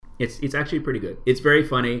It's actually pretty good. It's very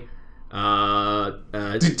funny.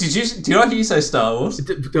 Did you not hear you say Star Wars?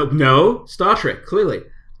 No, Star Trek, clearly.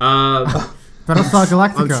 Battlestar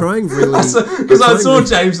Galactica. I'm trying really... Because I saw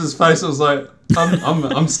James's face, I was like,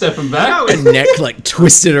 I'm stepping back. His neck like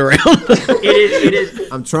twisted around. It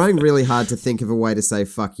is. I'm trying really hard to think of a way to say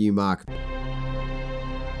fuck you, Mark.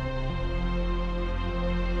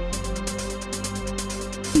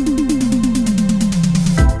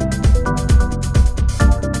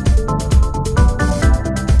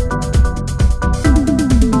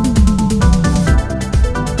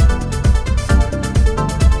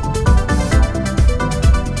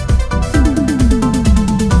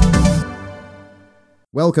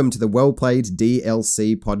 Welcome to the Well Played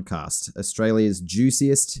DLC podcast, Australia's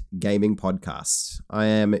juiciest gaming podcast. I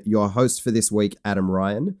am your host for this week, Adam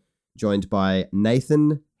Ryan, joined by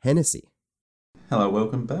Nathan Hennessy. Hello,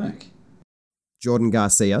 welcome back. Jordan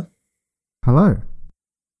Garcia. Hello.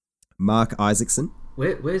 Mark Isaacson.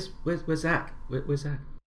 Where's Zach? Where's Zach?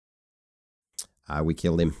 We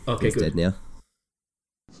killed him. Okay, He's good. dead now.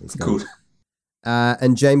 He's gone. Good.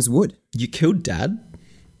 And James Wood. You killed Dad?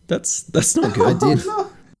 That's not good. I did.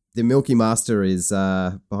 The Milky Master is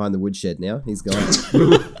behind the woodshed now. He's gone.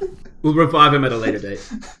 We'll revive him at a later date.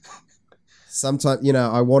 Sometime,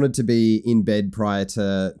 I wanted to be in bed prior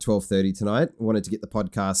to 12:30 tonight. I wanted to get the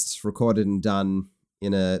podcast recorded and done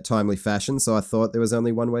in a timely fashion, so I thought there was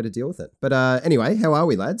only one way to deal with it. But anyway, how are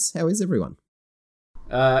we, lads? How is everyone?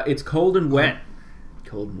 It's cold and wet.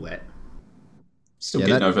 Cold and wet. Still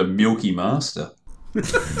getting over Milky Master.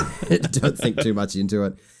 Don't think too much into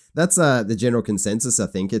it. That's the general consensus, I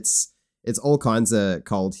think. It's all kinds of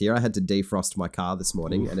cold here. I had to defrost my car this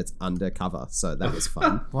morning, and it's undercover, so that was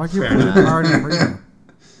fun. Like your car in freedom.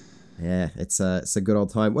 Yeah, it's a good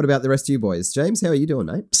old time. What about the rest of you boys? James, how are you doing,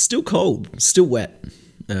 mate? Still cold, still wet.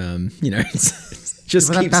 It's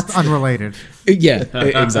just keeps... That's unrelated. Yeah,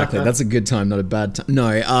 exactly. That's a good time, not a bad time.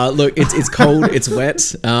 No, look, it's cold, it's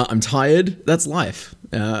wet. I'm tired. That's life.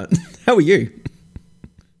 How are you?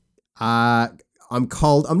 I'm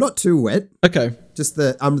cold. I'm not too wet. Okay. Just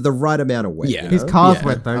I'm the right amount of wet. Yeah. His car's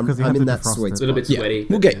wet though because I'm he in had to that defrost sweet it. A little bit sweaty.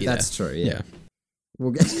 We'll get you That's there. true. Yeah. Yeah.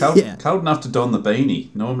 We'll get. Cold enough to don the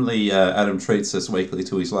beanie. Normally, Adam treats us weekly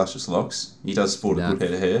to his luscious locks. He does sport a good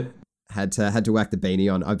head of hair. Had to whack the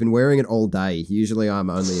beanie on. I've been wearing it all day. Usually, I'm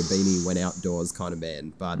only a beanie when outdoors kind of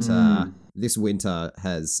man, but this winter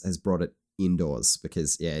has brought it indoors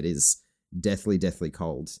because it is deathly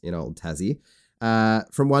cold in old Tassie.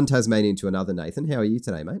 From one Tasmanian to another, Nathan, how are you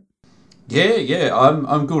today, mate? Yeah,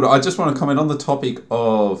 I'm good. I just want to comment on the topic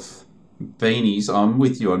of beanies. I'm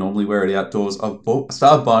with you. I normally wear it outdoors. I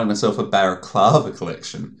started buying myself a balaclava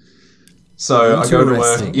collection. So I go to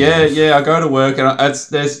work. Yeah, I go to work, and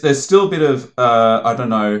there's still a bit of I don't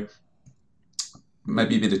know,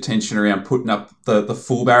 maybe a bit of tension around putting up the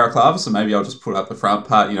full balaclava. So maybe I'll just put up the front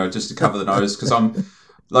part, just to cover the nose, because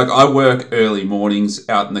I work early mornings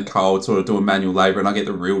out in the cold, sort of doing manual labour, and I get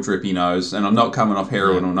the real drippy nose, and I'm not coming off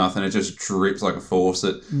heroin or nothing. It just drips like a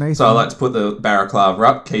faucet. Nathan, so I like to put the balaclava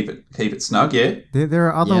up, keep it snug. Yeah. There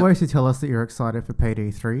are other ways to tell us that you're excited for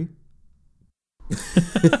PD3.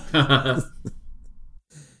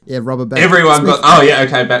 Yeah, rubber band. Everyone got. Oh yeah,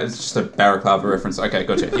 okay. It's just a balaclava reference. Okay,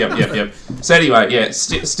 gotcha. Yep. So anyway, yeah,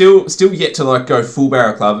 still yet to go full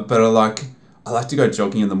balaclava, but I like to go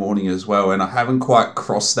jogging in the morning as well, and I haven't quite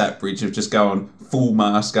crossed that bridge of just going full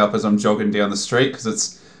mask up as I'm jogging down the street,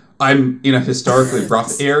 because I'm in a historically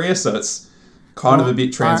rough area, so it's kind of a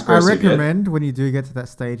bit transgressive. I recommend when you do get to that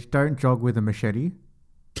stage, don't jog with a machete.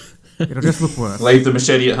 It'll just look worse. Leave the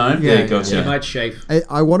machete at home? Yeah, gotcha. You might chafe.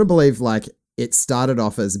 I want to believe it started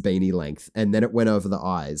off as beanie length, and then it went over the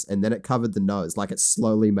eyes, and then it covered the nose, it's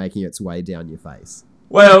slowly making its way down your face.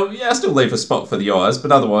 Well, yeah, I still leave a spot for the eyes,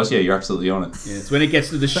 but otherwise, yeah, you're absolutely on it. Yeah, it's when it gets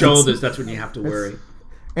to the shoulders, that's when you have to worry.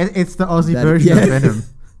 It's the Aussie version of Venom.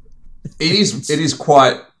 It is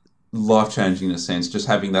quite life-changing in a sense, just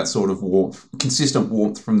having that sort of warmth, consistent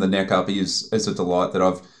warmth from the neck up is a delight that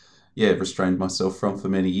I've restrained myself from for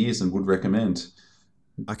many years and would recommend.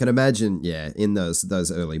 I can imagine, in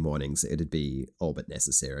those early mornings, it'd be all but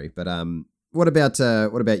necessary. But what about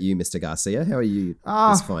you, Mr. Garcia? How are you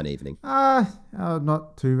this fine evening?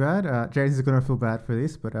 Not too bad. James is gonna feel bad for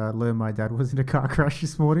this, but I learned my dad was in a car crash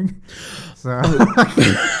this morning, so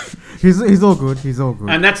he's all good. He's all good.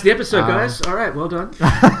 And that's the episode, guys. All right, well done.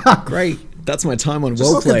 Great. That's my time on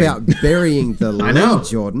Talk Well Played. about burying the lead,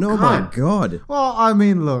 Jordan. Oh my God. Well, I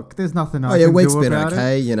mean, look, there's nothing I can do week's about been it.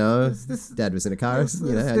 okay, Dad was in a car. There's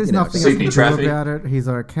nothing I Sydney can traffic. do about it. He's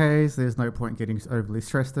okay, so there's no point getting overly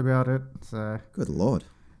stressed about it. So Good Lord.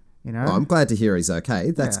 You know. Well, I'm glad to hear he's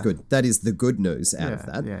okay. That's Yeah. good. That is the good news out of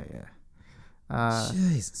that. Yeah.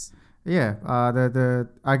 Jesus. Yeah.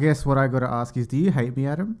 I guess what I got to ask is, do you hate me,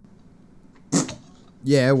 Adam?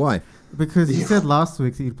 Yeah, why? Because you said last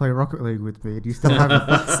week that you'd play Rocket League with me, and you still haven't.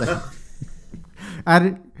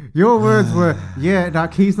 Your words were,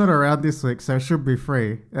 Key's not around this week, so it should be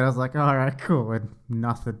free. And I was like, all right, cool, and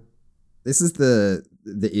nothing. This is the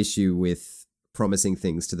issue with promising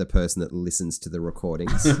things to the person that listens to the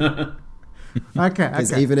recordings. Okay.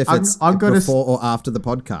 Because even if it's before or after the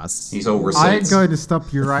podcast, He's all I receipts. ain't going to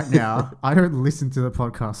stop you right now. I don't listen to the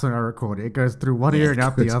podcast when I record it. It goes through one ear and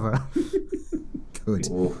out the other. good.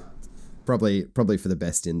 Ooh. Probably for the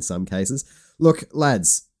best in some cases. Look,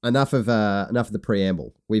 lads, enough of the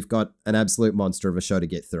preamble. We've got an absolute monster of a show to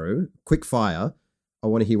get through. Quick fire. I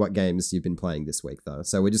want to hear what games you've been playing this week, though.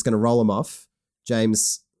 So we're just going to roll them off.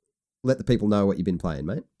 James, let the people know what you've been playing,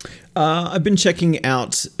 mate. I've been checking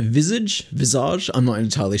out Visage. I'm not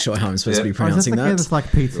entirely sure how I'm supposed to be Oh, is pronouncing that the game that. that's like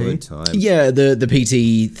PT? Good time. Yeah, the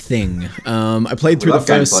PT thing. I played We through the love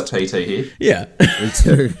games first. like PT here. Yeah. Me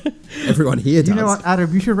too. Everyone here does. You know what,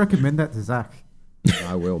 Adam? You should recommend that to Zach.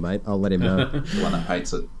 I will, mate. I'll let him know. The one that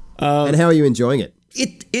hates it. And how are you enjoying it?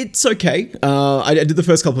 It's okay. I did the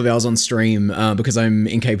first couple of hours on stream because I'm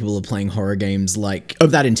incapable of playing horror games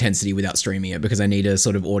of that intensity without streaming it, because I need a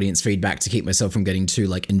sort of audience feedback to keep myself from getting too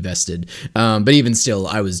invested. But even still,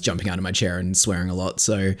 I was jumping out of my chair and swearing a lot.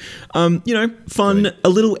 So, fun, a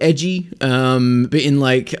little edgy, but in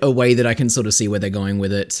a way that I can sort of see where they're going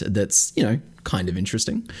with it. That's, kind of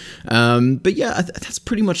interesting. But yeah, that's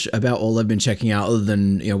pretty much about all I've been checking out, other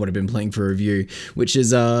than what I've been playing for review, which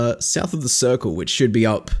is South of the Circle, which should be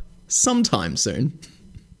up sometime soon.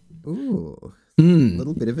 Ooh, a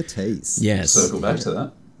little bit of a tease. Yes. Circle back to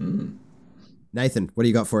that. Nathan, what do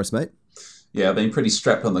you got for us, mate? Yeah, I've been pretty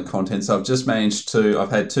strapped on the content, so I've just managed to...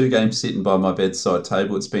 I've had 2 games sitting by my bedside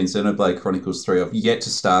table. It's been Xenoblade Chronicles 3. I've yet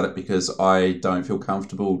to start it because I don't feel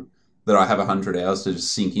comfortable that I have 100 hours to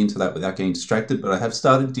just sink into that without getting distracted, but I have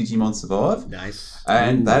started Digimon Survive. Nice.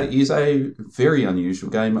 And that is a very unusual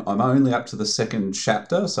game. I'm only up to the 2nd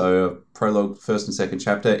chapter, so prologue, 1st and 2nd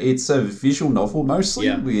chapter. It's a visual novel mostly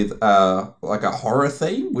with a horror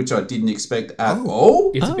theme, which I didn't expect at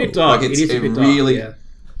all. It's a bit dark. Like, It is a bit dark. really- Yeah.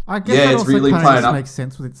 I guess Yeah, that it's also really kind playing of up. makes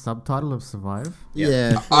sense with its subtitle of Survive.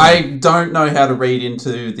 Yeah. I don't know how to read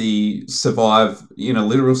into the survive in a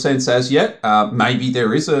literal sense as yet. Maybe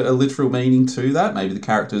there is a literal meaning to that. Maybe the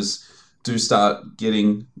characters do start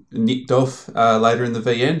getting nicked off later in the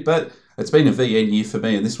VN, but it's been a VN year for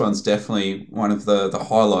me, and this one's definitely one of the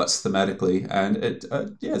highlights thematically, and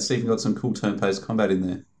it's even got some cool turn-based combat in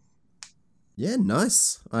there. Yeah,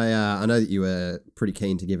 nice. I know that you were pretty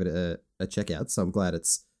keen to give it a check out, so I'm glad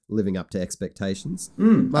it's living up to expectations.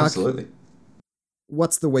 Mark, Absolutely.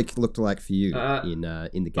 what's the week looked like for you in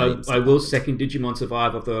the games? I will second Digimon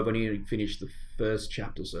Survive, although I've only finished the first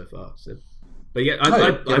chapter so far. So, but yeah,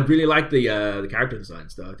 I really like the character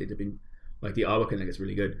designs though. I think they've been the artwork, I think it's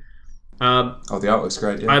really good. The artwork's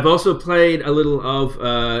great. Yeah. I've also played a little of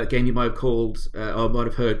a game you might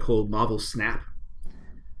have heard called Marvel Snap.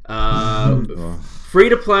 Free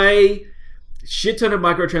to play, shit ton of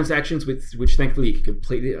microtransactions, which thankfully you can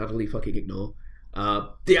completely, utterly fucking ignore.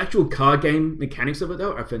 The actual card game mechanics of it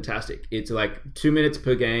though are fantastic. It's 2 minutes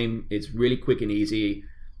per game. It's really quick and easy,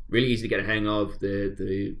 really easy to get a hang of.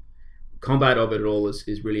 The combat of it all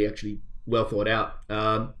is really actually well thought out.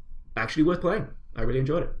 Actually worth playing. I really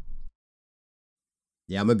enjoyed it.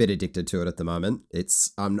 Yeah, I'm a bit addicted to it at the moment.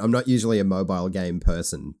 I'm not usually a mobile game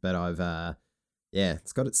person, but I've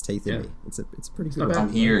it's got its teeth in me. It's pretty good.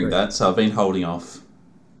 I'm hearing that, so I've been holding off.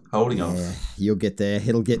 Yeah, you'll get there.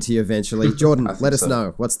 It'll get to you eventually. Jordan, let us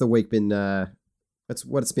know. What's the week been?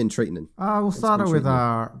 What it's been treating in? We'll start it with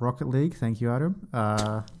Rocket League. Thank you, Adam.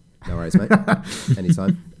 No worries, mate.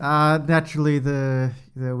 Anytime. Naturally, the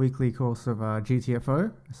weekly course of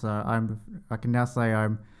GTFO. So I can now say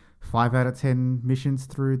I'm 5 out of 10 missions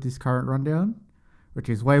through this current rundown, which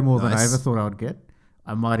is way more than I ever thought I would get.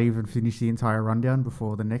 I might even finish the entire rundown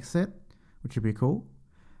before the next set, which would be cool.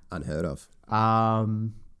 Unheard of.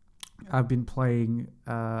 I've been playing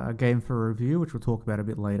a game for review, which we'll talk about a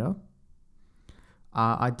bit later.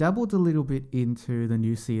 I dabbled a little bit into the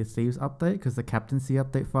new Sea of Thieves update because the captaincy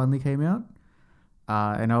update finally came out.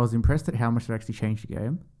 And I was impressed at how much it actually changed the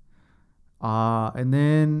game. And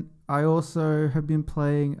then I also have been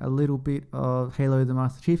playing a little bit of Halo the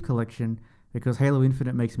Master Chief Collection because Halo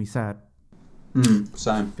Infinite makes me sad.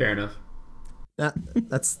 Same. Fair enough.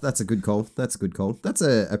 That's a good call. That's a good call. That's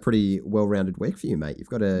a pretty well-rounded week for you, mate. You've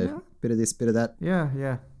got a bit of this, bit of that.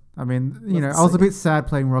 Yeah. I mean, I was a bit sad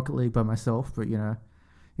playing Rocket League by myself, but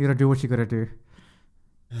You gotta do what you gotta do.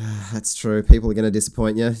 That's true. People are going to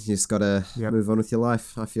disappoint you. You just got to Yep. move on with your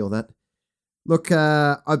life. I feel that. Look,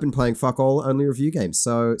 I've been playing fuck all, only review games.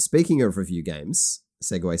 So speaking of review games,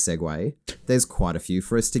 segue, there's quite a few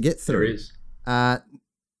for us to get There through. is.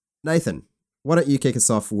 Nathan, why don't you kick us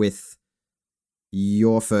off with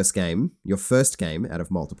your first game out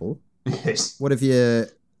of multiple. Yes. What have you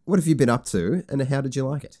been up to, and how did you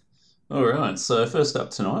like it? All right. So first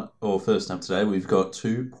up today, we've got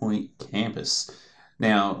 2 Point Campus.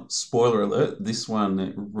 Now, spoiler alert, this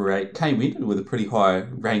one came in with a pretty high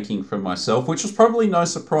ranking from myself, which was probably no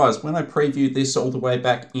surprise when I previewed this all the way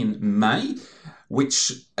back in May,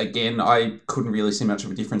 which, again, I couldn't really see much of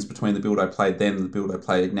a difference between the build I played then and the build I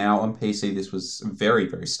played now. On PC, this was very,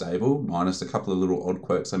 very stable, minus a couple of little odd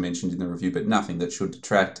quirks I mentioned in the review, but nothing that should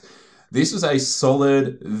detract. This is a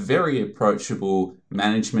solid, very approachable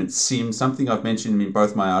management sim. Something I've mentioned in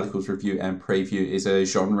both my articles review and preview is a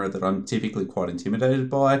genre that I'm typically quite intimidated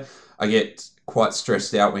by. I get quite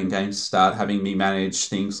stressed out when games start having me manage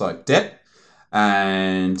things like debt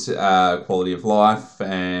and quality of life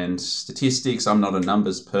and statistics. I'm not a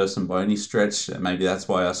numbers person by any stretch. Maybe that's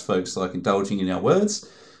why us folks like indulging in our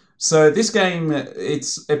words. So this game,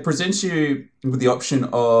 it presents you with the option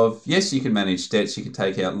of, yes, you can manage debts, you can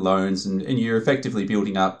take out loans, and you're effectively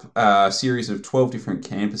building up a series of 12 different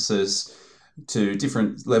campuses to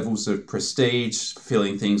different levels of prestige,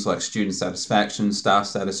 fulfilling things like student satisfaction, staff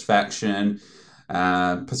satisfaction,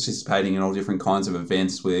 participating in all different kinds of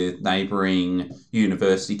events with neighbouring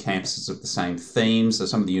university campuses of the same theme. So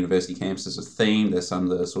some of the university campuses are themed. There's some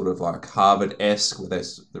that are sort of like Harvard-esque, where they're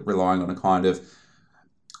relying on a kind of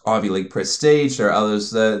Ivy League prestige. There are others,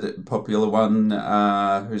 the popular one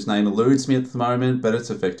whose name eludes me at the moment, but it's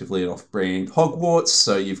effectively an off-brand Hogwarts.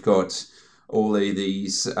 So you've got all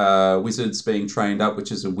these wizards being trained up,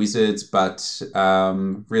 which is a wizards, but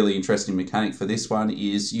really interesting mechanic for this one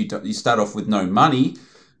is you start off with no money,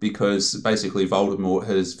 because basically Voldemort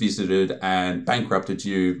has visited and bankrupted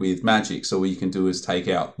you with magic. So what you can do is take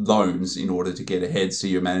out loans in order to get ahead, so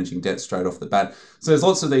you're managing debt straight off the bat. So there's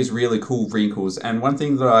lots of these really cool wrinkles. And one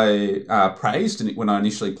thing that I praised when I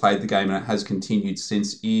initially played the game, and it has continued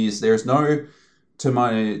since, is there's no, to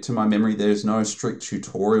my memory, there's no strict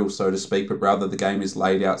tutorial, so to speak, but rather the game is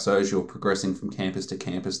laid out so as you're progressing from campus to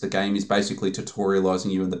campus, the game is basically tutorializing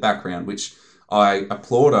you in the background, which I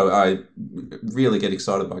applaud. I really get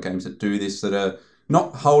excited by games that do this, that are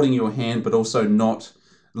not holding your hand, but also not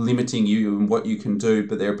limiting you in what you can do,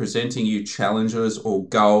 but they're presenting you challenges or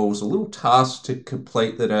goals or little tasks to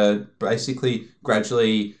complete that are basically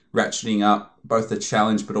gradually ratcheting up both the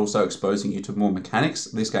challenge, but also exposing you to more mechanics.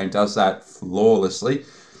 This game does that flawlessly.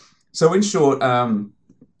 So in short,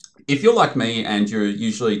 if you're like me and you're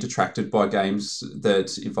usually detracted by games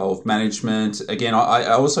that involve management, again,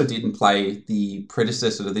 I also didn't play the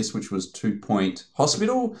predecessor to this, which was 2 Point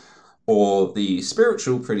Hospital, or the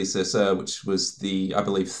spiritual predecessor, which was the, I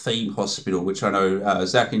believe, Theme Hospital, which I know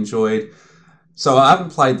Zach enjoyed. So I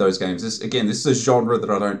haven't played those games. This is a genre that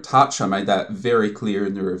I don't touch. I made that very clear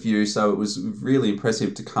in the review. So it was really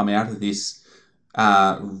impressive to come out of this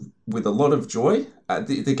with a lot of joy.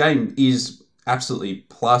 The game is absolutely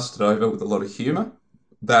plastered over with a lot of humour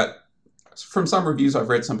that, from some reviews I've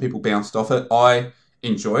read, some people bounced off it. I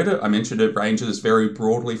enjoyed it. I mentioned it ranges very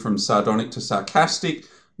broadly from sardonic to sarcastic.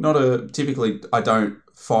 Typically I don't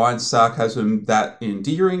find sarcasm that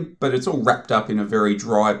endearing, but it's all wrapped up in a very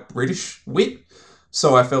dry British wit.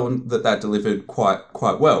 So I felt that delivered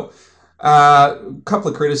quite well. A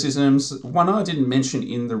couple of criticisms. One I didn't mention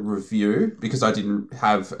in the review because I didn't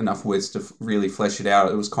have enough words to really flesh it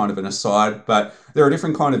out. It was kind of an aside, but there are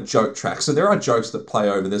different kind of joke tracks. So there are jokes that play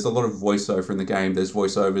over. There's a lot of voiceover in the game. There's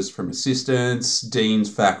voiceovers from assistants, deans,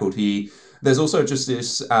 faculty. There's also just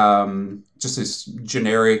this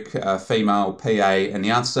generic female PA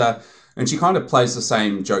announcer, and she kind of plays the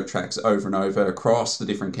same joke tracks over and over across the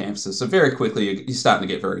different campuses. So very quickly, you're starting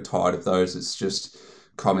to get very tired of those. It's just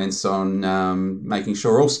comments on making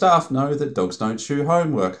sure all staff know that dogs don't chew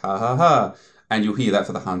homework, ha ha ha. And you'll hear that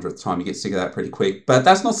for the 100th time. You get sick of that pretty quick. But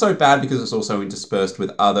that's not so bad because it's also interspersed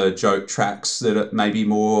with other joke tracks that are maybe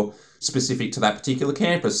more specific to that particular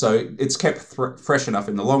campus. So it's kept fresh enough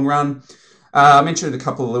in the long run. I mentioned a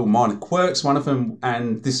couple of little minor quirks. One of them,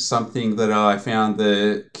 and this is something that I found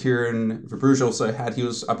that Kieran Verbruge also had.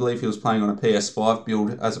 I believe he was playing on a PS5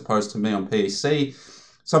 build as opposed to me on PC.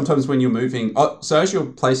 Sometimes when you're moving, so as you're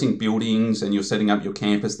placing buildings and you're setting up your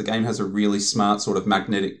campus, the game has a really smart sort of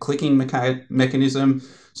magnetic clicking mechanism.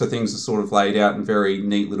 So things are sort of laid out in very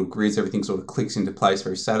neat little grids. Everything sort of clicks into place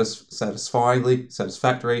very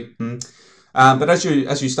satisfactory. But as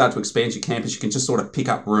you start to expand your campus, you can just sort of pick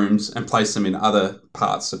up rooms and place them in other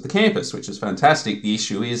parts of the campus, which is fantastic. The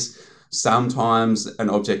issue is sometimes an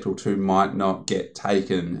object or two might not get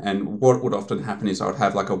taken. And what would often happen is I would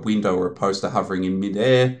have like a window or a poster hovering in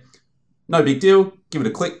midair. No big deal. Give it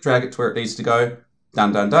a click, drag it to where it needs to go.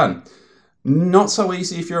 Done, done, done. Not so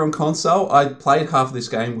easy if you're on console. I played half of this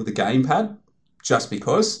game with a gamepad just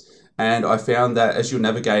because. And I found that as you're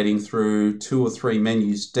navigating through 2 or 3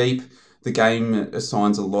 menus deep, the game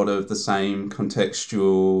assigns a lot of the same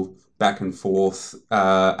contextual back and forth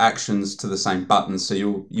actions to the same buttons. So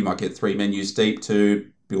you might get 3 menus deep to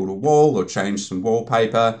build a wall or change some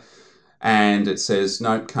wallpaper. And it says,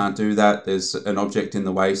 nope, can't do that. There's an object in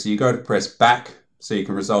the way. So you go to press back so you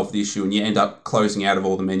can resolve the issue and you end up closing out of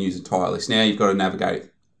all the menus entirely. So now you've got to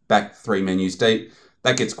navigate back 3 menus deep.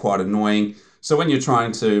 That gets quite annoying. So when you've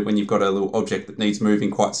got a little object that needs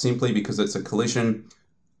moving quite simply because it's a collision,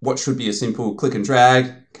 what should be a simple click and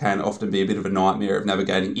drag can often be a bit of a nightmare of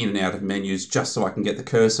navigating in and out of menus just so I can get the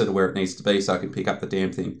cursor to where it needs to be so I can pick up the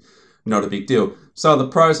damn thing. Not a big deal. So the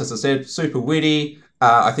pros, as I said, super witty.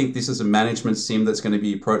 I think this is a management sim that's going to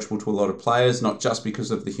be approachable to a lot of players, not just because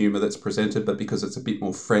of the humour that's presented, but because it's a bit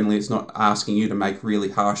more friendly. It's not asking you to make really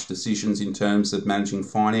harsh decisions in terms of managing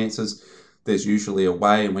finances. There's usually a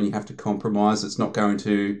way, and when you have to compromise, it's not going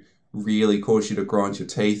to really cause you to grind your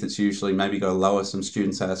teeth. It's usually maybe going to lower some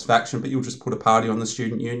student satisfaction, but you'll just put a party on the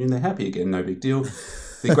student union. They're happy again, no big deal.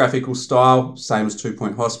 The graphical style, same as 2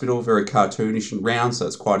 Point Hospital, very cartoonish and round, so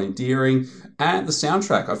it's quite endearing. And the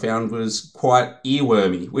soundtrack I found was quite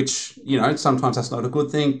earwormy, which, sometimes that's not a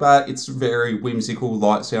good thing, but it's very whimsical,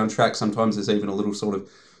 light soundtrack. Sometimes there's even a little sort of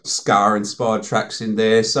Scar-inspired tracks in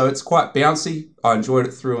there, so it's quite bouncy. I enjoyed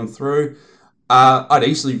it through and through. I'd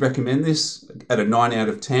easily recommend this at a 9 out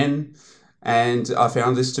of 10. And I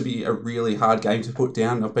found this to be a really hard game to put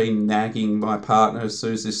down. I've been nagging my partner as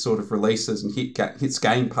soon as this sort of releases and hits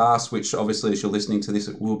Game Pass, which obviously as you're listening to this,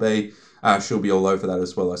 it will be. She'll be all over that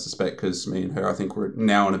as well, I suspect, because me and her, I think we're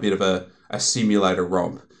now on a bit of a simulator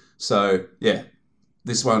romp. So, yeah,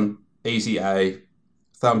 this one, easy A,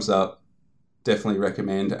 thumbs up, definitely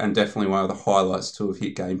recommend, and definitely one of the highlights to have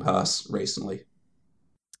hit Game Pass recently.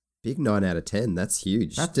 Big 9 out of 10. That's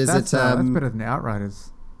huge. That's better than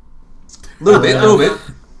Outriders. Little bit.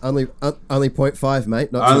 Only 0.5,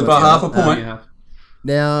 mate. Not only by half a point.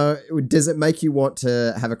 Now, does it make you want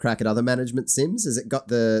to have a crack at other management sims? Has it got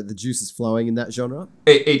the juices flowing in that genre?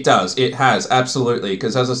 It does. It has, absolutely.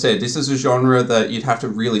 Because as I said, this is a genre that you'd have to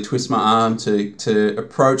really twist my arm to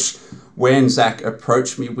approach. When Zach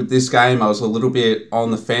approached me with this game, I was a little bit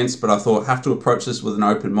on the fence, but I thought, have to approach this with an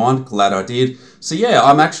open mind. Glad I did. So yeah,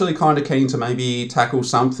 I'm actually kind of keen to maybe tackle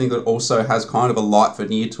something that also has kind of a light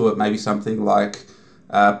veneer to it. Maybe something like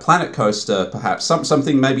Planet Coaster, perhaps.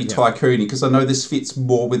 Something maybe tycoon-y, because I know this fits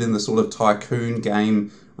more within the sort of tycoon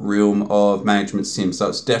game realm of management sim. So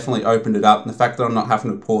it's definitely opened it up. And the fact that I'm not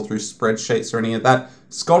having to pour through spreadsheets or any of that,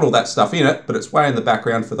 it's got all that stuff in it, but it's way in the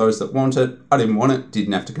background for those that want it. I didn't want it,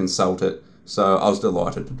 didn't have to consult it. So I was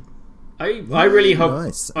delighted. I really hope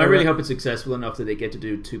Nice. I really hope it's successful enough that they get to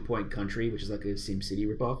do 2 Point Country, which is like a SimCity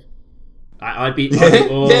ripoff. I'd be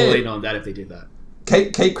all in on that if they did that.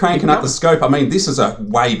 Keep cranking up the scope. I mean, this is a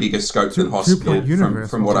way bigger scope than Hospital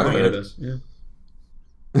from what I've heard.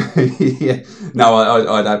 Yeah. No,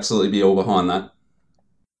 I'd absolutely be all behind that.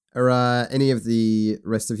 Are any of the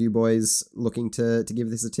rest of you boys looking to give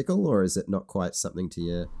this a tickle, or is it not quite something to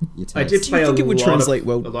your taste? I did play think it would translate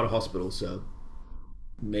well? A lot of Hospitals, so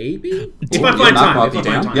maybe If I find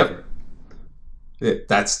time. Yep. Yeah,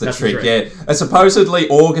 that's the trick. Yeah, supposedly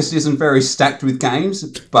August isn't very stacked with games,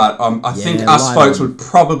 but I think us folks would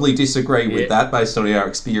probably disagree with that based on our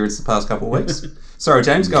experience the past couple of weeks. Sorry,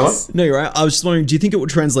 James, go on. No, you're right. I was just wondering, do you think it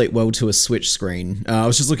would translate well to a Switch screen? I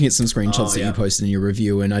was just looking at some screenshots that you posted in your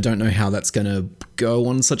review, and I don't know how that's going to go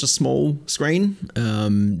on such a small screen.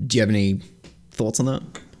 Do you have any thoughts on that?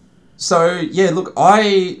 So, yeah, look,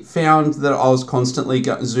 I found that I was constantly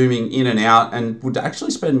zooming in and out and would actually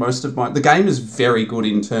spend most of the game is very good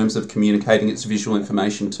in terms of communicating its visual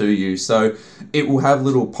information to you. So it will have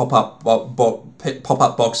little pop-up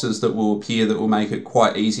boxes that will appear that will make it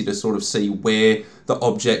quite easy to sort of see where the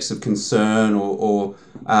objects of concern or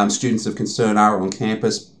students of concern are on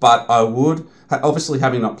campus. But I would, obviously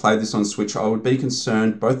having not played this on Switch, I would be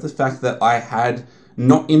concerned both the fact that I had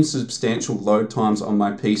not insubstantial load times on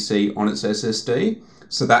my PC on its SSD.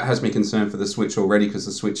 So that has me concerned for the Switch already, because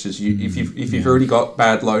the Switch is if you've already got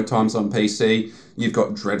bad load times on PC, you've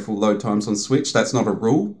got dreadful load times on Switch. That's not a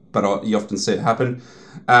rule, but you often see it happen.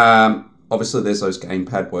 obviously there's those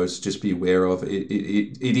gamepad woes to just be aware of.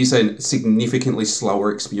 It is a significantly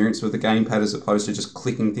slower experience with the gamepad as opposed to just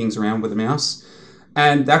clicking things around with a mouse.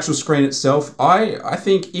 And the actual screen itself, I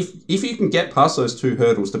think if you can get past those two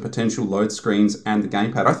hurdles, the potential load screens and the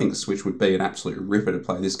gamepad, I think the Switch would be an absolute ripper to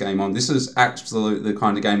play this game on. This is absolutely the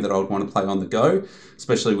kind of game that I would want to play on the go,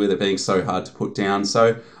 especially with it being so hard to put down.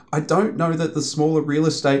 So I don't know that the smaller real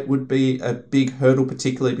estate would be a big hurdle,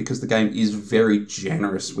 particularly because the game is very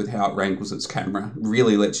generous with how it wrangles its camera.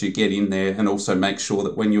 Really lets you get in there and also make sure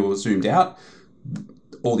that when you're zoomed out,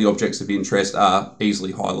 all the objects of interest are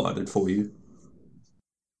easily highlighted for you.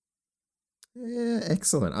 Yeah,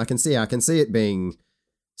 excellent. I can see it being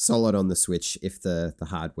solid on the Switch if the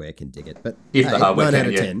hardware can dig it. But if the hardware 9 can, out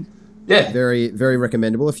of yeah. 10. Yeah. Very, very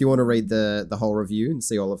recommendable. If you want to read the whole review and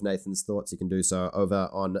see all of Nathan's thoughts, you can do so over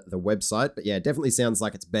on the website. But yeah, it definitely sounds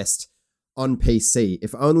like it's best on PC.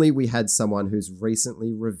 If only we had someone who's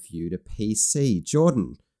recently reviewed a PC.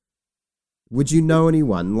 Jordan, would you know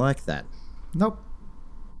anyone like that? Nope.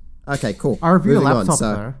 Okay, cool. I reviewed a Moving laptop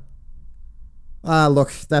on, though.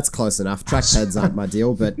 Look, that's close enough. Trackpads aren't my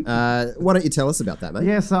deal, but why don't you tell us about that, mate?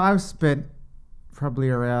 Yeah, so I've spent probably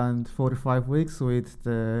around 4 to 5 weeks with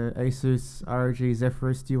the Asus ROG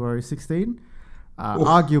Zephyrus Duo 16.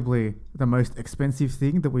 Arguably the most expensive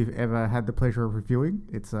thing that we've ever had the pleasure of reviewing.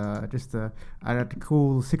 It's just a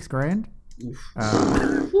cool $6,000.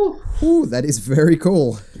 Ooh, that is very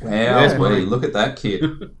cool. Wow, buddy, look at that kit.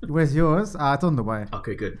 Where's yours? It's on the way.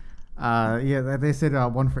 Okay, good. Yeah, they said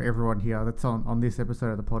one for everyone here. That's on this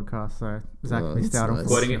episode of the podcast. So Zach missed out, nice.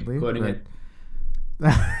 unfortunately. Quoting it.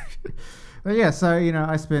 But yeah, so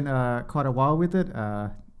I spent quite a while with it.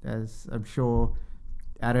 As I'm sure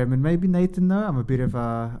Adam and maybe Nathan know, I'm a bit of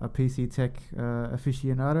a PC tech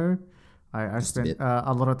aficionado. I spent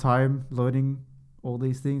a lot of time learning all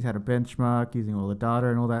these things, how to benchmark, using all the data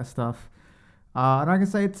and all that stuff. And I can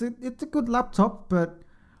say it's a good laptop, but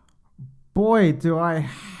boy, do I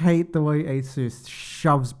hate the way Asus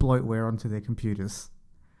shoves bloatware onto their computers.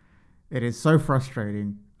 It is so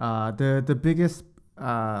frustrating. The biggest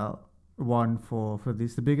one for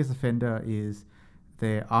this, the biggest offender is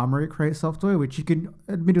their Armoury Crate software, which you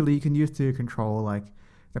can use to control like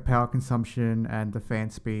the power consumption and the fan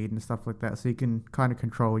speed and stuff like that. So you can kind of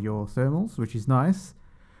control your thermals, which is nice.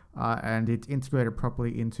 And it's integrated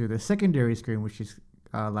properly into the secondary screen, which is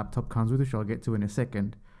laptop comes with, which I'll get to in a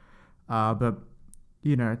second. But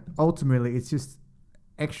ultimately it's just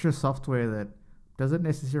extra software that doesn't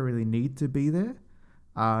necessarily need to be there.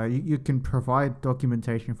 You can provide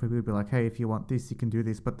documentation for people to be like, hey, if you want this, you can do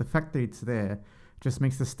this. But the fact that it's there just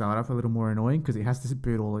makes the startup a little more annoying because it has to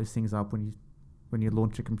boot all those things up when you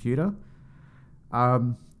launch a computer.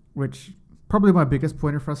 Which probably my biggest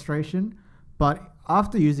point of frustration. But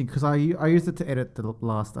after using, because I used it to edit the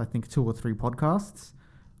last, I think, 2 or 3 podcasts.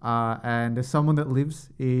 And as someone that lives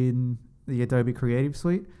in the Adobe Creative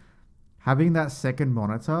Suite, having that second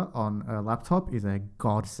monitor on a laptop is a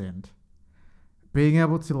godsend. Being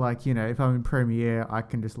able to if I'm in Premiere, I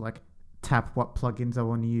can just tap what plugins I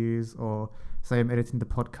want to use, or say I'm editing the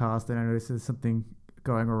podcast and I notice there's something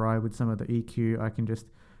going awry with some of the EQ, I can just,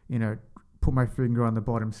 put my finger on the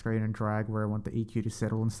bottom screen and drag where I want the EQ to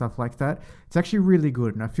settle and stuff like that. It's actually really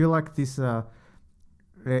good. And I feel like this,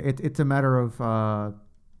 it's a matter of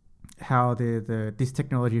how this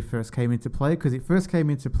technology first came into play, because it first came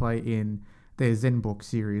into play in their ZenBook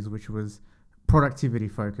series, which was productivity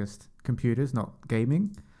focused computers, not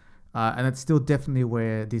gaming. And it's still definitely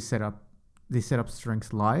where these setup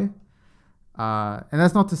strengths lie. And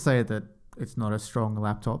that's not to say that it's not a strong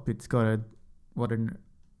laptop. It's got a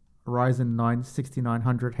Ryzen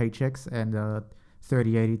 6900 HX and a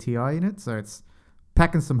 3080 Ti in it, so it's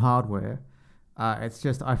packing some hardware. It's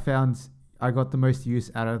just I found I got the most use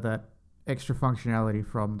out of that extra functionality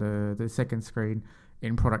from the second screen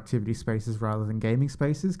in productivity spaces rather than gaming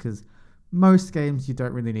spaces, because most games you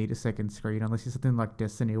don't really need a second screen unless it's something like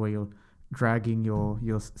Destiny where you're dragging your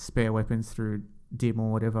spare weapons through DIM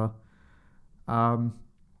or whatever.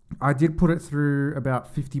 I did put it through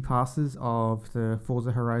about 50 passes of the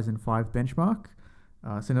Forza Horizon 5 benchmark,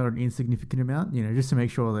 so not an insignificant amount, just to make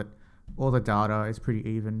sure that all the data is pretty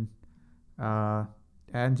even.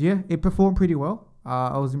 And yeah, it performed pretty well.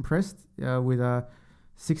 I was impressed with a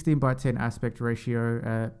 16:10 aspect ratio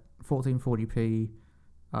at 1440p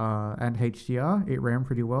and HDR. It ran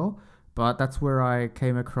pretty well, but that's where I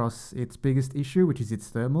came across its biggest issue, which is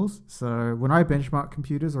its thermals. So when I benchmark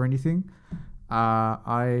computers or anything,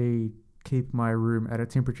 I keep my room at a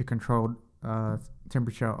temperature-controlled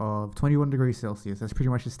temperature of 21 degrees Celsius. That's pretty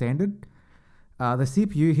much the standard. The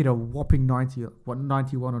CPU hit a whopping 91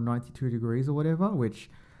 or 92 degrees or whatever, which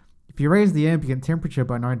If you raise the ambient temperature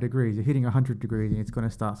by 9 degrees, you're hitting 100 degrees and it's going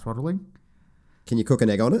to start throttling. Can you cook an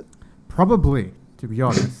egg on it? Probably, to be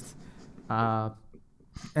honest.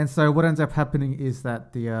 And so what ends up happening is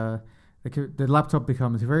that the laptop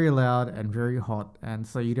becomes very loud and very hot, and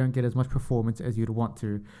so you don't get as much performance as you'd want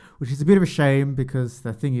to, which is a bit of a shame because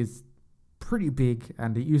the thing is pretty big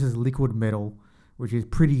and it uses liquid metal, which is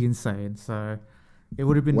pretty insane. So it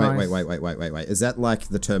would have been nice. Wait. Is that like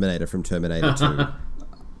the Terminator from Terminator 2?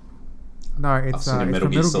 No, it's from Metal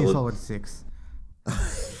Gear Solid 6.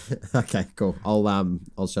 Okay, cool.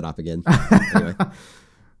 I'll shut up again. Anyway.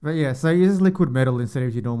 But yeah, so it uses liquid metal instead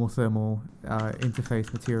of your normal thermal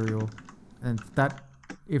interface material. And that,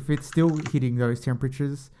 if it's still hitting those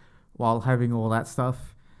temperatures while having all that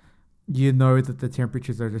stuff, you know that the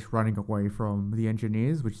temperatures are just running away from the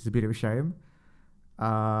engineers, which is a bit of a shame.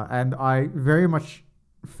 And I very much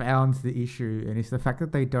found the issue, and it's the fact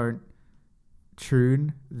that they don't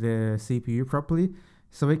tune the CPU properly,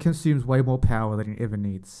 so it consumes way more power than it ever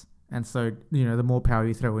needs. And so, you know, the more power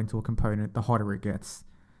you throw into a component, the hotter it gets.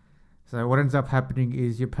 So what ends up happening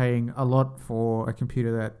is you're paying a lot for a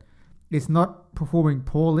computer that it's not performing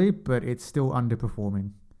poorly, but it's still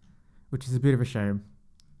underperforming, which is a bit of a shame.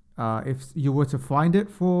 If you were to find it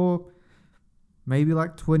for maybe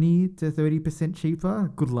like 20 to 30%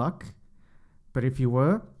 cheaper, good luck. But if you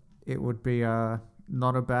were, it would be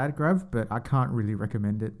not a bad grab, but I can't really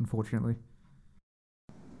recommend it, unfortunately.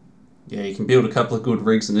 Yeah, you can build a couple of good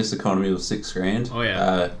rigs in this economy with $6,000. Oh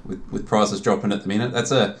yeah, with prices dropping at the minute,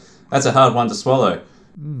 that's a hard one to swallow.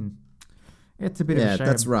 It's a bit of a shame. Yeah,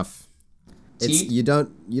 that's rough. You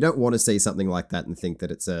don't want to see something like that and think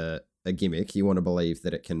that it's a gimmick. You want to believe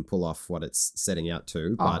that it can pull off what it's setting out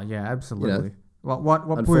to. But, yeah, absolutely. You know, what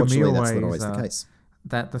blew me unfortunately, away that's not always is the case.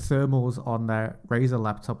 that the thermals on that Razer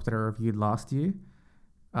laptop that I reviewed last year,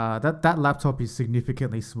 that laptop is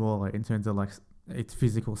significantly smaller in terms of like its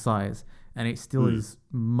physical size, and it still is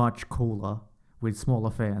much cooler with smaller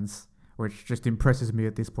fans, which just impresses me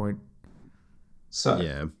at this point. So,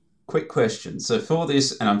 yeah. Quick question. So for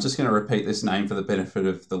this, and I'm just going to repeat this name for the benefit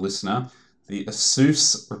of the listener, the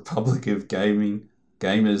Asus Republic of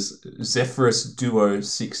Gamers Zephyrus Duo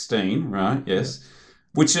 16, right? Yes.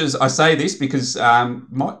 Which is, I say this because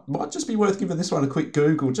might just be worth giving this one a quick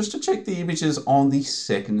Google just to check the images on the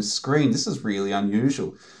second screen. This is really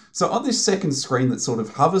unusual. So on this second screen that sort of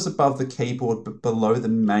hovers above the keyboard but below the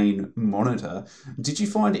main monitor, did you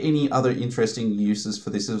find any other interesting uses for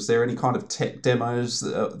this? Was there any kind of tech demos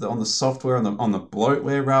on the software, on the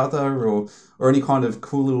bloatware rather, or any kind of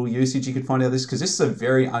cool little usage you could find out of this? Because this is a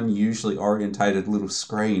very unusually orientated little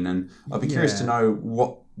screen, and I'd be curious to know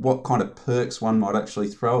what kind of perks one might actually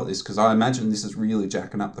throw at this, because I imagine this is really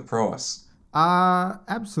jacking up the price.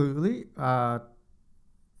 Absolutely.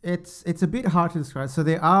 It's a bit hard to describe. So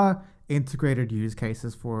there are integrated use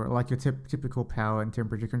cases for like your typical power and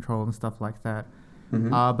temperature control and stuff like that.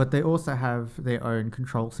 But they also have their own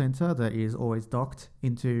control center that is always docked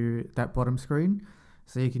into that bottom screen.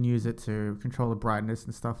 So you can use it to control the brightness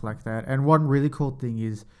and stuff like that. And one really cool thing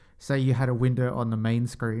is, say you had a window on the main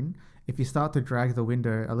screen. If you start to drag the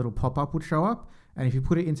window, a little pop-up would show up. And if you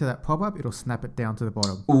put it into that pop-up, it'll snap it down to the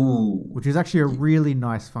bottom. Ooh. Which is actually a really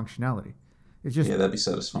nice functionality. It's just, that'd be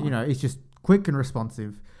satisfying. You know, it's just quick and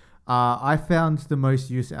responsive. I found the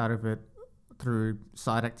most use out of it through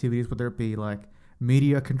side activities, whether it be like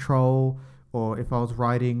media control, or if I was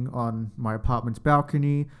writing on my apartment's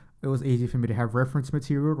balcony, it was easy for me to have reference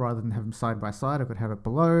material rather than have them side by side. I could have it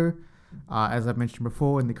below. As I mentioned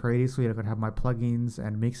before, in the Creative Suite, I could have my plugins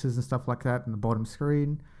and mixes and stuff like that in the bottom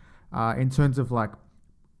screen. In terms of like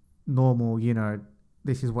normal, you know,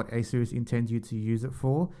 this is what ASUS intends you to use it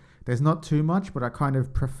for. There's not too much, but I kind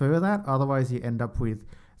of prefer that. Otherwise, you end up with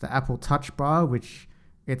the Apple Touch Bar, which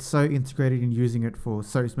it's so integrated in using it for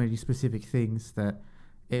so many specific things that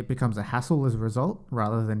it becomes a hassle as a result,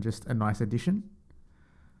 rather than just a nice addition.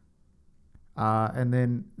 And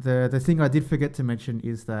then the thing I did forget to mention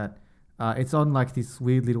is that it's on like this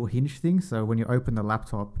weird little hinge thing. So when you open the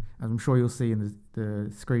laptop, as I'm sure you'll see in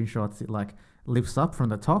the screenshots, it like lifts up from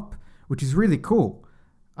the top, which is really cool.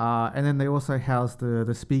 And then they also house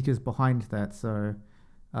the speakers behind that, so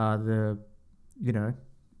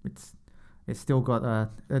it's still got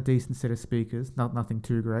a decent set of speakers, nothing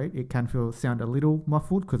too great. It can sound a little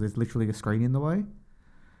muffled because there's literally a screen in the way.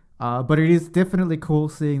 But it is definitely cool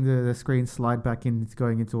seeing the screen slide back in. It's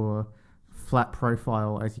going into a flat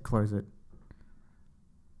profile as you close it.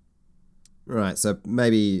 Right, so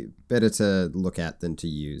maybe better to look at than to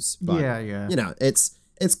use. But, yeah. You know, it's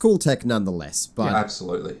cool tech nonetheless. But yeah,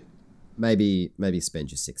 absolutely. Maybe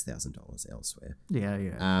spend your $6,000 elsewhere.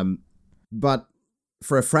 Yeah. But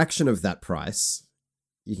for a fraction of that price,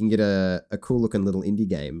 you can get a cool looking little indie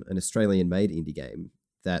game, an Australian made indie game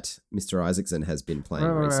that Mr. Isaacson has been playing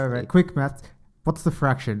recently. Right. Quick math. What's the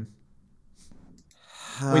fraction?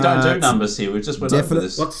 We don't do numbers here. We just went over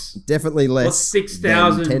this. Definitely less. What's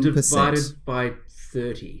 6,000 than 10%. divided by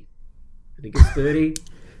 30? I think it's 30.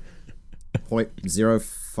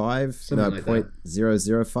 0.05? Something No, like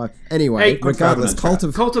 0.005. Anyway, Hey, regardless, Cult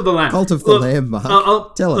Cult of the Lamb. Cult of the Lamb,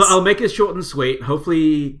 Mark. Tell us. I'll make it short and sweet.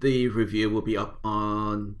 Hopefully, the review will be up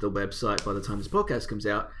on the website by the time this podcast comes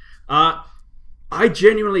out. I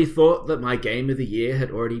genuinely thought that my game of the year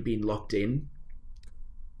had already been locked in.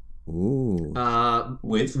 Ooh.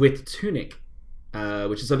 With Tunic,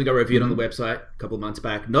 which is something I reviewed on the website a couple of months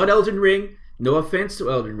back. Not Elden Ring. No offense to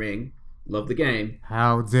Elden Ring. Love the game.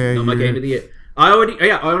 How dare Not you? my game of the year. I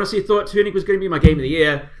honestly thought Tunic was going to be my game of the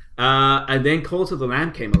year, and then Cult of the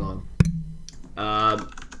Lamb came along.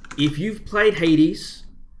 If you've played Hades,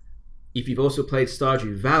 if you've also played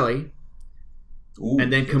Stardew Valley,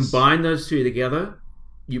 and then combine those two together,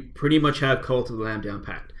 you pretty much have Cult of the Lamb down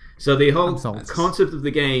packed. So the whole concept of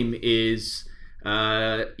the game is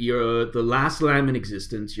you're the last lamb in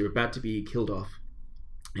existence. You're about to be killed off,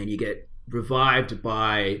 and you get revived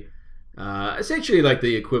by essentially like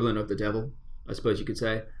the equivalent of the devil, I suppose you could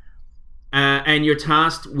say. And you're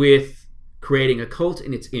tasked with creating a cult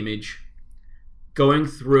in its image, going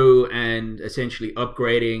through and essentially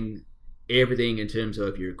upgrading everything in terms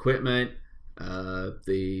of your equipment,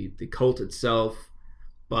 the cult itself,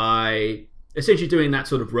 by essentially doing that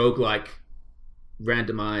sort of roguelike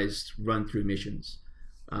randomized run-through missions.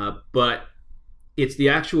 But it's the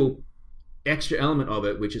actual extra element of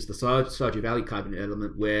it, which is the Stardew Valley kind of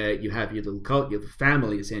element, where you have your little cult, you have a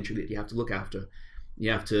family essentially that you have to look after. You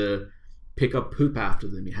have to pick up poop after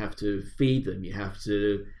them, you have to feed them, you have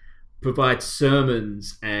to provide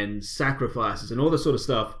sermons and sacrifices and all this sort of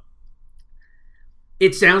stuff.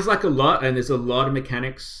 It sounds like a lot, and there's a lot of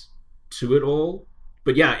mechanics to it all.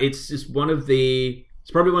 But yeah, it's just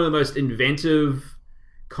it's probably one of the most inventive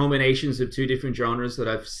combinations of two different genres that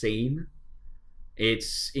I've seen.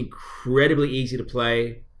 It's incredibly easy to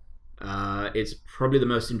play. It's probably the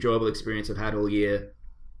most enjoyable experience I've had all year.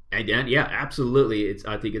 And yeah, absolutely,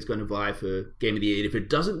 I think it's going to vie for Game of the Year. If it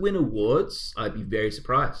doesn't win awards, I'd be very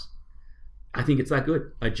surprised. I think it's that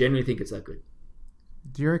good. I genuinely think it's that good.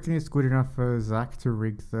 Do you reckon it's good enough for Zach to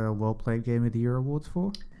rig the Well Played Game of the Year awards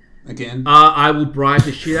for? Again? I will bribe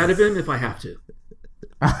the shit out of him if I have to.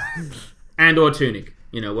 And or Tunic.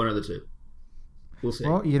 One of the two. We'll see.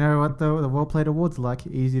 Well, you know what the Well Played awards are like?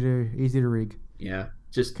 Easy to rig. Yeah.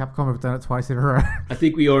 Just Capcom have done it twice in a row. I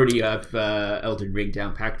think we already have Elden Ring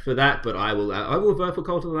down packed for that, but I will vote for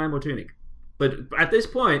Cult of the Lamb or Tunic. But at this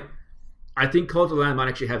point, I think Cult of the Lamb might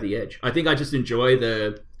actually have the edge. I think I just enjoy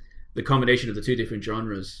the combination of the two different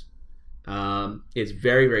genres. It's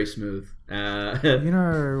very, very smooth.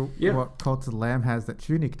 What Cult of the Lamb has that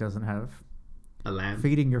Tunic doesn't have? A lamb?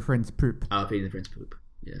 Feeding your friend's poop. Feeding the friend's poop.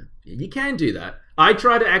 Yeah. You can do that. I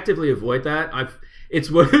try to actively avoid that. And it's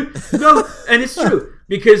true,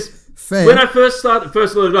 because when I first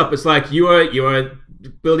loaded up, it's like you are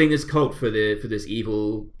building this cult for this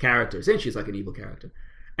evil character. Essentially, it's like an evil character,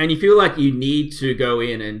 and you feel like you need to go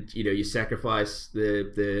in and you sacrifice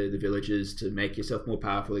the villagers to make yourself more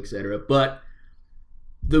powerful, etc. But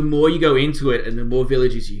the more you go into it, and the more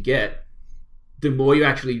villages you get, the more you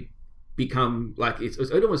actually become like it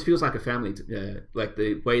almost feels like a family. Like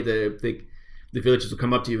the way the villagers will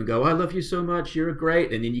come up to you and go, "I love you so much. You're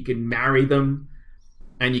great," and then you can marry them,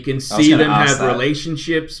 and you can see them have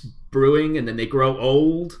relationships brewing, and then they grow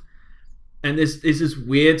old, and there's this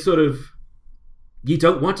weird sort of, you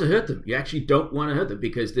don't want to hurt them. You actually don't want to hurt them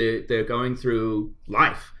because they're going through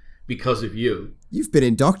life because of you. You've been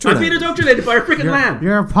indoctrinated. I've been indoctrinated by a freaking lamb.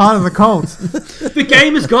 You're a part of the cult. The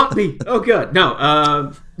game has got me. Oh god,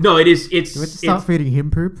 no, it is. It's. Do you want to start feeding him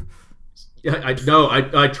poop? I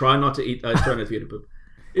try not to eat. I try not to eat a poop.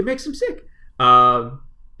 It makes them sick.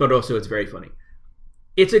 But also it's very funny.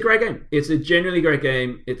 It's a great game. It's a genuinely great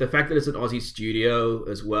game. The fact that it's an Aussie studio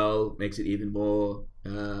as well makes it even more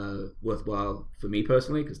worthwhile for me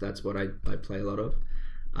personally, because that's what I play a lot of.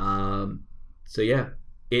 So yeah,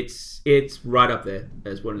 it's right up there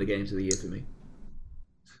as one of the games of the year for me.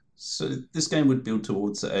 So this game would build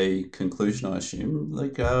towards a conclusion, I assume.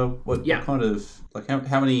 Like, what kind of, like,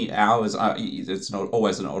 how many hours? It's not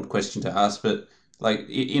always an odd question to ask, but like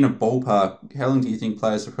in a ballpark, how long do you think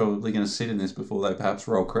players are probably going to sit in this before they perhaps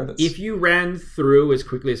roll credits? If you ran through as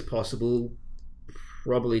quickly as possible,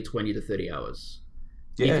 probably 20 to 30 hours.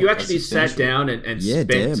 Yeah, if you actually sat down and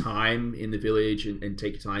spent time in the village and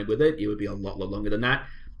take your time with it, it would be a lot longer than that.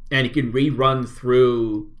 And you can rerun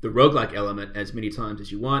through the roguelike element as many times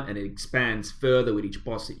as you want, and it expands further with each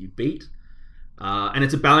boss that you beat. And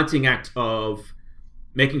it's a balancing act of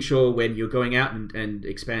making sure when you're going out and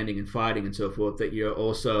expanding and fighting and so forth that you're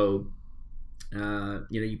also,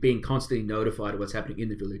 you're being constantly notified of what's happening in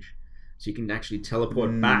the village. So you can actually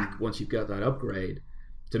teleport back once you've got that upgrade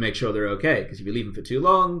to make sure they're okay. Because if you leave them for too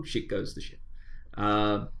long, shit goes to shit.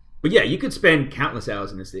 But yeah, you could spend countless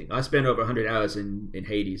hours in this thing. I spent over 100 hours in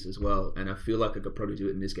Hades as well, and I feel like I could probably do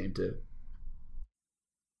it in this game too.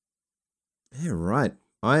 Yeah, right.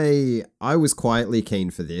 I was quietly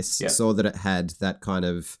keen for this. Yeah. Saw that it had that kind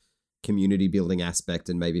of community building aspect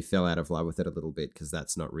and maybe fell out of love with it a little bit because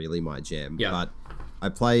that's not really my jam. Yeah. But I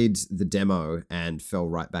played the demo and fell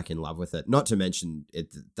right back in love with it. Not to mention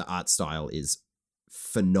the art style is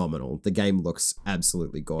phenomenal. The game looks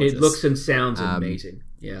absolutely gorgeous. It looks and sounds amazing.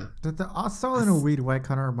 Yeah. The art style in a weird way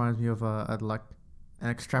kind of reminds me of a like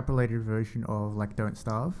an extrapolated version of like Don't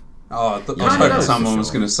Starve. Oh, I was Yeah, hoping no, someone for was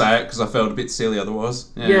sure. going to say it because I felt a bit silly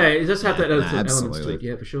otherwise. Yeah, it does have that element to absolutely. it.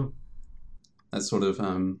 Yeah, for sure. That sort of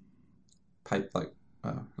I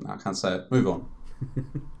can't say it. Move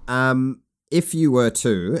on. If you were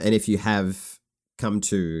to, and if you have come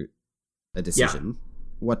to a decision,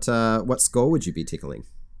 what score would you be tickling?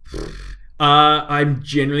 I'm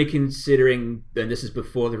generally considering, and this is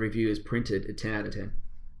before the review is printed, a 10 out of 10.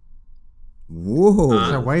 Whoa.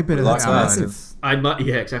 So way better like than that. Outriders. I might,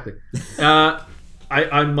 yeah, exactly.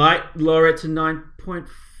 I might lower it to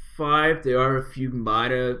 9.5. There are a few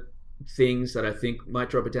minor things that I think might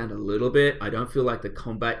drop it down a little bit. I don't feel like the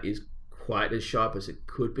combat is quite as sharp as it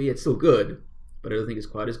could be. It's still good, but I don't think it's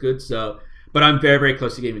quite as good. So, but I'm very, very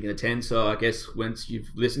close to giving it a 10. So I guess once you've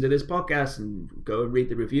listened to this podcast and go and read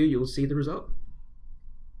the review, you'll see the result.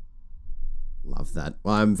 Love that.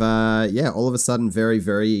 Well, I'm all of a sudden very,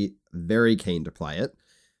 very, very keen to play it.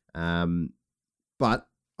 But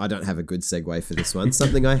I don't have a good segue for this one.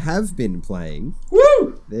 Something I have been playing.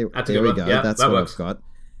 Woo! There That's a we good go. one. Yeah, That's that what works. I've got.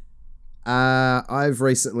 I've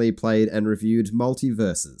recently played and reviewed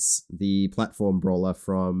Multiverses, the platform brawler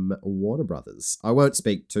from Warner Brothers. I won't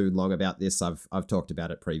speak too long about this. I've talked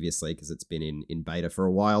about it previously because it's been in beta for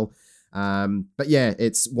a while. But yeah,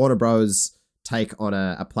 it's Warner Bros. Take on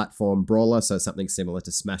a platform brawler, so something similar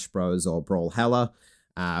to Smash Bros. Or Brawlhalla.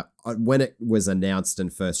 When it was announced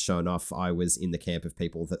and first shown off, I was in the camp of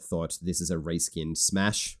people that thought this is a reskinned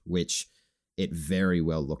Smash, which it very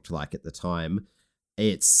well looked like at the time.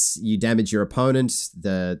 It's you damage your opponent,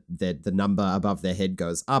 the number above their head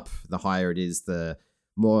goes up. The higher it is, the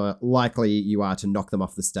more likely you are to knock them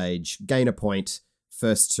off the stage, gain a point.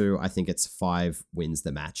 First to, I think it's 5 wins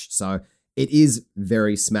the match. So it is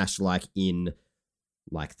very Smash-like in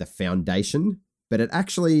like the foundation, but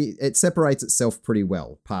it separates itself pretty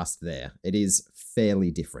well past there. It is fairly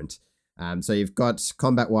different. So you've got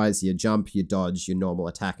combat-wise your jump, your dodge, your normal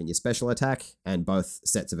attack, and your special attack, and both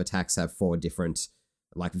sets of attacks have 4 different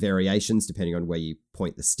like variations depending on where you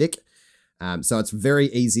point the stick. So it's very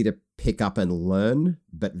easy to pick up and learn,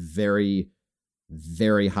 but very,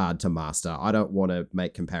 very hard to master. I don't want to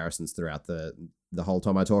make comparisons throughout the whole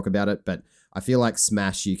time I talk about it, but I feel like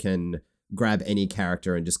Smash, you can grab any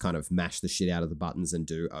character and just kind of mash the shit out of the buttons and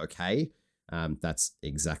do okay. That's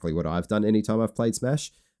exactly what I've done anytime I've played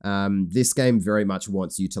Smash. This game very much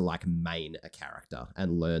wants you to like main a character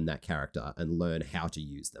and learn that character and learn how to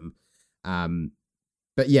use them.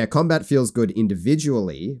 But yeah, combat feels good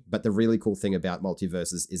individually, but the really cool thing about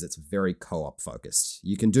Multiverses is it's very co-op focused.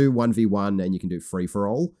 You can do 1v1 and you can do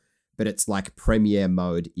free-for-all, but it's like Premiere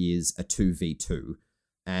mode is a 2v2.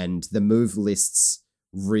 And the move lists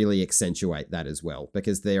really accentuate that as well,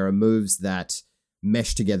 because there are moves that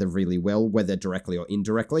mesh together really well, whether directly or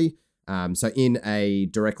indirectly. So in a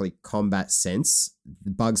directly combat sense,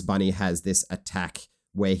 Bugs Bunny has this attack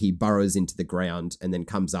where he burrows into the ground and then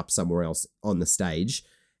comes up somewhere else on the stage,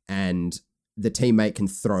 and the teammate can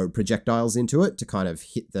throw projectiles into it to kind of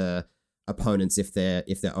hit the opponents if they're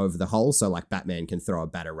over the hole. So like Batman can throw a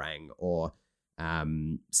batarang, or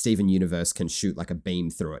Steven Universe can shoot like a beam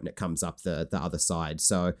through it and it comes up the other side.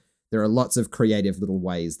 So there are lots of creative little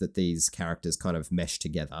ways that these characters kind of mesh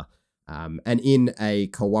together. And in a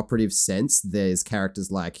cooperative sense, there's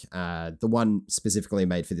characters like the one specifically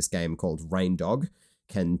made for this game called Rain Dog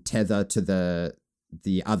can tether to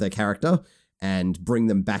the other character and bring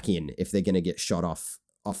them back in if they're going to get shot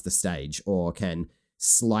off the stage, or can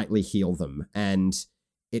slightly heal them. And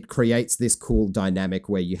it creates this cool dynamic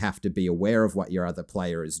where you have to be aware of what your other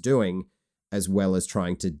player is doing, as well as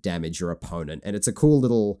trying to damage your opponent. And it's a cool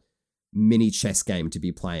little mini chess game to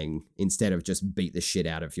be playing instead of just beat the shit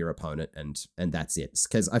out of your opponent and that's it.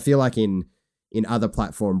 Because I feel like in in other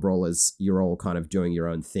platform brawlers, you're all kind of doing your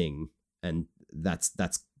own thing, and that's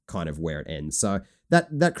kind of where it ends. So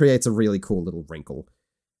that creates a really cool little wrinkle.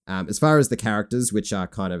 As far as the characters, which are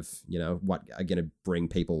kind of, what are going to bring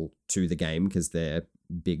people to the game because they're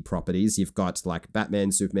big properties, you've got like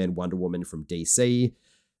Batman, Superman, Wonder Woman from DC.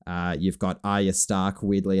 You've got Arya Stark,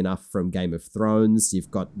 weirdly enough, from Game of Thrones.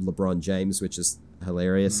 You've got LeBron James, which is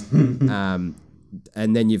hilarious. And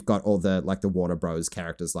then you've got all the Warner Bros.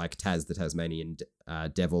 Characters like Taz the Tasmanian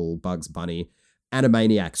Devil, Bugs Bunny.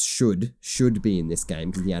 Animaniacs should be in this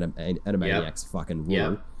game because the Animaniacs fucking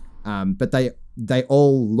rule. But they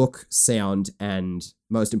all look, sound, and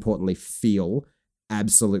most importantly feel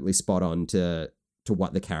absolutely spot on to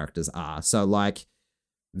what the characters are. So like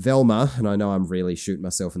Velma, and I know I'm really shooting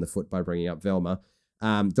myself in the foot by bringing up Velma,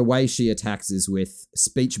 the way she attacks is with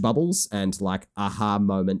speech bubbles and like aha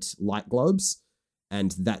moment light globes,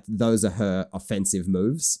 and those are her offensive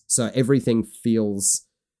moves. So everything feels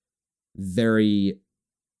very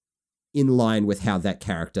in line with how that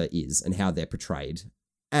character is and how they're portrayed.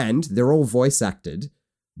 And they're all voice acted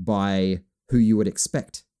by who you would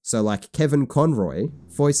expect. So like Kevin Conroy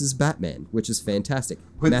voices Batman, which is fantastic.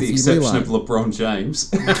 With Matthew the exception Lillard, of LeBron James.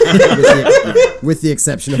 with the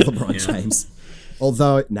exception of LeBron James.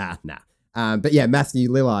 Although, nah. But yeah, Matthew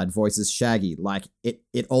Lillard voices Shaggy. Like,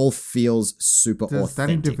 it all feels super Does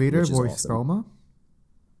Danny authentic, DeVito which is voice awesome. Velma?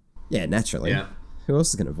 Yeah, naturally. Yeah. Who else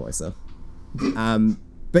is going to voice her?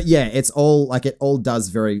 But yeah, it's all like, it all does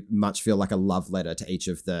very much feel like a love letter to each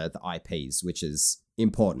of the IPs, which is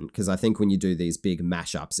important because I think when you do these big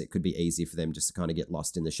mashups, it could be easy for them just to kind of get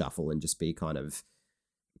lost in the shuffle and just be kind of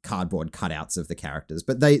cardboard cutouts of the characters.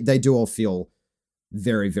 But they do all feel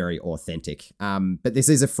very, very authentic. But this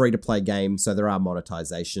is a free-to-play game, so there are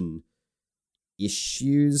monetization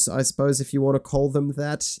issues, I suppose, if you want to call them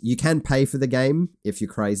that. You can pay for the game if you're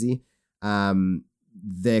crazy.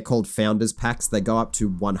 They're called Founders Packs. They go up to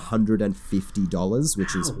 $150,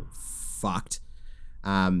 which is fucked.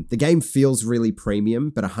 The game feels really premium,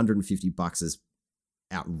 but $150 is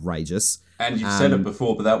outrageous. And you've said it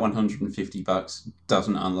before, but that $150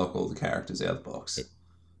 doesn't unlock all the characters out of the box.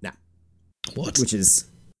 What? Which is,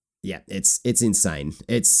 it's insane.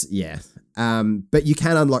 But you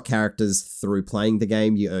can unlock characters through playing the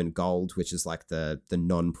game. You earn gold, which is like the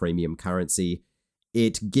non-premium currency.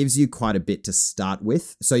 It gives you quite a bit to start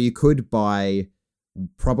with. So you could buy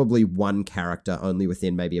probably one character only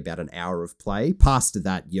within maybe about an hour of play. Past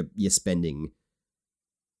that, you're spending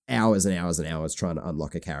hours and hours and hours trying to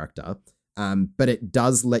unlock a character. But it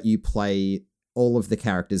does let you play all of the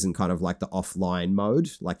characters in kind of like the offline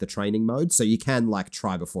mode, like the training mode. So you can like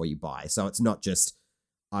try before you buy. So it's not just,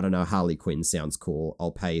 I don't know, Harley Quinn sounds cool,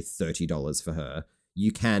 I'll pay $30 for her.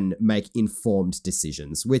 You can make informed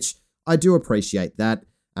decisions, which I do appreciate that.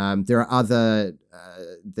 There are other,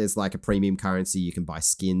 there's like a premium currency. You can buy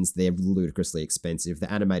skins. They're ludicrously expensive. The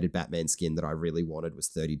animated Batman skin that I really wanted was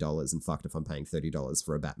 $30, and fucked if I'm paying $30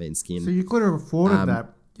 for a Batman skin. So you could have afforded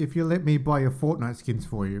that if you let me buy your Fortnite skins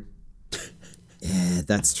for you. Yeah,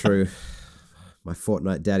 that's true. My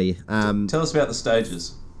Fortnite daddy. Tell us about the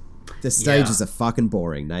stages. The stages are fucking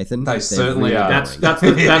boring, Nathan. They certainly are. That's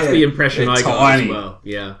the impression I got tiny. as well.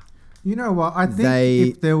 Yeah. You know what? I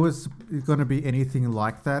think if there was going to be anything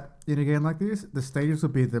like that in a game like this, the stages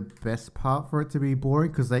would be the best part for it to be boring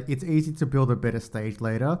because it's easy to build a better stage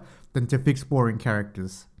later than to fix boring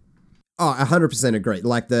characters. Oh, 100% agree.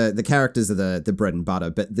 Like the characters are the bread and butter,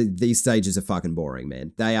 but these stages are fucking boring,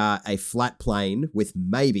 man. They are a flat plane with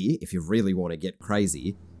maybe, if you really want to get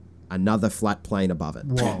crazy, another flat plane above it.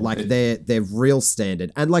 Whoa. Like they're real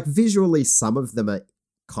standard. And like visually, some of them are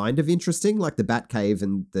kind of interesting, like the Batcave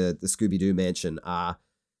and the Scooby-Doo mansion are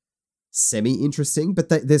semi-interesting, but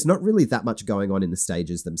there's not really that much going on in the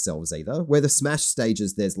stages themselves either. Where the Smash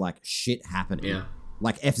stages, there's like shit happening. Yeah.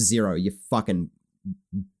 Like F-Zero, you're fucking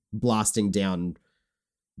blasting down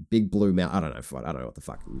Big Blue Mountain. I don't know what the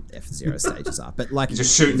fucking F-Zero stages are, but like You're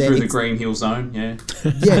just shooting through the Green Hill Zone, yeah.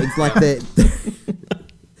 Yeah, it's like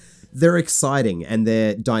they're exciting and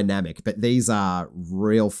they're dynamic, but these are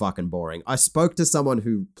real fucking boring. I spoke to someone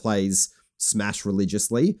who plays Smash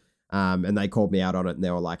religiously, and they called me out on it, and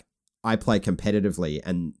they were like, I play competitively,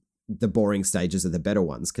 and the boring stages are the better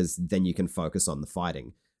ones because then you can focus on the fighting.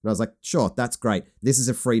 And I was like, sure, that's great. This is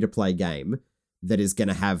a free-to-play game that is going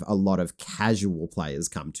to have a lot of casual players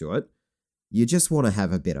come to it. You just want to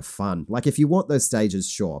have a bit of fun. Like, if you want those stages,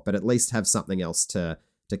 sure, but at least have something else to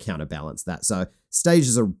counterbalance that. So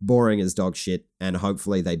stages are boring as dog shit, and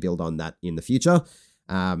hopefully they build on that in the future.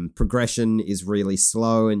 Progression is really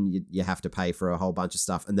slow, and you have to pay for a whole bunch of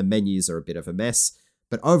stuff, and the menus are a bit of a mess.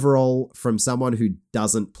 But overall, from someone who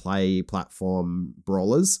doesn't play platform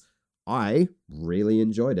brawlers, I really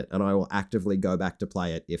enjoyed it, and I will actively go back to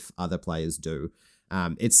play it if other players do.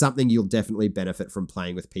 It's something you'll definitely benefit from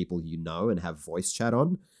playing with people you know and have voice chat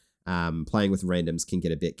on. Playing with randoms can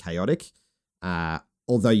get a bit chaotic,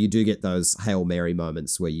 although you do get those Hail Mary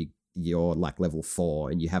moments where you're like level 4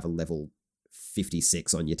 and you have a level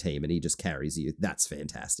 56 on your team and he just carries you. That's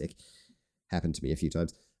fantastic. Happened to me a few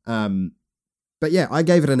times. But yeah, I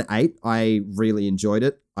gave it an 8. I really enjoyed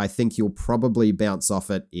it. I think you'll probably bounce off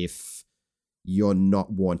it if you're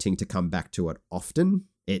not wanting to come back to it often.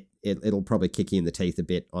 It'll probably kick you in the teeth a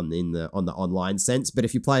bit on the online sense. But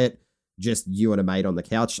if you play it just you and a mate on the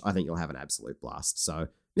couch, I think you'll have an absolute blast. So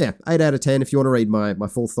yeah, 8 out of 10. If you want to read my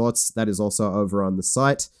full thoughts, that is also over on the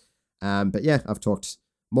site. But yeah, I've talked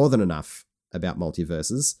more than enough about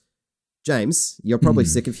multiverses. James, you're probably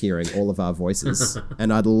sick of hearing all of our voices,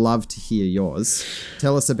 and I'd love to hear yours.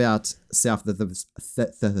 Tell us about South of the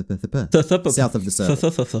Circle.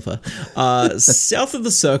 South of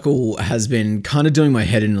the Circle has been kind of doing my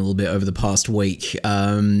head in a little bit over the past week.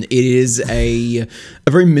 It is a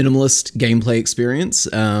very minimalist gameplay experience.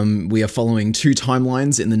 We are following 2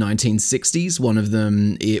 timelines in the 1960s. One of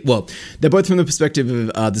them, they're both from the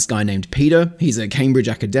perspective of this guy named Peter. He's a Cambridge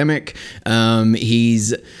academic.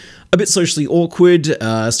 He's a bit socially awkward,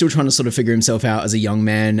 still trying to sort of figure himself out as a young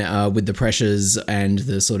man with the pressures and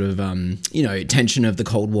the sort of, tension of the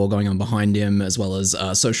Cold War going on behind him, as well as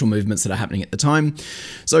social movements that are happening at the time.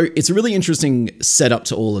 So it's a really interesting setup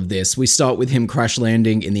to all of this. We start with him crash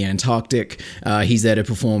landing in the Antarctic. He's there to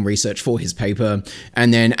perform research for his paper.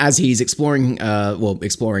 And then as he's exploring,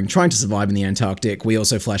 trying to survive in the Antarctic, we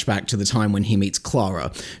also flash back to the time when he meets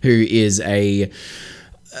Clara, who is a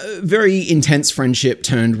very intense friendship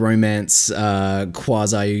turned romance,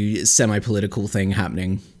 quasi semi-political thing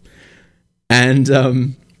happening. And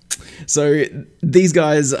so these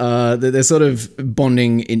guys, they're sort of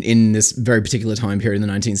bonding in this very particular time period in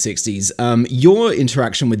the 1960s. Your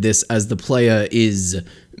interaction with this as the player is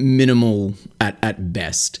minimal at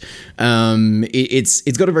best.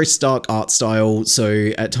 It's got a very stark art style,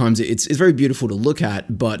 so at times it's very beautiful to look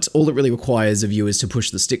at, but all it really requires of you is to push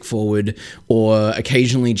the stick forward or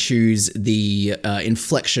occasionally choose the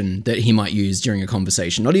inflection that he might use during a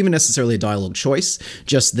conversation. Not even necessarily a dialogue choice,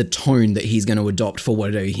 just the tone that he's going to adopt for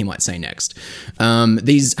whatever he might say next.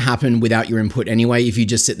 These happen without your input anyway. If you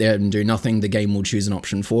just sit there and do nothing, the game will choose an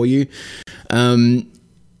option for you.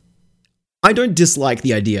 I don't dislike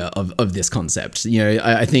the idea of this concept.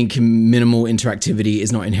 I think minimal interactivity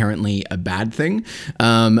is not inherently a bad thing,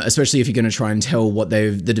 especially if you're going to try and tell what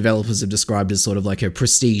the developers have described as sort of like a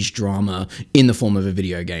prestige drama in the form of a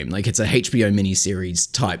video game. Like it's a HBO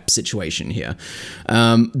miniseries type situation here.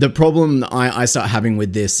 The problem I start having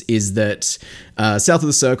with this is that South of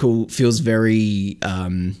the Circle feels very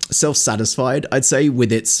self-satisfied, I'd say,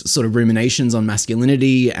 with its sort of ruminations on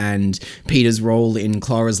masculinity and Peter's role in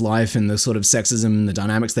Clara's life and the sort of sexism and the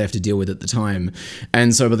dynamics they have to deal with at the time.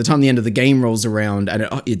 And so by the time the end of the game rolls around and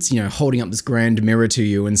it's holding up this grand mirror to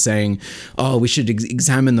you and saying, oh, we should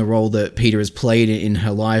examine the role that Peter has played in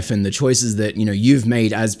her life and the choices that, you've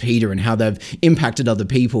made as Peter and how they've impacted other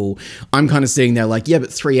people, I'm kind of sitting there like, yeah,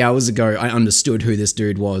 but 3 hours ago, I understood who this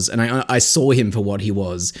dude was and I saw him for what he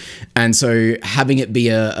was. And so having it be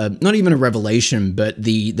a not even a revelation, but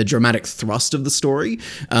the dramatic thrust of the story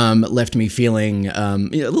left me feeling a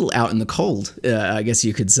little out in the cold, I guess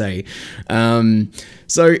you could say.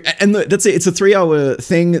 So, and that's it. It's a 3-hour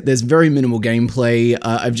thing. There's very minimal gameplay.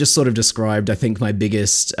 I've just sort of described, I think, my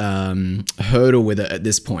biggest hurdle with it at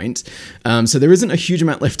this point. So there isn't a huge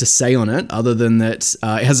amount left to say on it, other than that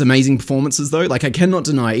it has amazing performances, though. Like, I cannot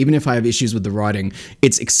deny, even if I have issues with the writing,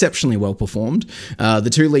 it's exceptionally well performed. The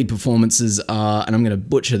 2 lead performances are, and I'm going to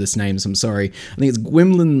butcher this name, so I'm sorry. I think it's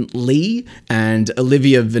Gwynlyn Lee and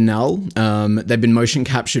Olivia Vinall. They've been motion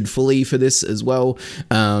captured fully for this as well.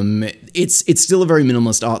 It's still a very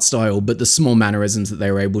minimalist art style, but the small mannerisms that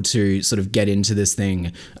they were able to sort of get into this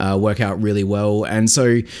thing work out really well. And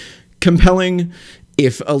so compelling,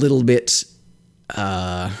 if a little bit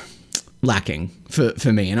lacking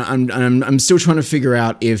for me. And I'm still trying to figure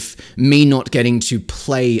out if me not getting to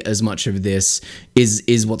play as much of this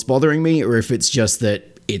is what's bothering me, or if it's just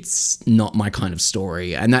that it's not my kind of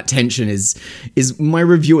story. And that tension is my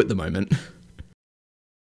review at the moment.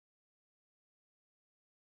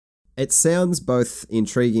 It sounds both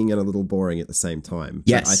intriguing and a little boring at the same time.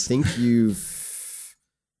 Yes. But I think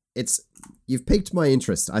you've piqued my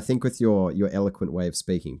interest. I think with your eloquent way of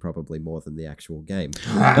speaking, probably more than the actual game.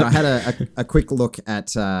 But I had a quick look at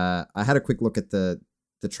the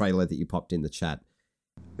trailer that you popped in the chat.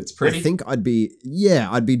 It's pretty. I think I'd be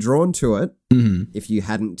drawn to it Mhm. if you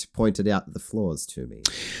hadn't pointed out the flaws to me.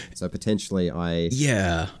 So potentially I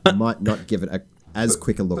Yeah. might not give it as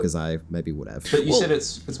quick a look as I maybe would have. But you said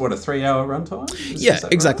it's what, a 3-hour runtime? Yeah, Is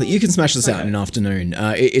that exactly. right? You can smash this out in an afternoon.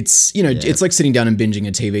 It's it's like sitting down and binging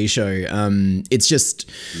a TV show. It's just,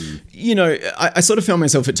 I sort of found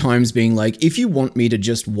myself at times being like, if you want me to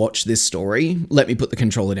just watch this story, let me put the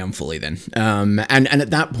controller down fully then. And at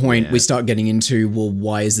that point, we start getting into, well,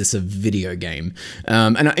 why is this a video game?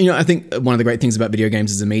 I think one of the great things about video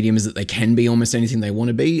games as a medium is that they can be almost anything they want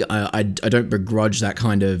to be. I don't begrudge that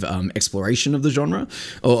kind of exploration of the genre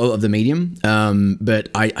or of the medium, but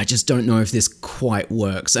I just don't know if this quite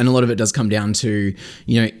works. And a lot of it does come down to,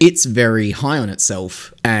 it's very high on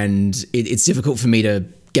itself, and it's difficult for me to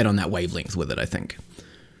get on that wavelength with it, I think.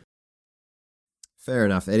 Fair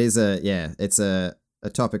enough. It is it's a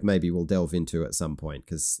topic maybe we'll delve into at some point,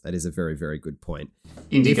 because that is a very, very good point.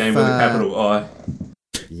 Indie game with a capital I.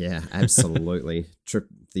 Yeah, absolutely.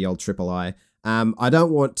 The old triple I. I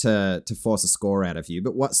don't want to force a score out of you,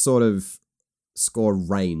 but what sort of score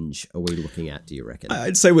range are we looking at, do you reckon?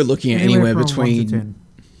 I'd say we're looking at anywhere from between... 1 to 10.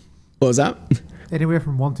 What was that? Anywhere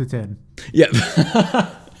from 1 to 10. Yep.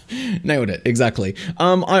 Nailed it. Exactly.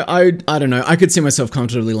 I don't know. I could see myself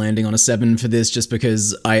comfortably landing on a 7 for this, just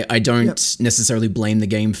because I don't necessarily blame the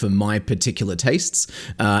game for my particular tastes.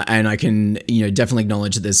 And I can, definitely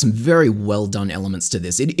acknowledge that there's some very well done elements to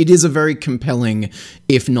this. It is a very compelling,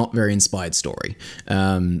 if not very inspired story.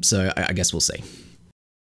 So I guess we'll see.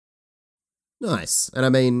 Nice. And I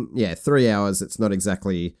mean, 3 hours, it's not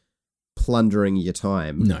exactly plundering your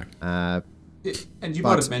time. No. And you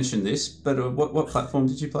might have mentioned this, but what platform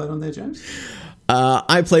did you play it on there, James?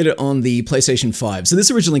 I played it on the PlayStation 5. So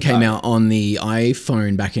this originally came out on the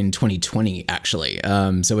iPhone back in 2020, actually.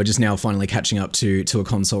 So we're just now finally catching up to a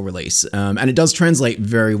console release. And it does translate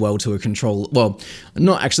very well to a controller. Well,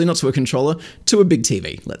 not to a controller, to a big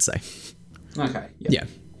TV, let's say. Okay. Yeah.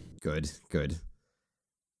 Good.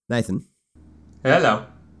 Nathan. Hello.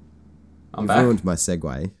 I'm back. Ruined my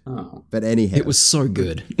segue. Oh. But anyhow. It was so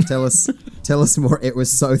good. Tell us more. It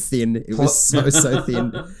was so thin. It was so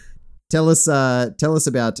thin. Tell us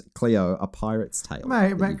about Cleo, A Pirate's Tale.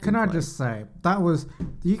 Mate, can I just say, that was,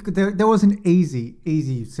 there was an easy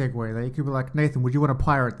segue there. You could be like, Nathan, would you want to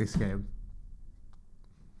pirate this game?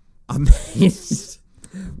 I mean,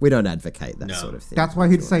 we don't advocate that sort of thing. That's why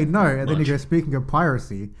he'd say no, and then you go, speaking of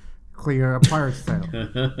piracy, Cleo, A Pirate's Tale.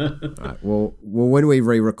 Right, well, when we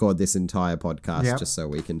re-record this entire podcast, just so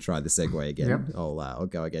we can try the segue again, I'll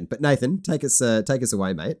go again. But Nathan, take us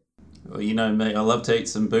away, mate. Well, you know me, I love to eat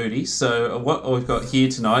some booty. So what we've got here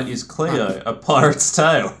tonight is Cleo, A Pirate's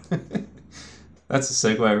Tale. That's a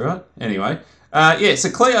segue, right? Anyway, so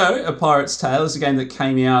Cleo, A Pirate's Tale is a game that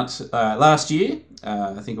came out last year.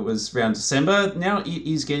 I think it was around December. Now it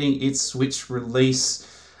is getting its Switch release,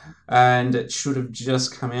 and it should have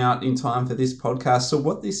just come out in time for this podcast. So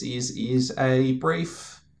what this is a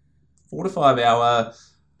brief 4 to 5 hour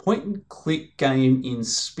point-and-click game in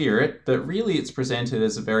spirit, but really it's presented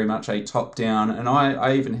as a very much a top-down, and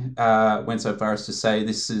I even went so far as to say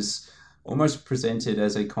this is almost presented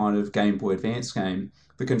as a kind of Game Boy Advance game.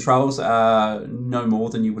 The controls are no more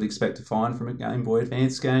than you would expect to find from a Game Boy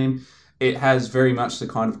Advance game. It has very much the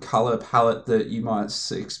kind of colour palette that you might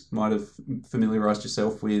have familiarised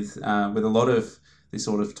yourself with a lot of this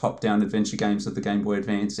sort of top-down adventure games of the Game Boy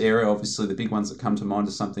Advance era. Obviously, the big ones that come to mind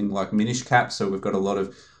are something like Minish Cap, so we've got a lot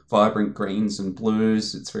of vibrant greens and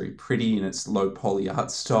blues. It's very pretty in its low poly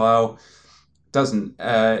art style. So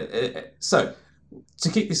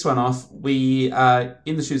to kick this one off, we are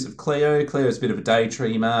in the shoes of Cleo. Cleo's a bit of a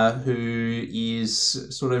daydreamer who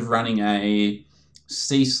is sort of running a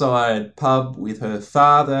seaside pub with her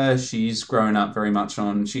father. She's grown up very much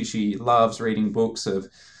on, she loves reading books of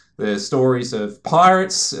the stories of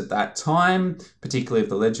pirates at that time, particularly of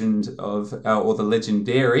the legend of, or the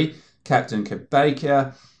legendary Captain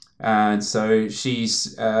Cabaker. And so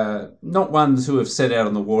she's not one to have set out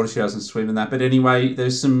on the water. She doesn't swim in that. But anyway,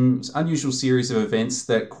 there's some unusual series of events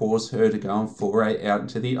that cause her to go and foray out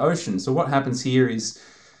into the ocean. So what happens here is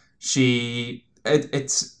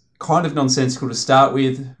it's kind of nonsensical to start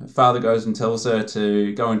with. Her father goes and tells her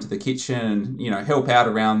to go into the kitchen and, help out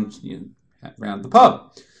around the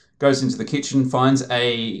pub. Goes into the kitchen, finds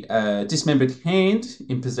a dismembered hand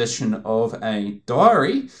in possession of a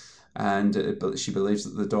diary. And she believes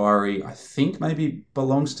that the diary, I think, maybe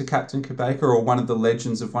belongs to Captain Cabaker or one of the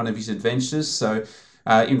legends of one of his adventures. So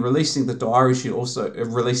in releasing the diary,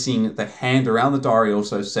 releasing the hand around the diary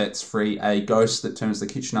also sets free a ghost that turns the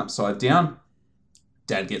kitchen upside down.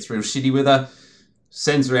 Dad gets real shitty with her,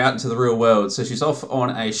 sends her out into the real world. So she's off on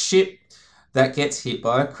a ship that gets hit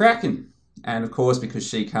by a kraken. And of course, because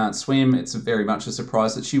she can't swim, it's very much a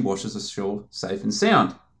surprise that she washes ashore safe and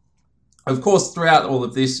sound. Of course, throughout all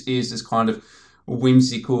of this is this kind of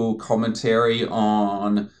whimsical commentary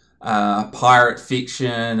on pirate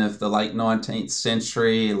fiction of the late 19th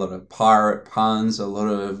century, a lot of pirate puns, a lot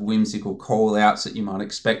of whimsical call-outs that you might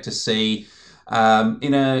expect to see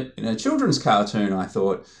in a children's cartoon, I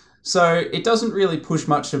thought. So it doesn't really push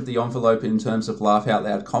much of the envelope in terms of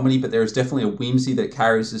laugh-out-loud comedy, but there is definitely a whimsy that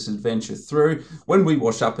carries this adventure through. When we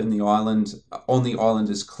wash up on the island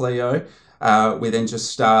as Cleo, we then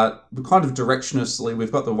just start kind of directionlessly.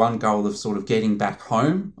 We've got the one goal of sort of getting back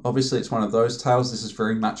home. Obviously, it's one of those tales. This is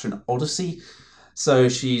very much an odyssey. So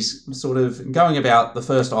she's sort of going about the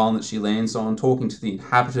first island that she lands on, talking to the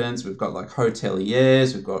inhabitants. We've got like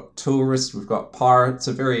hoteliers, we've got tourists, we've got pirates,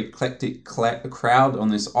 a very eclectic crowd on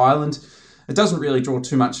this island. It doesn't really draw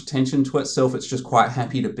too much attention to itself. It's just quite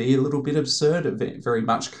happy to be a little bit absurd, very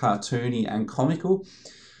much cartoony and comical.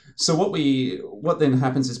 So what then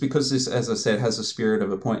happens is, because this, as I said, has a spirit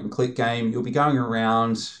of a point-and-click game, you'll be going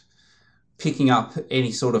around picking up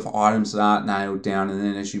any sort of items that aren't nailed down, and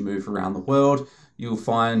then as you move around the world, you'll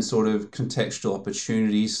find sort of contextual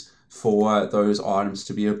opportunities for those items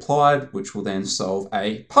to be applied, which will then solve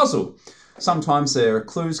a puzzle. Sometimes there are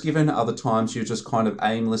clues given, other times you're just kind of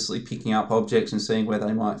aimlessly picking up objects and seeing where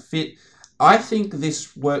they might fit. I think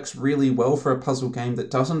this works really well for a puzzle game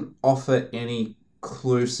that doesn't offer any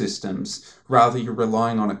clue systems. Rather, you're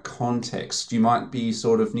relying on a context. You might be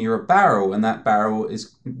sort of near a barrel, and that barrel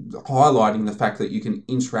is highlighting the fact that you can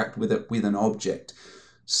interact with it with an object.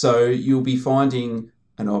 So you'll be finding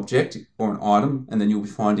an object or an item, and then you'll be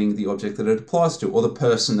finding the object that it applies to, or the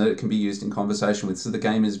person that it can be used in conversation with. So the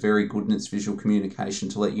game is very good in its visual communication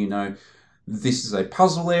to let you know this is a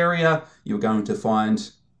puzzle area. You're going to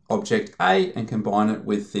find object A and combine it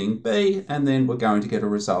with thing B, and then we're going to get a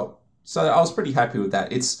result. So I was pretty happy with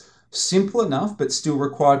that. It's simple enough, but still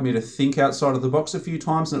required me to think outside of the box a few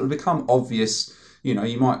times, and it would become obvious. You know,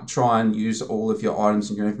 you might try and use all of your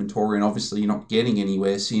items in your inventory, and obviously you're not getting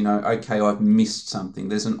anywhere, so you know, okay, I've missed something.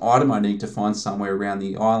 There's an item I need to find somewhere around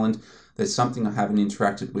the island. There's something I haven't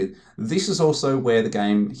interacted with. This is also where the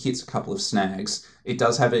game hits a couple of snags. It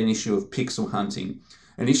does have an issue of pixel hunting.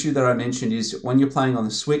 An issue that I mentioned is when you're playing on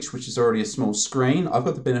the Switch, which is already a small screen, I've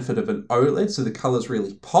got the benefit of an OLED, so the colours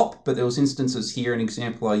really pop, but there was instances here, an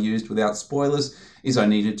example I used without spoilers, is I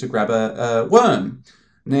needed to grab a worm.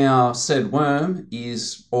 Now, said worm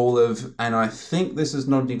is all of, and I think this is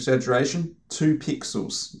not an exaggeration, 2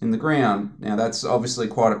 pixels in the ground. Now, that's obviously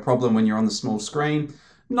quite a problem when you're on the small screen.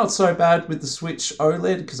 Not so bad with the Switch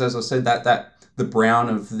OLED, because as I said, that the brown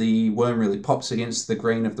of the worm really pops against the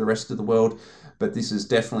green of the rest of the world. But this is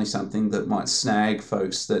definitely something that might snag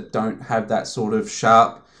folks that don't have that sort of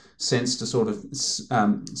sharp sense to sort of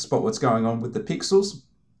spot what's going on with the pixels.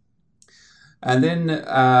 And then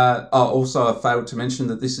also I failed to mention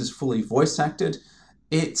that this is fully voice acted.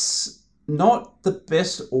 It's not the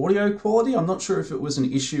best audio quality. I'm not sure if it was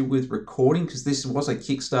an issue with recording, because this was a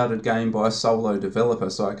Kickstarted game by a solo developer,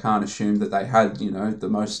 so I can't assume that they had, you know, the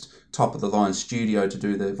most top of the line studio to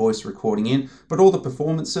do their voice recording in. But all the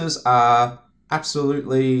performances are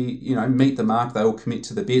absolutely, you know, meet the mark. They all commit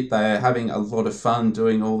to the bit. They're having a lot of fun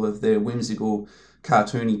doing all of their whimsical,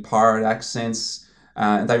 cartoony pirate accents.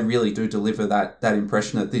 And they really do deliver that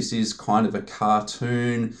impression that this is kind of a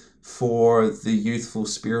cartoon for the youthful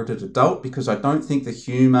spirited adult, because I don't think the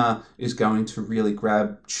humour is going to really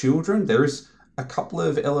grab children. There is a couple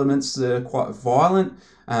of elements that are quite violent,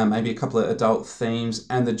 maybe a couple of adult themes,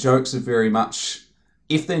 and the jokes are very much,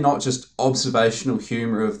 if they're not just observational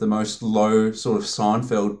humour of the most low sort of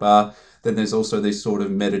Seinfeld bar, then there's also these sort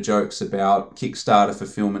of meta jokes about Kickstarter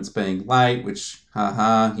fulfillments being late, which,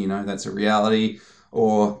 haha, you know, that's a reality,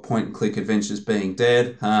 or point-and-click adventures being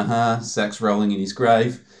dead, haha, Zach's rolling in his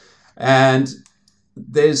grave. And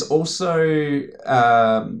there's also,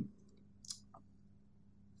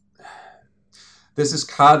 there's this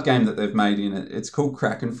card game that they've made in it. It's called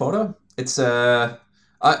Kraken Fodder. It's I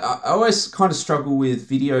always kind of struggle with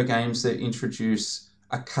video games that introduce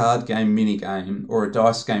a card game minigame or a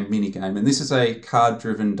dice game minigame, and this is a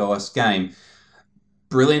card-driven dice game.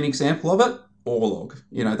 Brilliant example of it, Orlog.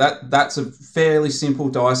 You know, that's a fairly simple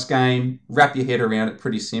dice game. Wrap your head around it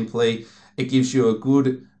pretty simply. It gives you a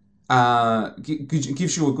good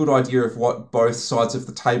idea of what both sides of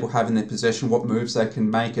the table have in their possession, what moves they can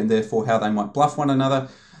make, and therefore how they might bluff one another.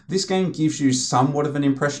 This game gives you somewhat of an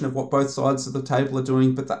impression of what both sides of the table are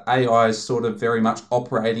doing, but the AI is sort of very much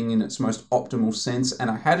operating in its most optimal sense.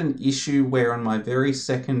 And I had an issue where on my very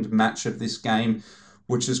second match of this game,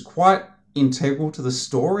 which is quite integral to the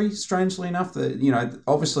story, strangely enough, that, you know,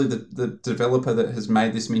 obviously the developer that has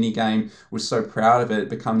made this mini game was so proud of it, it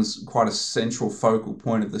becomes quite a central focal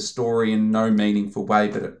point of the story in no meaningful way,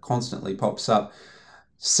 but it constantly pops up.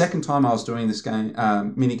 Second time I was doing this game,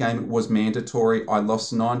 mini game, it was mandatory. I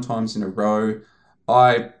lost 9 times in a row.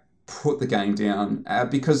 I put the game down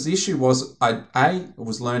because the issue was I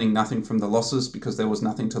was learning nothing from the losses because there was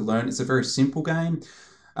nothing to learn. It's a very simple game.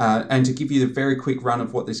 And to give you the very quick run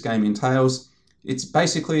of what this game entails, it's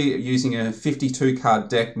basically using a 52 card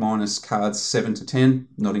deck minus cards 7 to 10,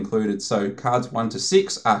 not included. So cards 1 to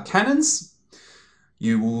 6 are cannons.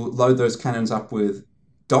 You will load those cannons up with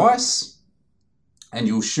dice, and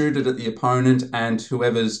you'll shoot it at the opponent, and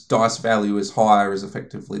whoever's dice value is higher is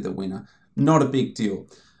effectively the winner. Not a big deal.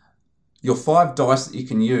 Your 5 dice that you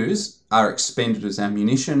can use are expended as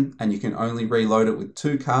ammunition, and you can only reload it with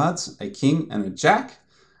 2 cards, a king and a jack.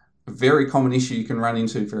 A very common issue you can run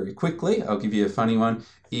into very quickly, I'll give you a funny one,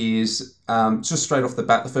 is just straight off the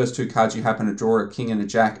bat, the first 2 cards you happen to draw a king and a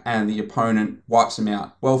jack, and the opponent wipes them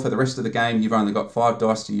out. Well, for the rest of the game, you've only got 5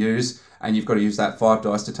 dice to use, and you've got to use that 5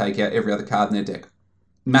 dice to take out every other card in their deck.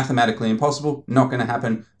 Mathematically impossible, not going to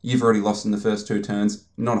happen. You've already lost in the first 2 turns.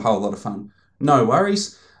 Not a whole lot of fun. No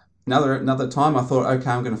worries. Another time I thought,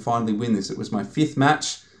 okay, I'm going to finally win this. It was my 5th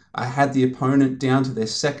match. I had the opponent down to their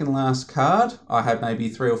second last card. I had maybe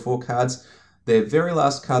 3 or 4 cards. Their very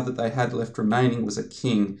last card that they had left remaining was a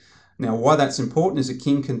king. Now, why that's important is a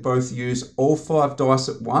king can both use all 5 dice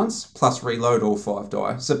at once, plus reload all 5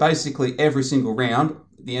 dice. So basically, every single round,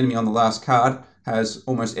 the enemy on the last card has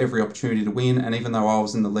almost every opportunity to win, and even though I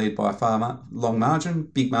was in the lead by a far long margin,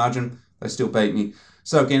 big margin, they still beat me.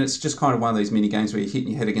 So again, it's just kind of one of these mini games where you're hitting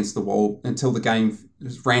your head against the wall until the game,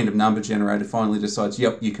 random number generator, finally decides,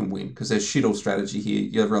 yep, you can win, because there's shit all strategy here.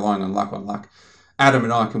 You're relying on luck. Adam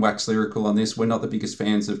and I can wax lyrical on this. We're not the biggest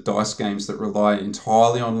fans of dice games that rely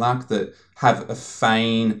entirely on luck, that have a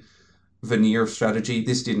feign veneer of strategy.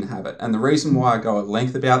 This didn't have it. And the reason why I go at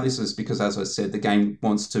length about this is because, as I said, the game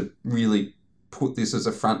wants to really put this as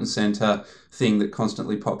a front and center thing that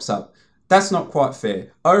constantly pops up. That's not quite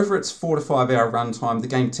fair. Over its 4 to 5 hour runtime, the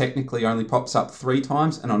game technically only pops up 3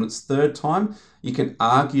 times, and on its 3rd time, you can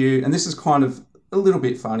argue, and this is kind of a little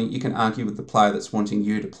bit funny, you can argue with the player that's wanting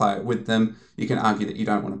you to play it with them. You can argue that you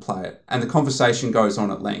don't want to play it. And the conversation goes on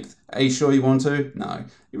at length. Are you sure you want to? No. Are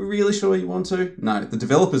you really sure you want to? No. The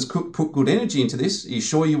developers could put good energy into this. Are you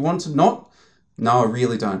sure you want to not? No, I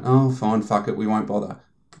really don't. Oh, fine, fuck it, we won't bother.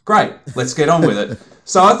 Great, let's get on with it.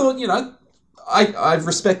 So I thought, I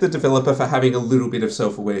respect the developer for having a little bit of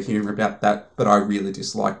self-aware humour about that, but I really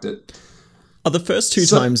disliked it. Are the first 2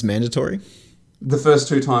 times mandatory? The first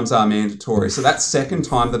 2 times are mandatory. So that second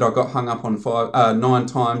time that I got hung up on 9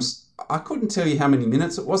 times, I couldn't tell you how many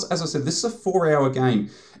minutes it was. As I said, this is a 4-hour game.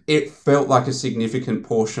 It felt like a significant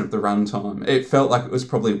portion of the runtime. It felt like it was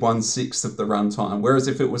probably 1/6 of the runtime. Whereas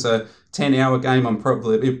if it was a 10-hour game,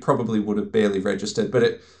 it probably would have barely registered.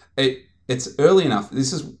 But it's early enough.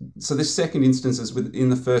 This second instance is within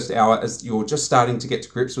the first hour, as you're just starting to get to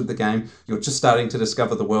grips with the game. You're just starting to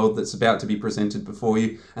discover the world that's about to be presented before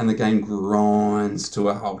you, and the game grinds to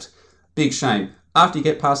a halt. Big shame. After you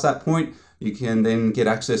get past that point, you can then get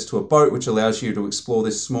access to a boat, which allows you to explore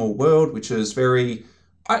this small world, which is very...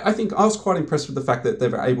 I think I was quite impressed with the fact that they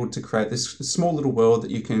were able to create this small little world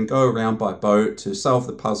that you can go around by boat to solve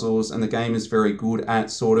the puzzles, and the game is very good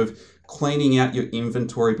at sort of cleaning out your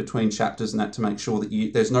inventory between chapters and that to make sure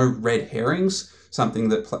that there's no red herrings, something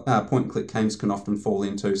that point-and-click games can often fall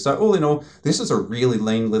into. So all in all, this is a really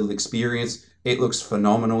lean little experience. It looks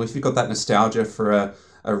phenomenal. If you've got that nostalgia for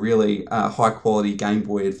a really high-quality Game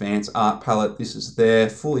Boy Advance art palette, this is there,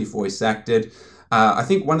 fully voice-acted. I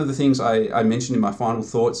think one of the things I mentioned in my final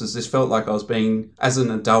thoughts is this felt like I was being, as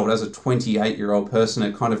an adult, as a 28-year-old person,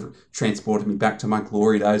 it kind of transported me back to my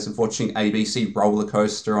glory days of watching ABC Roller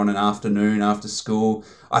Coaster on an afternoon after school.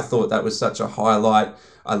 I thought that was such a highlight.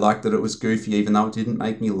 I liked that it was goofy, even though it didn't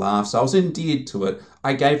make me laugh, so I was endeared to it.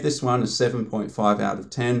 I gave this one a 7.5 out of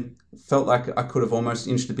 10. Felt like I could have almost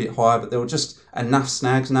inched a bit higher, but there were just enough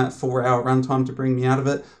snags in that 4-hour runtime to bring me out of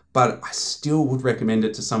it. But I still would recommend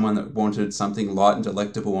it to someone that wanted something light and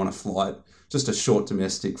delectable on a flight, just a short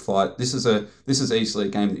domestic flight. This is easily a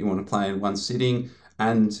game that you want to play in one sitting.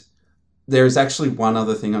 And there is actually one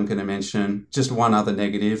other thing I'm going to mention, just one other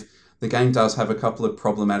negative. The game does have a couple of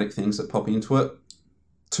problematic things that pop into it.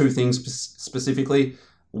 2 things specifically.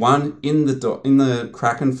 One, in the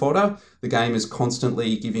Kraken fodder, the game is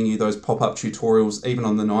constantly giving you those pop-up tutorials, even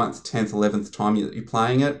on the 9th, 10th, 11th time that you're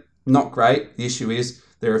playing it. Not great. The issue is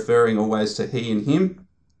they're referring always to he and him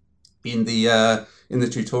in the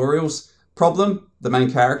tutorials. Problem, the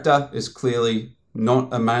main character is clearly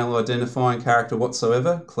not a male identifying character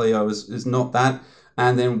whatsoever. Cleo is not that.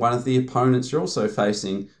 And then one of the opponents you're also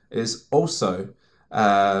facing is also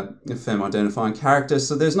a femme identifying character.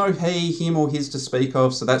 So there's no he, him, or his to speak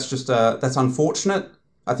of. So that's just that's unfortunate.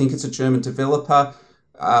 I think it's a German developer.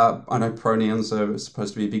 I know pronouns are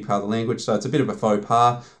supposed to be a big part of the language, so it's a bit of a faux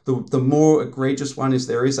pas. The more egregious one is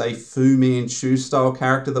there is a Fu Manchu style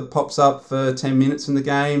character that pops up for 10 minutes in the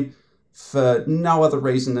game for no other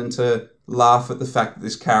reason than to laugh at the fact that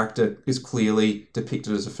this character is clearly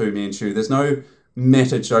depicted as a Fu Manchu. There's no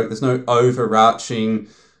meta joke, there's no overarching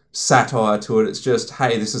satire to it. It's just,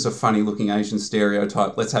 hey, this is a funny looking Asian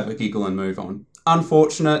stereotype, let's have a giggle and move on.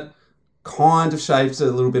 Unfortunate. Kind of shaved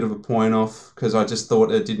a little bit of a point off because I just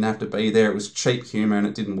thought it didn't have to be there. It was cheap humour and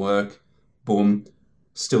it didn't work. Boom.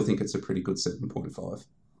 Still think it's a pretty good 7.5.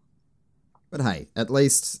 But hey, at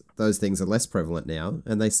least those things are less prevalent now,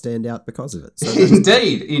 and they stand out because of it. So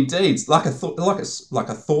indeed. It's like a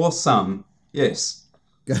Thor sum. Yes.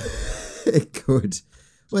 Good.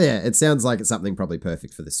 Well, yeah, it sounds like it's something probably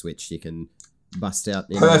perfect for the Switch. You can bust out.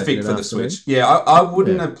 Perfect for the Switch. Yeah, I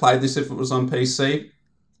wouldn't have played this if it was on PC.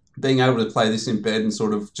 Being able to play this in bed and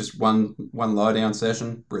sort of just one lie down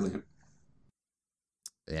session, brilliant.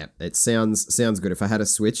 Yeah, it sounds good. If I had a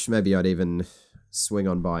Switch, maybe I'd even swing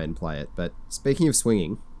on by and play it. But speaking of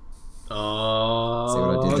swinging, see what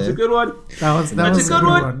I did that's there? a good one. That's a good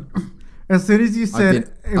one. As soon as you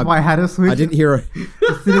said I had a Switch, I didn't hear a.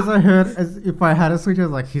 As soon as I heard if I had a Switch, I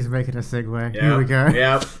was like, he's making a segue. Here we go.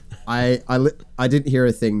 Yep. I didn't hear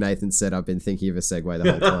a thing Nathan said. I've been thinking of a segue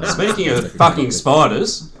the whole time. Speaking of fucking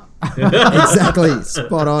spiders. Exactly,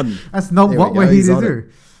 spot on. That's not what we're here to do.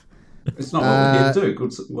 It's not what we're here to do.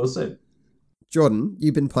 Good, well said. Jordan,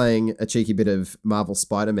 you've been playing a cheeky bit of Marvel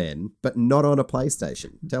Spider-Man, but not on a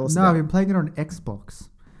PlayStation. Tell us No, about I've been playing it on Xbox.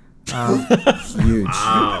 Huge.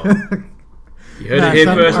 Wow. You heard it here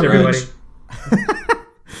first, everybody.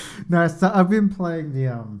 No, so I've been playing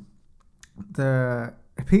the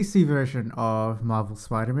PC version of Marvel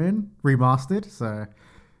Spider-Man remastered. So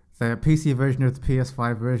the PC version of the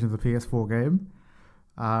PS5 version of the PS4 game.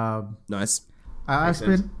 Nice. I've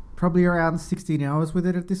spent probably around 16 hours with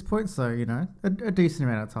it at this point, so a decent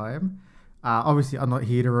amount of time. Obviously, I'm not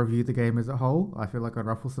here to review the game as a whole. I feel like I'd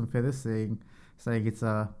ruffle some feathers saying it's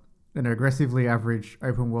an aggressively average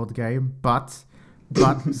open world game, but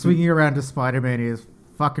swinging around to Spider-Man is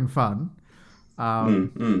fucking fun,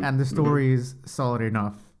 and the story is solid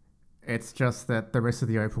enough. It's just that the rest of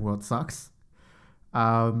the open world sucks.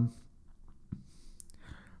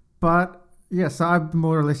 But yeah, so I've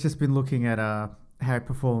more or less just been looking at how it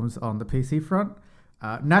performs on the PC front.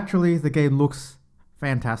 Naturally, the game looks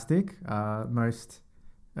fantastic. Most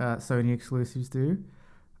Sony exclusives do.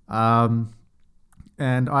 And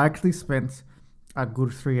I actually spent a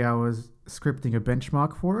good 3 hours scripting a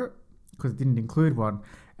benchmark for it because it didn't include one.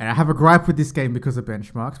 And I have a gripe with this game because of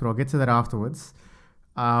benchmarks, but I'll get to that afterwards.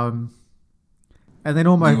 And then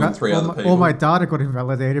all my data got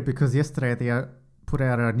invalidated because yesterday they put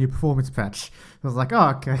out a new performance patch. I was like, oh,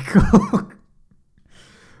 okay, cool.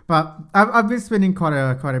 But I've been spending quite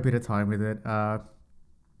a bit of time with it. I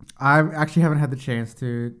actually haven't had the chance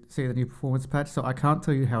to see the new performance patch, so I can't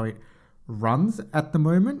tell you how it runs at the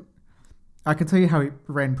moment. I can tell you how it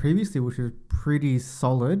ran previously, which was pretty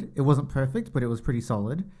solid. It wasn't perfect, but it was pretty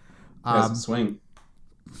solid. How's the swing?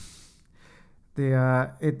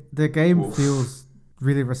 The game feels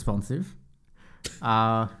really responsive.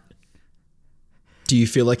 Do you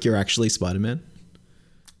feel like you're actually Spider-Man?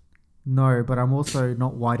 No, but I'm also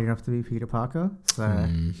not wide enough to be Peter Parker. So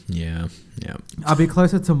yeah. I'll be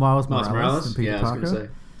closer to Miles Morales than Peter yeah, Parker. I was gonna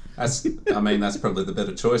say. That's probably the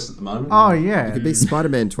better choice at the moment. Oh yeah, It could be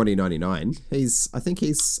Spider-Man 2099.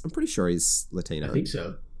 I'm pretty sure he's Latino. I think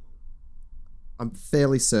so. I'm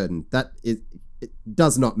fairly certain that it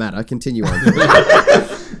does not matter. Continue on.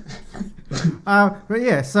 But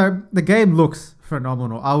yeah, so the game looks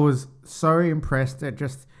phenomenal. I was so impressed at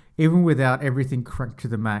just, even without everything cranked to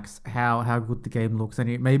the max, how good the game looks. And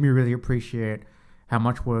it made me really appreciate how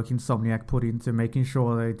much work Insomniac put into making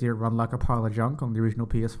sure they didn't run like a pile of junk on the original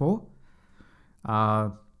PS4.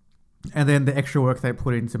 And then the extra work they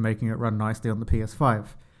put into making it run nicely on the PS5.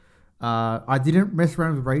 I didn't mess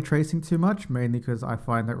around with ray tracing too much, mainly because I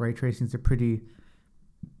find that ray tracing is a pretty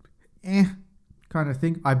kind of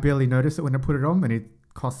thing. I barely notice it when I put it on, and it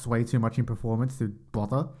costs way too much in performance to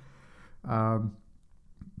bother.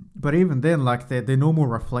 But even then, like their normal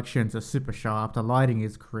reflections are super sharp. The lighting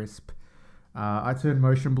is crisp. I turned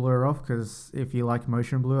motion blur off because if you like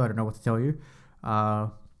motion blur, I don't know what to tell you.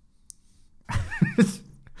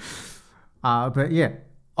 But yeah,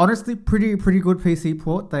 honestly, pretty good PC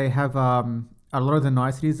port. They have a lot of the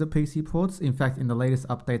niceties of PC ports. In fact, in the latest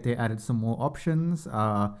update, they added some more options.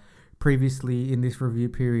 Previously, in this review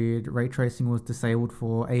period, ray tracing was disabled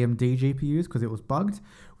for AMD GPUs because it was bugged,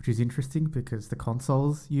 which is interesting because the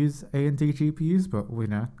consoles use AMD GPUs, but we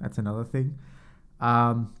know that's another thing.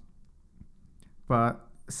 But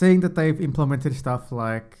seeing that they've implemented stuff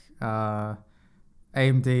like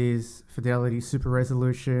AMD's Fidelity Super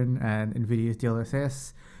Resolution and NVIDIA's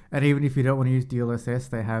DLSS, and even if you don't want to use DLSS,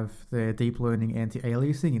 they have their deep learning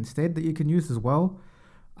anti-aliasing instead that you can use as well.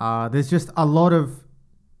 There's just a lot of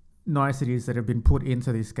niceties that have been put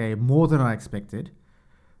into this game, more than I expected.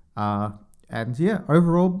 And yeah,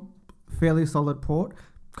 overall, fairly solid port.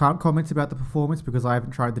 Can't comment about the performance because I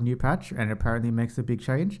haven't tried the new patch and it apparently makes a big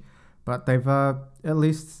change. But they've at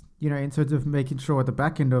least, in terms of making sure the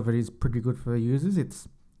back end of it is pretty good for users, it's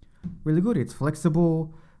really good. It's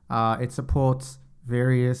flexible. It supports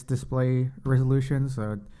various display resolutions,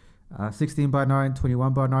 so 16:9,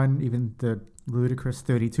 21:9, even the ludicrous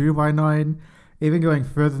 32:9. Even going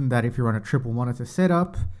further than that, if you're on a triple monitor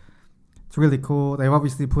setup, it's really cool. They've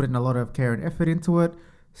obviously put in a lot of care and effort into it.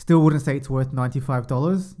 Still wouldn't say it's worth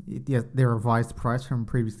 $95. Yeah, their revised price from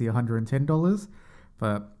previously $110,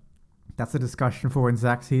 but that's a discussion for when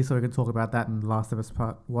Zach's here, so we can talk about that in The Last of Us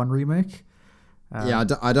Part 1 remake. I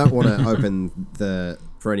don't want to open the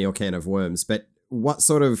perennial can of worms, but what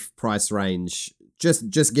sort of price range?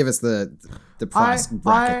 Just give us the price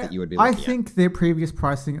bracket that you would be looking at. I think their previous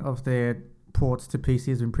pricing of their ports to PC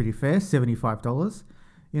has been pretty fair, $75.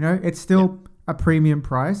 It's still a premium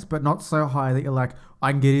price, but not so high that you're like,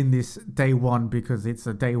 I can get in this day one because it's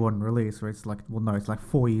a day one release, where it's like, well, no, it's like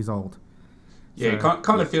 4 years old. Yeah, so, it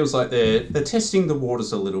kind of feels like they're testing the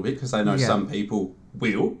waters a little bit because they know some people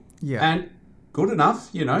will. Yeah. And good enough,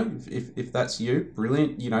 if that's you,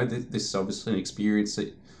 brilliant. This is obviously an experience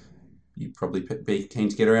that you'd probably be keen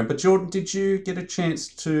to get around. But Jordan, did you get a chance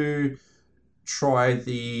to try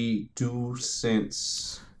the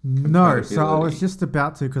DualSense? No, so I was just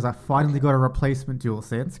about to, because I finally got a replacement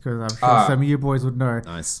DualSense, because I'm sure some of you boys would know.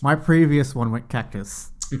 Nice. My previous one went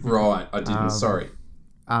cactus. Right, I didn't, sorry.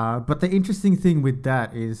 But the interesting thing with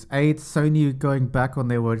that is, it's Sony going back on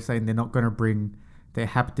their word saying they're not going to bring their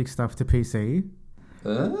haptic stuff to PC.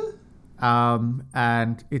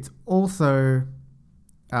 And it's also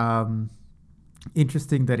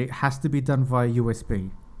interesting that it has to be done via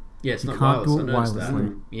USB. Yeah, it's you not can't wireless. do it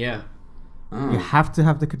wirelessly. Yeah. You have to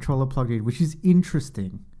have the controller plugged in, which is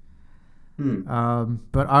interesting.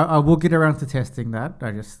 But I will get around to testing that.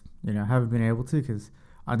 I just, haven't been able to because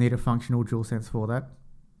I need a functional DualSense for that.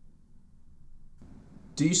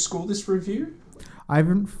 Do you score this review? I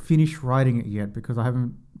haven't finished writing it yet because I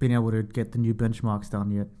haven't been able to get the new benchmarks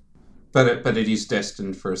done yet. But it is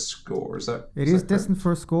destined for a score, is that? It is destined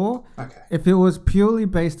for a score. Okay. If it was purely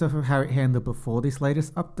based off of how it handled before this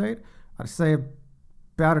latest update, I'd say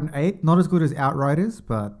about an 8. Not as good as Outriders,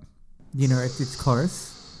 but it's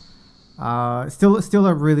close. Still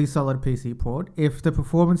a really solid PC port. If the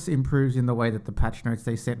performance improves in the way that the patch notes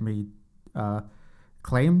they sent me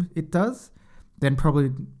claim it does, then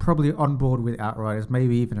probably on board with Outriders,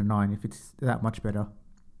 maybe even a 9 if it's that much better.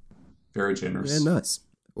 Very generous. Yeah, nice.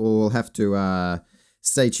 We'll have to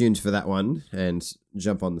stay tuned for that one and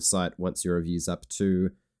jump on the site once your review's up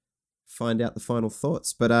to find out the final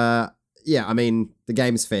thoughts. But yeah, I mean, the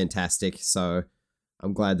game's fantastic, so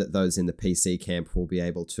I'm glad that those in the PC camp will be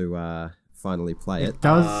able to finally play it. It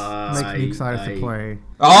does make me excited to play.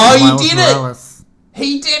 Oh, he did it!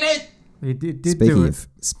 He did it! He did do it.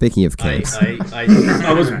 Speaking of camps.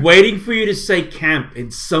 I was waiting for you to say camp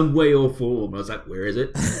in some way or form. I was like, where is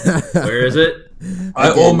it? Where is it?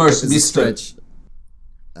 I almost missed it.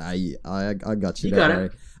 I got you. You got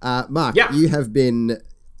it. Mark, you have been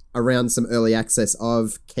around some early access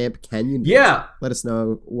of Camp Canyon. Yeah. Let us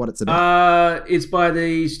know what it's about. It's by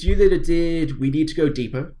the studio that did We Need to Go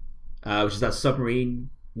Deeper, which is that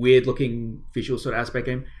submarine, weird-looking visual sort of aspect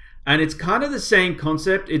game. And it's kind of the same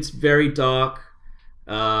concept. It's very dark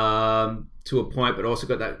to a point, but also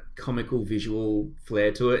got that comical visual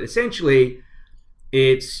flair to it. Essentially,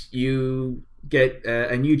 it's you get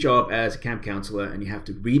a new job as a camp counselor, and you have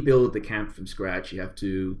to rebuild the camp from scratch. You have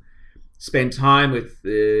to spend time with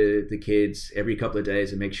the kids every couple of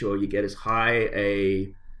days and make sure you get as high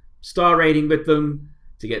a star rating with them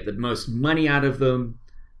to get the most money out of them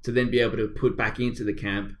to then be able to put back into the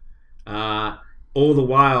camp. All the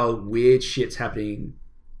while, weird shit's happening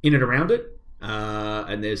in and around it,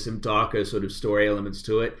 and there's some darker sort of story elements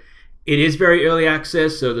to it. It is very early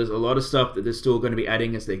access, so there's a lot of stuff that they're still going to be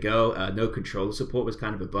adding as they go. No controller support was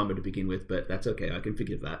kind of a bummer to begin with, but that's okay. I can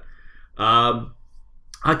forgive that.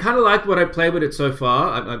 I kind of like what I played with it so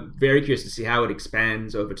far. I'm very curious to see how it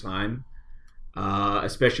expands over time,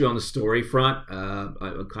 especially on the story front.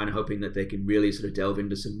 I'm kind of hoping that they can really sort of delve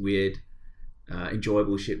into some weird,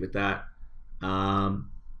 enjoyable shit with that.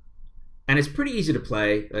 And it's pretty easy to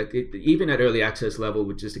play. Like even at early access level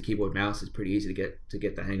with just a keyboard mouse, it's pretty easy to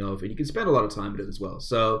get the hang of, and you can spend a lot of time with it as well.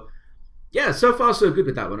 So yeah, so far so good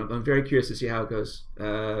with that one. I'm very curious to see how it goes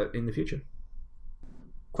in the future.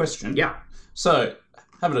 Question. Yeah. So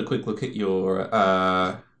having a quick look at your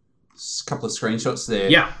couple of screenshots there.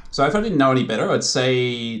 Yeah. So if I didn't know any better, I'd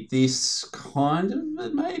say this kind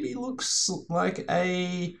of maybe looks like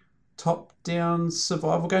a top-down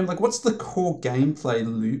survival game. Like, what's the core gameplay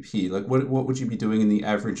loop here? Like, what would you be doing in the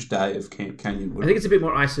average day of Camp Canyonwood? I think it's a bit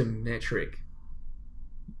more isometric.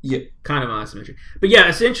 Yeah. Kind of isometric. But yeah,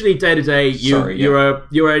 essentially day to day, you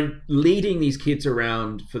are leading these kids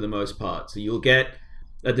around for the most part. So you'll get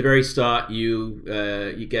at the very start, you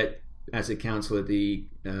get as a counselor the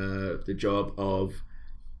job of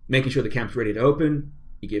making sure the camp's ready to open.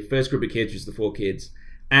 You get first group of kids, which is the 4 kids,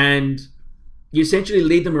 and you essentially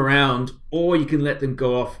lead them around, or you can let them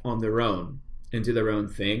go off on their own and do their own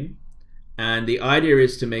thing. And the idea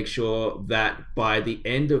is to make sure that by the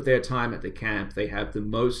end of their time at the camp, they have the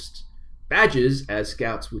most badges, as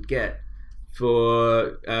scouts would get,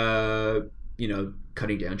 for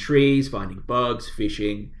cutting down trees, finding bugs,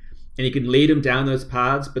 fishing. And you can lead them down those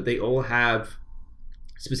paths, but they all have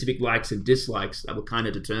specific likes and dislikes that will kind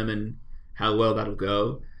of determine how well that'll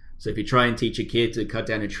go. So if you try and teach a kid to cut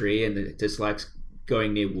down a tree and it dislikes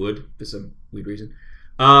going near wood for some weird reason,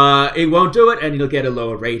 it won't do it, and you'll get a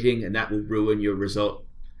lower rating, and that will ruin your result.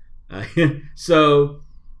 So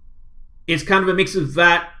it's kind of a mix of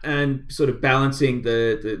that and sort of balancing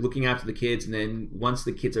the looking after the kids, and then once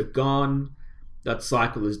the kids are gone, that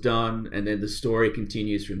cycle is done, and then the story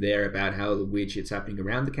continues from there about how the weird shit's happening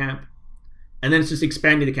around the camp. And then it's just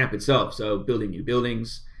expanding the camp itself, so building new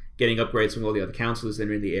buildings, getting upgrades from all the other counselors that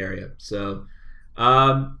are in the area. So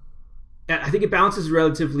I think it balances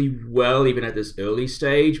relatively well even at this early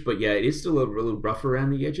stage, but yeah, it is still a little rough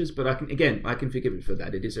around the edges, but I can forgive it for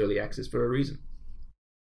that. It is early access for a reason.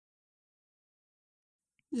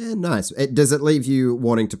 Yeah, nice. Does it leave you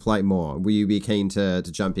wanting to play more? Will you be keen to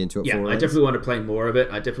jump into it? Yeah, for I definitely want to play more of it.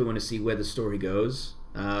 I definitely want to see where the story goes,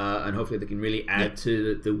 and hopefully they can really add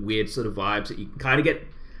to the weird sort of vibes that you can kind of get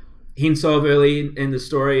hints of early in the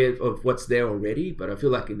story of what's there already, but I feel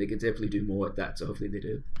like they could definitely do more at that, so hopefully they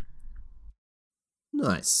do.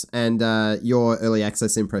 Nice. And your early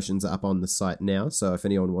access impressions are up on the site now, so if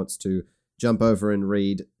anyone wants to jump over and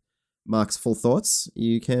read Mark's full thoughts,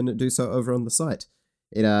 you can do so over on the site.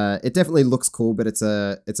 It definitely looks cool, but it's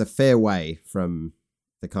a fair way from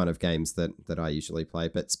the kind of games that I usually play.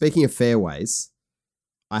 But speaking of fairways,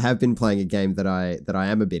 I have been playing a game that I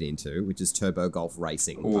am a bit into, which is Turbo Golf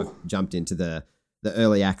Racing. Ooh. I've jumped into the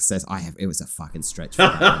early access. It was a fucking stretch for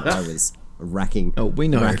that. I was racking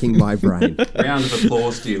my brain. Round of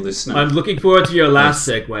applause to you, listener. I'm looking forward to your last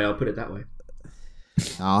segue, I'll put it that way.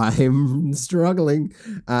 I'm struggling.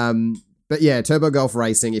 But yeah, Turbo Golf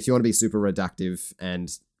Racing, if you want to be super reductive and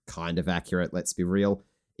kind of accurate, let's be real,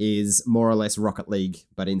 is more or less Rocket League,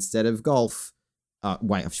 but instead of golf...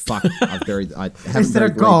 fuck. Instead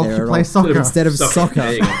of golf, you play soccer. Instead of soccer,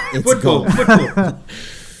 it's football. golf.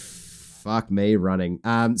 Fuck me running.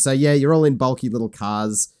 So yeah, you're all in bulky little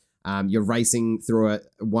cars. You're racing through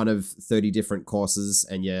one of 30 different courses,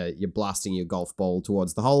 and you're blasting your golf ball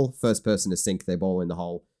towards the hole. First person to sink their ball in the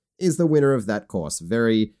hole is the winner of that course.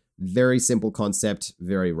 Very, very simple concept,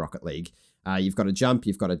 very Rocket League. You've got a jump,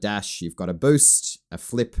 you've got a dash, you've got a boost, a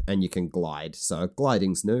flip, and you can glide. So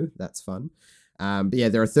gliding's new. That's fun. But yeah,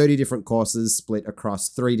 there are 30 different courses split across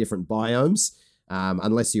 3 different biomes.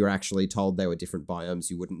 Unless you were actually told they were different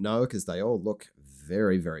biomes, you wouldn't know because they all look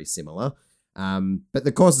very, very similar. But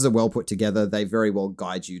the courses are well put together. They very well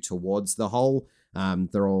guide you towards the hole.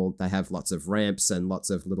 They have lots of ramps and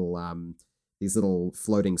lots of little these little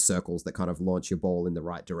floating circles that kind of launch your ball in the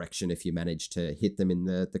right direction if you manage to hit them in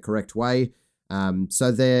the correct way.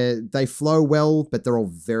 So they flow well, but they're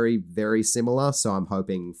all very, very similar. So I'm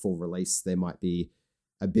hoping full release, there might be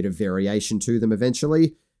a bit of variation to them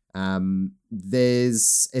eventually.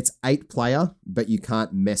 It's 8 player, but you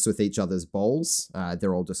can't mess with each other's balls.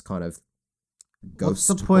 They're all just kind of ghost.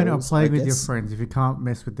 What's the point balls, of playing I with your guess. friends if you can't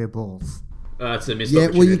mess with their balls? It's a missed Yeah,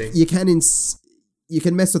 well, opportunity. you can you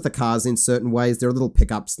can mess with the cars in certain ways. There are little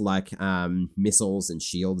pickups like missiles and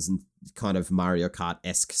shields and kind of Mario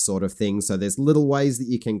Kart-esque sort of thing. So there's little ways that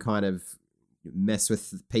you can kind of mess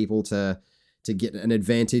with people to get an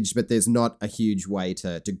advantage, but there's not a huge way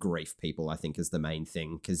to grief people, I think, is the main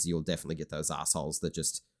thing, because you'll definitely get those assholes that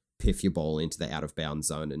just piff your ball into the out-of-bounds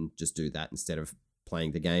zone and just do that instead of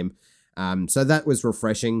playing the game. So that was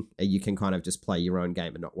refreshing. You can kind of just play your own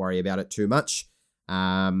game and not worry about it too much.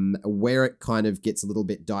 Where it kind of gets a little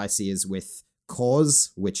bit dicey is with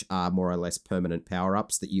cores, which are more or less permanent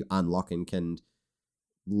power-ups that you unlock and can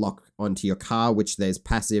lock onto your car, which there's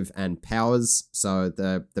passive and powers. So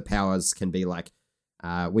the powers can be like,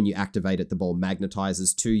 when you activate it, the ball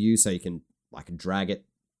magnetizes to you, so you can like drag it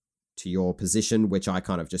to your position, which I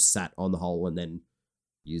kind of just sat on the hole and then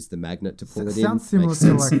use the magnet to pull it in. Sounds similar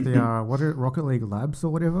to like the Rocket League Labs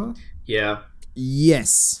or whatever. Yeah.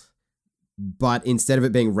 Yes. But instead of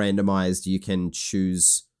it being randomized, you can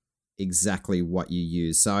choose exactly what you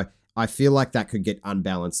use. So I feel like that could get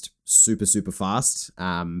unbalanced super, super fast.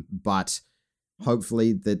 But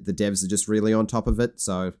hopefully the devs are just really on top of it.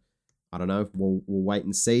 So I don't know. We'll wait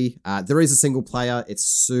and see. There is a single player. It's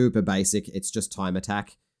super basic. It's just time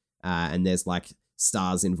attack. And there's like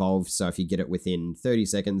stars involved. So if you get it within 30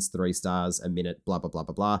 seconds, 3 stars, a minute, blah, blah, blah,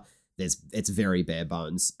 blah, blah. It's very bare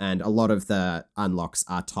bones, and a lot of the unlocks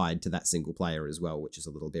are tied to that single player as well, which is a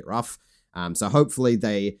little bit rough. So hopefully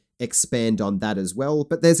they expand on that as well.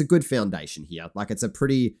 But there's a good foundation here. Like it's a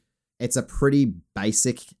pretty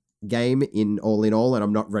basic game in all, and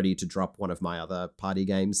I'm not ready to drop one of my other party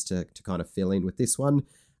games to kind of fill in with this one.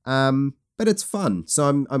 But it's fun,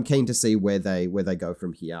 so I'm keen to see where they go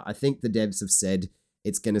from here. I think the devs have said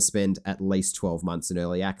it's going to spend at least 12 months in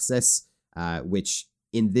early access, which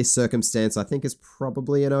in this circumstance, I think is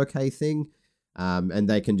probably an okay thing. And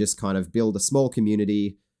they can just kind of build a small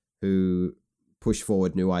community who push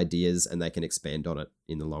forward new ideas, and they can expand on it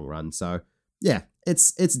in the long run. So yeah,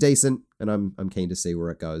 it's decent, and I'm keen to see where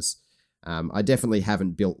it goes. I definitely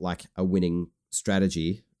haven't built like a winning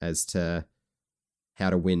strategy as to how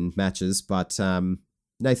to win matches, but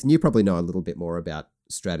Nathan, you probably know a little bit more about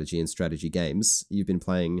strategy and strategy games. You've been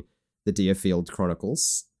playing the Deerfield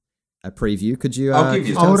Chronicles. A preview. Could you? I'll give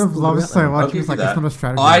you. I would have loved so much. He's like, it's not a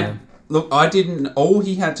strategy. I didn't. All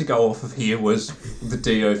he had to go off of here was the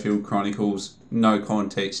Deerfield Chronicles. No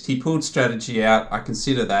context. He pulled strategy out. I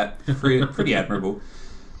consider that pretty admirable.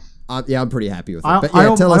 Yeah, I'm pretty happy with it. I But yeah,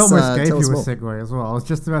 almost gave you a more. segue as well. I was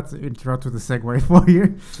just about to interrupt with a segue for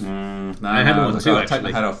you. No, I had one too. I'll take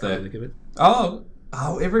my hat off there. Oh,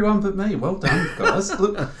 everyone but me. Well done, guys.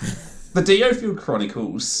 Look. The Deerfield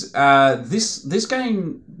Chronicles, this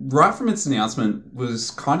game, right from its announcement,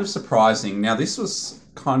 was kind of surprising. Now, this was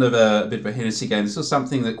kind of a bit of a Hennessy game. This was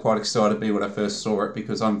something that quite excited me when I first saw it,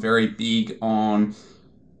 because I'm very big on,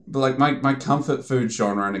 like, my comfort food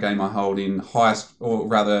genre, and a game I hold in highest, or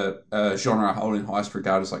rather, genre I hold in highest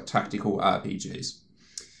regard is like tactical RPGs.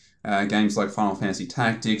 Games like Final Fantasy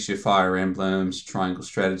Tactics, your Fire Emblems, Triangle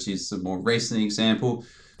Strategies is a more recent example.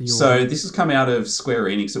 So this has come out of Square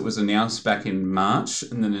Enix. It was announced back in March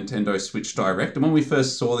in the Nintendo Switch Direct. And when we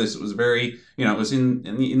first saw this, it was very, it was in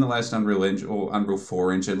the latest Unreal Engine or Unreal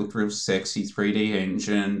 4 engine. It looked real sexy, 3D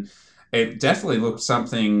engine. It definitely looked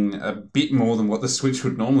something a bit more than what the Switch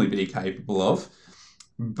would normally be capable of.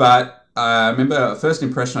 But I remember first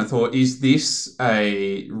impression, I thought, is this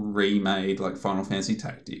a remade like Final Fantasy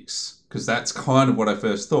Tactics? Because that's kind of what I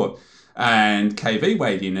first thought. And KV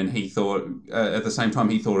weighed in, and he thought, at the same time,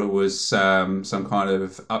 he thought it was some kind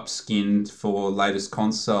of upskinned for latest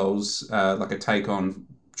consoles, like a take on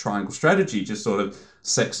Triangle Strategy, just sort of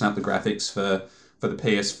sexing up the graphics for the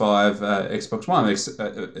PS5, Xbox One,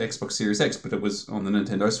 Xbox Series X, but it was on the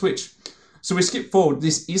Nintendo Switch. So we skip forward.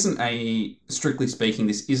 This isn't strictly speaking,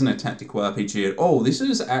 this isn't a tactical RPG at all. This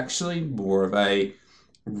is actually more of a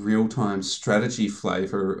real-time strategy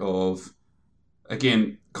flavor of,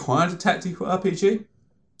 again, kind of tactical RPG.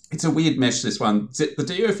 It's a weird mesh, this one. The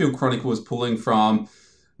Deerfield Chronicle was pulling from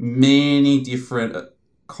many different,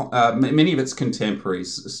 many of its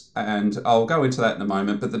contemporaries, and I'll go into that in a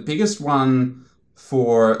moment, but the biggest one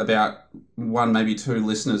for about one, maybe two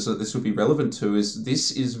listeners that this would be relevant to is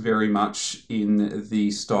this is very much in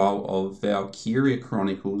the style of Valkyria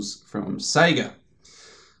Chronicles from Sega.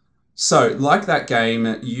 So, like that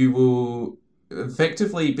game, you will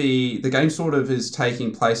effectively the game sort of is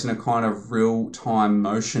taking place in a kind of real-time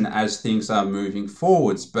motion as things are moving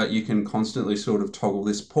forwards, but you can constantly sort of toggle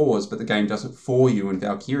this pause, but the game does it for you in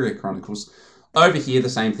Valkyria Chronicles. Over here, the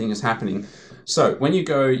same thing is happening. So when you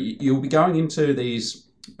go, you'll be going into these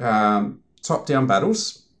top-down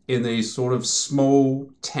battles. in these sort of small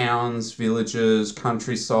towns, villages,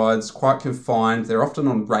 countrysides, quite confined. They're often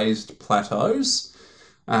on raised plateaus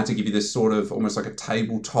to give you this sort of almost like a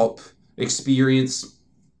tabletop experience.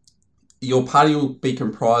 Your party will be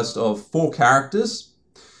comprised of 4 characters.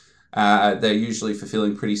 They're usually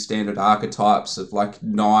fulfilling pretty standard archetypes of like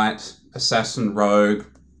knight, assassin, rogue,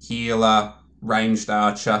 healer, ranged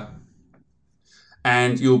archer.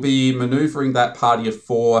 And you'll be maneuvering that party of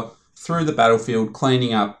 4 through the battlefield,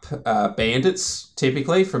 cleaning up bandits,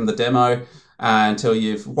 typically, from the demo, until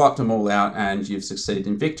you've wiped them all out and you've succeeded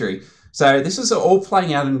in victory. So this is all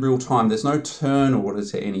playing out in real time. There's no turn order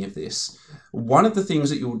to any of this. One of the things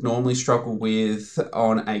that you would normally struggle with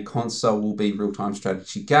on a console will be real-time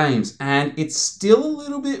strategy games, and it's still a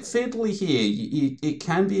little bit fiddly here. It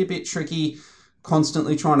can be a bit tricky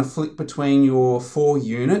constantly trying to flick between your 4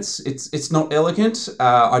 units. It's not elegant.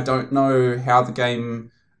 I don't know how the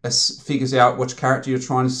game figures out which character you're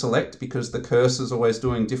trying to select, because the cursor is always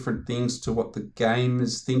doing different things to what the game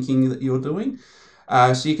is thinking that you're doing.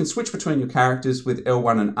 So you can switch between your characters with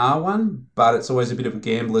L1 and R1, but it's always a bit of a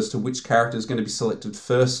gamble as to which character is going to be selected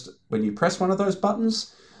first when you press one of those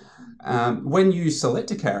buttons. When you select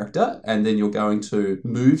a character and then you're going to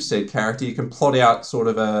move said character, you can plot out sort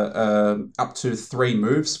of up to 3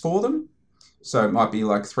 moves for them. So it might be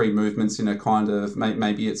like 3 movements in a kind of,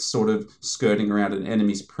 maybe it's sort of skirting around an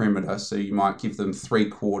enemy's perimeter. So you might give them 3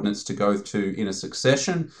 coordinates to go to in a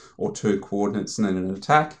succession, or 2 coordinates and then an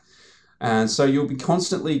attack. And so you'll be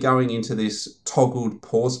constantly going into this toggled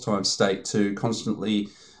pause time state to constantly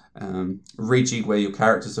rejig where your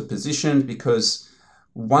characters are positioned, because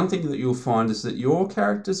one thing that you'll find is that your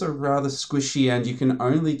characters are rather squishy and you can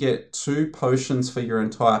only get 2 potions for your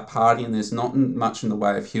entire party, and there's not much in the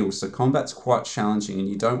way of heals. So combat's quite challenging and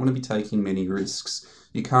you don't want to be taking many risks.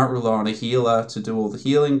 You can't rely on a healer to do all the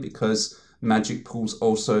healing because magic pool's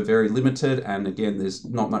also very limited, and again, there's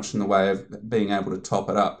not much in the way of being able to top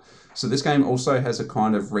it up. So this game also has a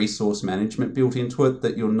kind of resource management built into it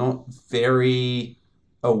that you're not very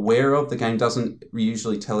aware of. The game doesn't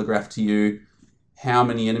usually telegraph to you how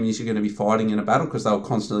many enemies you're going to be fighting in a battle, because they'll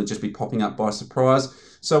constantly just be popping up by surprise.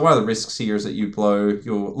 So one of the risks here is that you blow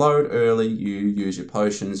your load early, you use your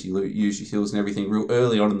potions, you use your heals and everything real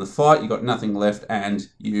early on in the fight, you've got nothing left and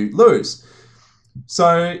you lose.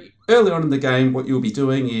 So early on in the game, what you'll be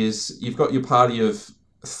doing is you've got your party of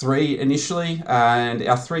 3 initially, and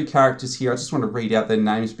our 3 characters here, I just want to read out their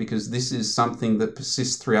names because this is something that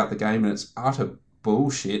persists throughout the game and it's utter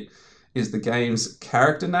bullshit, is the game's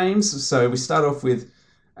character names. So we start off with,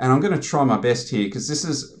 and I'm going to try my best here because this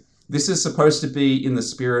is supposed to be in the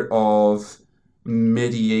spirit of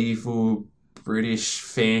medieval British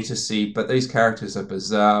fantasy, but these characters are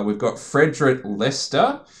bizarre. We've got Frederick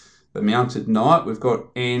Lester, the Mounted Knight. We've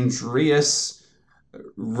got Andreas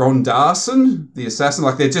Rondarson, the assassin.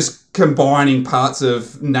 Like, they're just combining parts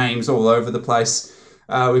of names all over the place.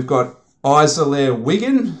 We've got Isolair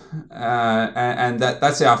Wigan, and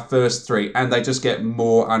that's our first 3, and they just get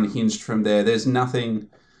more unhinged from there. There's nothing.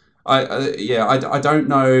 I don't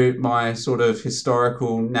know my sort of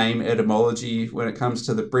historical name etymology when it comes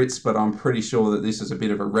to the Brits, but I'm pretty sure that this is a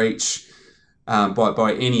bit of a reach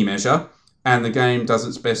by any measure. And the game does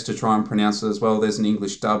its best to try and pronounce it as well. There's an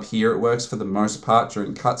English dub here. It works for the most part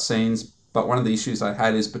during cutscenes. But one of the issues I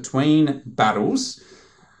had is between battles,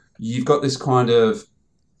 you've got this kind of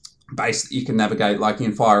base that you can navigate like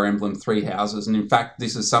in Fire Emblem 3 Houses. And in fact,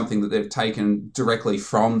 this is something that they've taken directly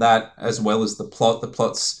from that, as well as the plot. The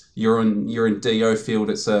plot's, you're in Dio Field.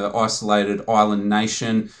 It's an isolated island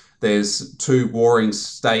nation. There's 2 warring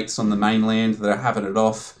states on the mainland that are having it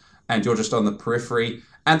off, and you're just on the periphery.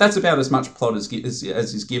 And that's about as much plot as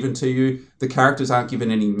is given to you. The characters aren't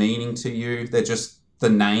given any meaning to you. They're just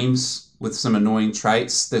the names with some annoying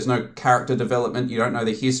traits. There's no character development. You don't know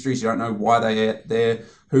their histories. You don't know why they're there,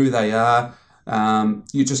 who they are.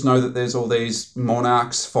 You just know that there's all these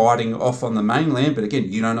monarchs fighting off on the mainland. But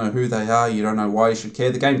again, you don't know who they are. You don't know why you should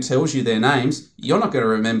care. The game tells you their names. You're not going to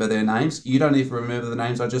remember their names. You don't even remember the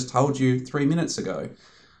names I just told you 3 minutes ago.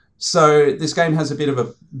 So this game has a bit of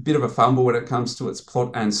a fumble when it comes to its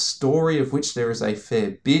plot and story, of which there is a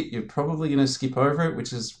fair bit. You're probably going to skip over it,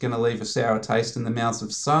 which is going to leave a sour taste in the mouths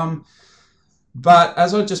of some. But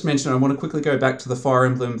as I just mentioned, I want to quickly go back to the Fire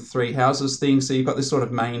Emblem 3 Houses thing. So you've got this sort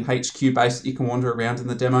of main HQ base that you can wander around in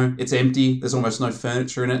the demo. It's empty. There's almost no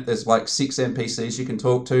furniture in it. There's like 6 NPCs you can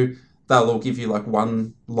talk to. They'll all give you like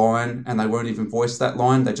one line, and they won't even voice that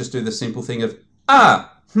line. They just do the simple thing of,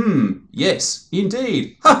 yes,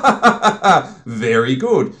 indeed. Ha ha ha ha ha. Very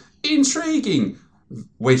good. Intriguing.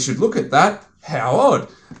 We should look at that. how odd.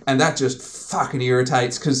 And that just fucking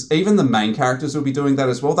irritates, because even the main characters will be doing that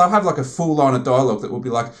as well. They'll have like a full line of dialogue that will be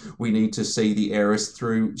like, we need to see the heiress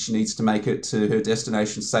through, she needs to make it to her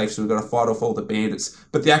destination safe, so we've got to fight off all the bandits.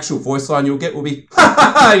 But the actual voice line you'll get will be, ha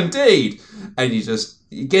ha ha, indeed. And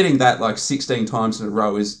you're getting that like 16 times in a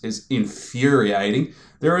row is infuriating.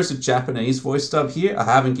 There is a Japanese voice dub here. I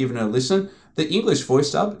haven't given it a listen. The English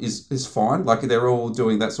voice dub is fine. Like, they're all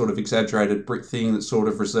doing that sort of exaggerated Brit thing that's sort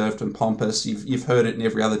of reserved and pompous. You've heard it in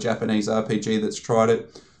every other Japanese RPG that's tried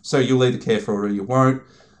it. So you'll either care for it or you won't.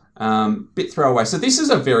 Bit throwaway. So this is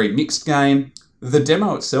a very mixed game. The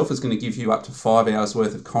demo itself is going to give you up to 5 hours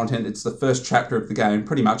worth of content. It's the first chapter of the game,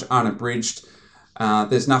 pretty much unabridged.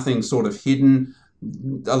 There's nothing sort of hidden.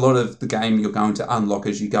 A lot of the game you're going to unlock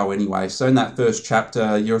as you go anyway. So in that first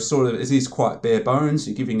chapter, it is quite bare bones.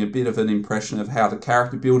 You're giving a bit of an impression of how the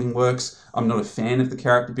character building works. I'm not a fan of the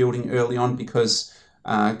character building early on, because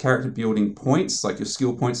character building points, like your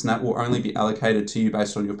skill points, and that will only be allocated to you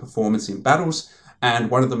based on your performance in battles.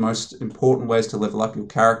 And one of the most important ways to level up your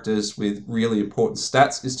characters with really important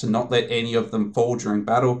stats is to not let any of them fall during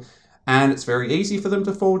battle. And it's very easy for them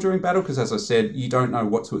to fall during battle, because, as I said, you don't know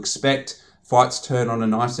what to expect. Fights turn on a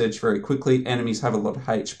knife edge very quickly. Enemies have a lot of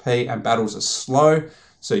HP, and battles are slow.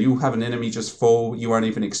 So you'll have an enemy just fall. You won't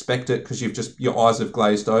even expect it, because your eyes have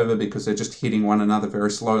glazed over, because they're just hitting one another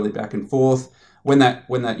very slowly back and forth. When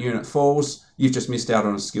that unit falls, you've just missed out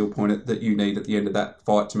on a skill point that you need at the end of that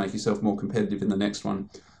fight to make yourself more competitive in the next one.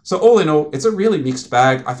 So all in all, it's a really mixed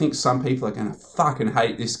bag. I think some people are going to fucking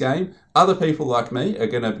hate this game. Other people like me are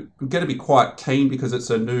going to be quite keen, because it's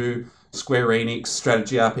a new Square Enix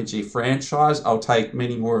strategy RPG franchise. I'll take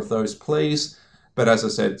many more of those, please. But as I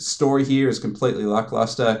said, story here is completely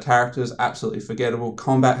lackluster. Characters, absolutely forgettable.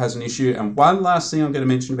 Combat has an issue. And one last thing I'm going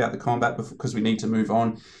to mention about the combat, because we need to move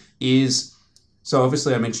on, is... So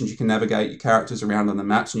obviously I mentioned you can navigate your characters around on the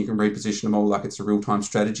maps and you can reposition them all like it's a real-time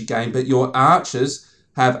strategy game. But your archers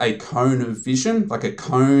have a cone of vision, like a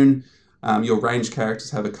cone. Your ranged characters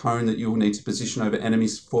have a cone that you'll need to position over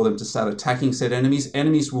enemies for them to start attacking said enemies.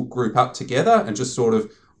 Enemies will group up together and just sort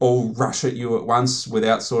of all rush at you at once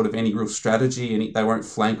without sort of any real strategy. And they won't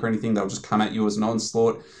flank or anything. They'll just come at you as an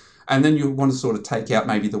onslaught. And then you want to sort of take out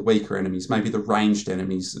maybe the weaker enemies, maybe the ranged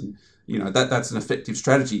enemies. And, that's an effective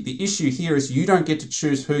strategy. The issue here is you don't get to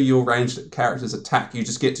choose who your ranged characters attack. You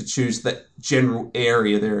just get to choose the general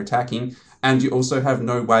area they're attacking. And you also have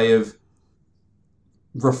no way of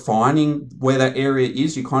refining where that area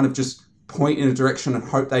is. You kind of just point in a direction and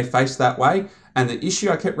hope they face that way. And the issue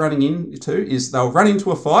I kept running into is they'll run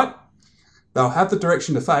into a fight, they'll have the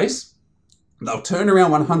direction to face, they'll turn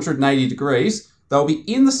around 180 degrees, they'll be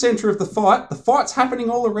in the center of the fight's happening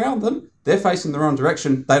all around them, they're facing the wrong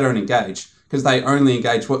direction, they don't engage, because they only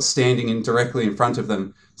engage what's standing directly in front of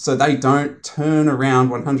them. So they don't turn around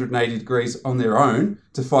 180 degrees on their own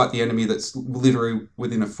to fight the enemy that's literally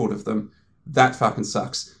within a foot of them. That fucking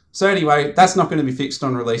sucks. So anyway, that's not going to be fixed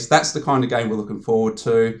on release. That's the kind of game we're looking forward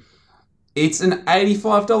to. It's an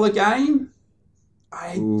 $85 game.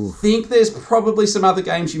 I think there's probably some other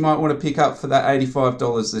games you might want to pick up for that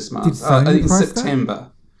 $85 this month. In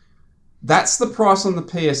September. That's the price on the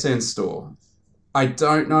PSN store. I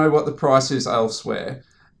don't know what the price is elsewhere.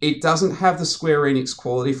 It doesn't have the Square Enix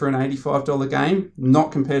quality for an $85 game,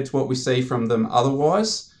 not compared to what we see from them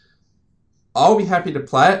otherwise. I'll be happy to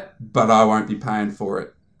play it, but I won't be paying for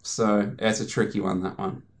it. So it's a tricky one, that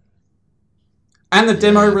one. And the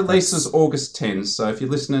demo releases August 10, so if you're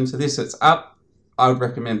listening to this, it's up. I would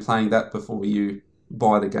recommend playing that before you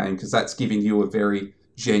buy the game, because that's giving you a very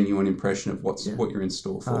genuine impression of what you're in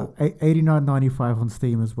store for. $89.95 on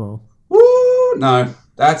Steam as well. Woo! No,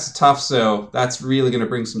 that's a tough sell. That's really going to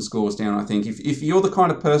bring some scores down, I think. If you're the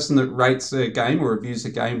kind of person that rates a game or reviews a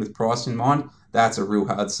game with price in mind, that's a real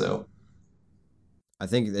hard sell. I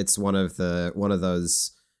think it's one of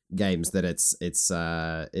those games that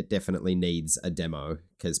it definitely needs a demo,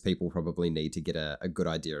 because people probably need to get a good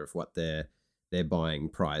idea of what they're buying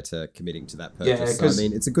prior to committing to that purchase. So, I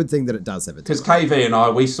mean, it's a good thing that it does have a demo. Because KV and I,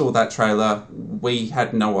 we saw that trailer, we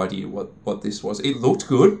had no idea what this was. It looked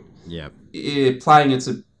good. Yeah. Playing it's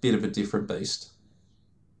a bit of a different beast.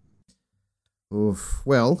 Oof.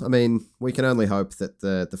 Well, I mean, we can only hope that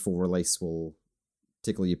the full release will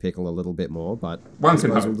tickle your pickle a little bit more, but I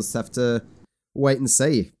suppose we'll just have to wait and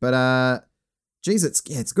see. But geez,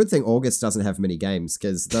 it's a good thing August doesn't have many games,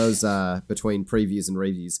 because those between previews and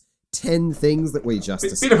reviews, 10 things that we just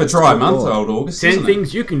discussed. Bit of a dry month, old August. 10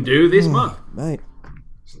 things you can do this month, mate.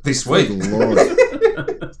 This week. Good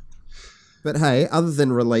Lord. But hey, other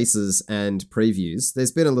than releases and previews,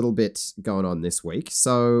 there's been a little bit going on this week.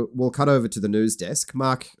 So we'll cut over to the news desk.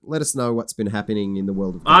 Mark, let us know what's been happening in the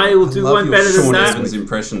world of I will do one better than Sean that. Evans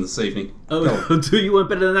impression this evening. I'll do you one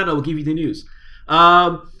better than that. I will give you the news.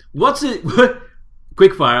 What's it?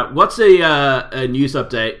 Quickfire. What's a news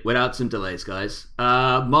update without some delays, guys?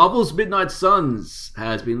 Marvel's Midnight Suns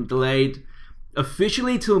has been delayed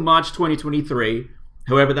officially till March 2023.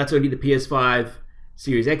 However, that's only the PS5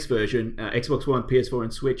 Series X version. Xbox One, PS4,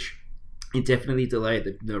 and Switch indefinitely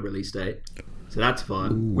delayed. No release date. So that's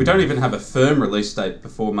fun. We don't even have a firm release date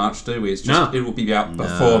before March, do we? It's just it will be out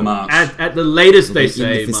before March. At the latest, they It'll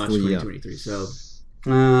be in say the March fiscal year. 2023. So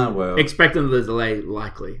well. expect another delay,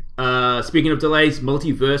 likely. Speaking of delays,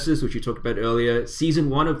 Multiverses, which you talked about earlier, Season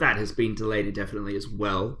 1 of that has been delayed indefinitely as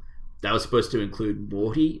well. That was supposed to include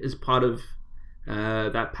Morty as part of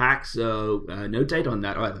that pack, so no date on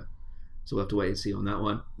that either. So we'll have to wait and see on that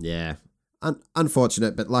one. Yeah.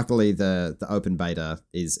 Unfortunate, but luckily the open beta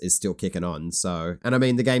is still kicking on. So, and I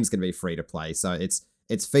mean, the game's going to be free to play, so it's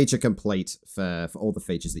feature complete for all the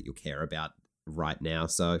features that you care about right now.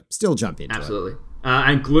 So still jump into it. Absolutely.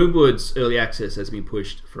 And Gloomwood's early access has been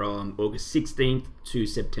pushed from August 16th to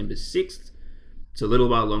September 6th. It's a little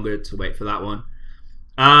while longer to wait for that one.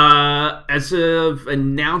 As of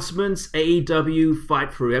announcements, AEW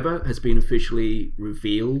Fight Forever has been officially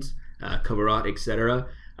revealed, cover art, etc.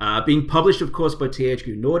 Being published, of course, by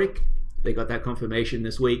THQ Nordic. They got that confirmation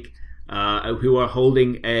this week, who are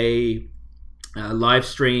holding a live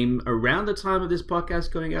stream around the time of this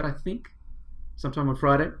podcast going out, I think. Sometime on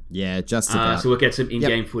Friday. Yeah, just about. So we'll get some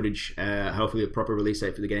in-game footage, hopefully a proper release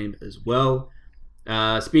date for the game as well.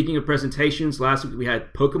 Speaking of presentations, last week we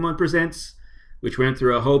had Pokemon Presents, which went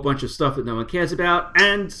through a whole bunch of stuff that no one cares about,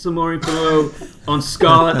 and some more info on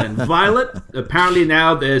Scarlet and Violet. Apparently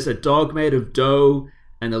now there's a dog made of dough,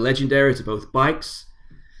 and the legendaries are both bikes.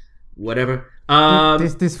 Whatever.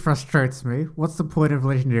 This frustrates me. What's the point of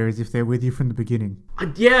legendaries if they're with you from the beginning?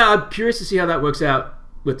 Yeah, I'm curious to see how that works out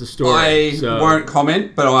with the story. I won't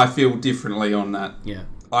comment, but I feel differently on that. Yeah.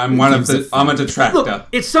 I'm a detractor. Look,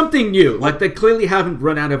 it's something new. Like, they clearly haven't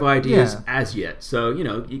run out of ideas as yet. So,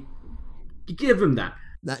 you give them that.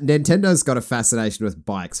 Nintendo's got a fascination with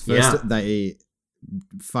bikes. First, they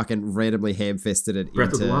fucking randomly ham-fisted it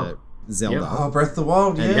Breath of the into Wild. Zelda. Yep. Oh, Breath of the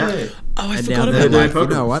Wild, yeah. Oh, I And forgot now they're about that. like,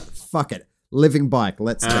 you know what? Fuck it. Living bike.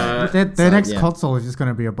 Let's go. Their next console is just going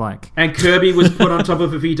to be a bike. And Kirby was put on top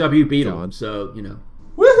of a VW Beetle. God. So,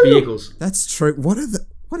 Woohoo! vehicles. That's true. What is it?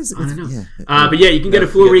 I don't know. Yeah. But yeah, you can get a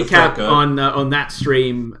full forget the recap flat on that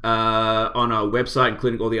stream on our website,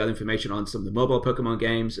 including all the other information on some of the mobile Pokemon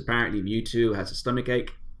games. Apparently, Mewtwo has a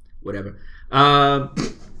stomachache. Whatever.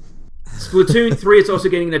 Splatoon 3 is also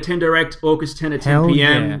getting a Nintendo Direct August 10 at 10 Hell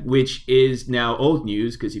p.m., yeah. which is now old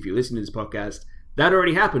news, because if you listen to this podcast, that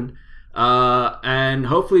already happened. And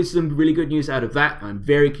hopefully some really good news out of that. I'm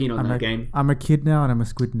very keen on that game. I'm a kid now and I'm a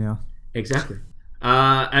squid now. Exactly.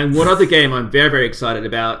 And one other game I'm very, very excited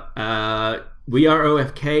about. We Are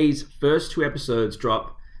OFK's first 2 episodes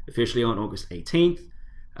drop officially on August 18th.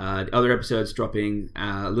 The other episodes dropping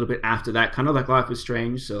a little bit after that, kind of like Life is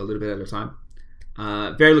Strange, so a little bit at a time.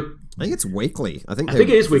 I think it's weekly. I think it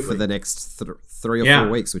is weekly. for the next 3 or 4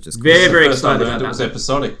 weeks, which is cool. very, very First time excited I about learned it was that.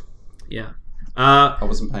 episodic. Yeah. I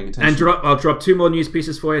wasn't paying attention. And I'll drop 2 more news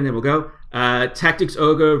pieces for you, and then we'll go. Tactics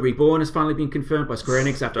Ogre Reborn has finally been confirmed by Square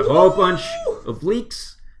Enix after a whole bunch of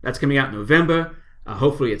leaks. That's coming out in November.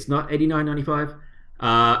 Hopefully it's not $89.95.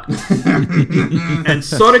 And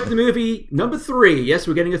Sonic the Movie number 3. Yes,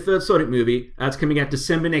 we're getting a 3rd Sonic movie. That's coming out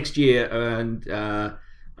December next year. And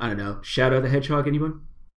I don't know, Shadow the Hedgehog, anyone?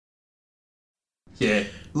 Yeah,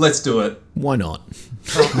 let's do it. Why not?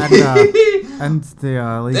 And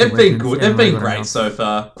the League They've of been Legends good. They've been game great announced. so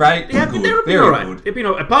far. Great. Yeah, and good. they've been Very alright. good. They've been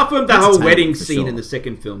alright. Apart from the whole Entertaining, wedding for scene sure. in the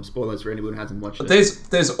second film. Spoilers for anyone who hasn't watched it.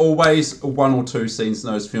 There's always 1 or 2 scenes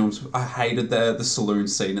in those films. I hated the saloon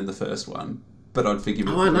scene in the first one, but I'd forgive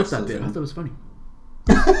it. Oh, I love that bit. I thought it was funny.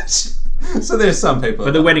 So there's some people.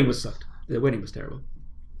 But the wedding was sucked. The wedding was terrible.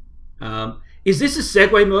 Is this a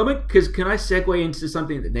segue moment? Because can I segue into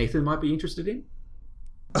something that Nathan might be interested in?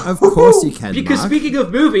 Of course you can, Because Mark. speaking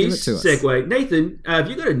of movies, Give it to us. segue. Nathan, have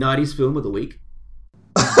you got a 90s film of the week?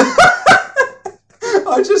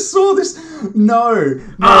 I just saw this. No. And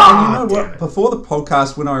you know what? Before the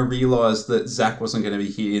podcast, when I realised that Zach wasn't going to be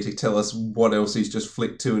here to tell us what else he's just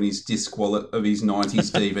flicked to in his disc wallet of his 90s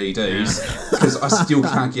DVDs, because I still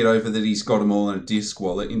can't get over that he's got them all in a disc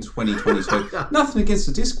wallet in 2022. Nothing against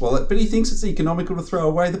the disc wallet, but he thinks it's economical to throw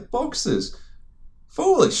away the boxes.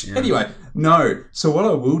 Foolish. Yeah. Anyway, no. So what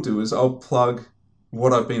I will do is I'll plug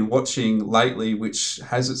what I've been watching lately, which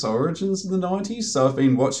has its origins in the 90s. So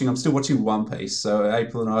I'm still watching One Piece. So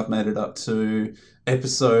April and I have made it up to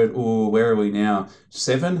episode, where are we now?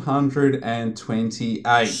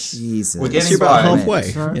 728. Jesus. We're getting You're about by. halfway.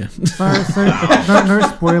 So, Yeah. no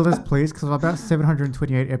spoilers, please, because I'm about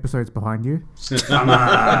 728 episodes behind you. Come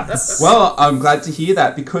on. Well, I'm glad to hear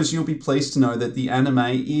that, because you'll be pleased to know that the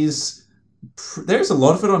anime is... There's a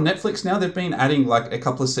lot of it on Netflix now. They've been adding like a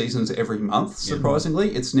couple of seasons every month, surprisingly.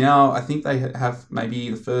 It's now, I think they have maybe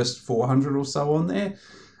the first 400 or so on there.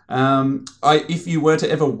 If you were to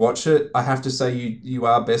ever watch it, I have to say you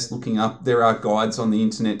are best looking up. There are guides on the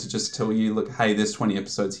internet to just tell you, look, hey, there's 20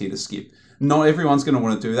 episodes here to skip. Not everyone's going to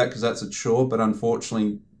want to do that because that's a chore, but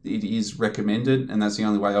unfortunately it is recommended, and that's the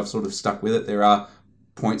only way I've sort of stuck with it. There are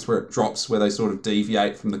points where it drops, where they sort of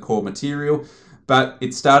deviate from the core material. But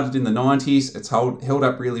it started in the 90s, it's held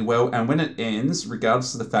up really well, and when it ends,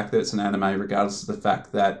 regardless of the fact that it's an anime, regardless of the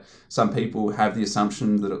fact that some people have the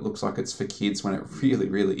assumption that it looks like it's for kids when it really,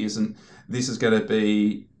 really isn't, this is going to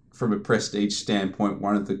be, from a prestige standpoint,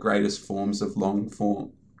 one of the greatest forms of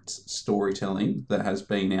long-form storytelling that has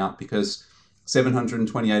been out, because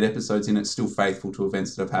 728 episodes in, it's still faithful to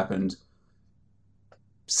events that have happened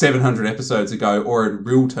 700 episodes ago, or in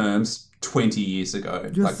real terms, 20 years ago.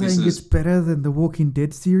 You're saying it's better than the Walking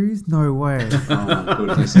Dead series? No way. Oh my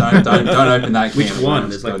goodness! Don't open that. Which can of one?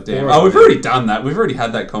 worms, There's like goddamn. 4 Oh, of we've them. already done that. We've already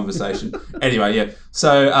had that conversation. Anyway, yeah.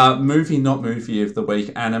 So, movie not movie of the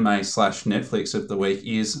week, anime/Netflix of the week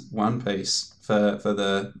is One Piece for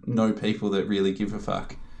the no people that really give a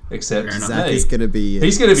fuck. Except Zach me. is going to be...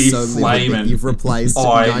 He's going to be so livid that flaming. You've replaced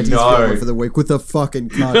I 90s know. film for the week with a fucking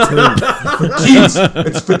cartoon. For kids,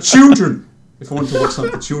 it's for children. If I want to watch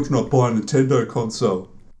something for children, I'll buy a Nintendo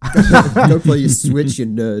console. Go play your Switch, you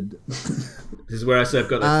nerd. This is where I say I've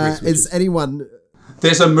got like 3 Is switches. anyone...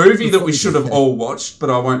 There's a movie that we should have all watched, but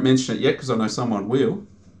I won't mention it yet because I know someone will.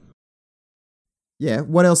 Yeah,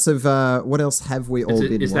 what else have we all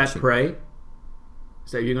been Is that watching? Prey?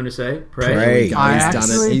 Is that what you're going to say? Prey. He's I done it.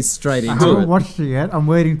 actually- He's straight I into haven't it. watched it yet. I'm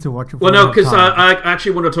waiting to watch it. Well, for no, my because time. I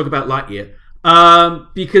actually want to talk about Lightyear.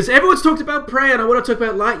 Because everyone's talked about Prey, and I want to talk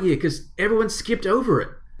about Lightyear because everyone skipped over it.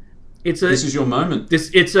 This is your moment.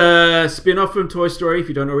 It's a spin-off from Toy Story, if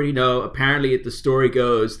you don't already know. Apparently, the story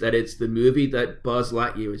goes that it's the movie that Buzz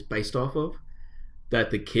Lightyear is based off of, that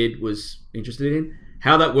the kid was interested in.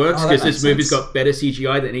 How that works, Oh, that because makes this movie's sense. got better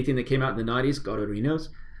CGI than anything that came out in the 90s. God only knows.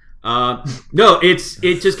 No,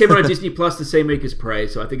 it just came out on Disney Plus the same week as Prey,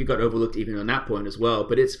 so I think it got overlooked even on that point as well.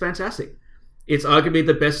 But it's fantastic. It's arguably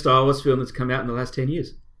the best Star Wars film that's come out in the last 10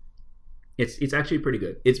 years. It's actually pretty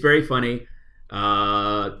good. It's very funny. Did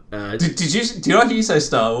I hear you say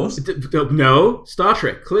Star Wars? No, Star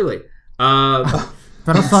Trek, clearly.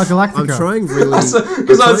 Battlestar Galactica. I'm trying really...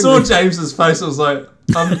 Because I saw James's face, I was like,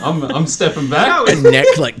 I'm stepping back. No, And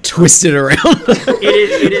neck like twisted around.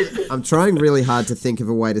 it is. I'm trying really hard to think of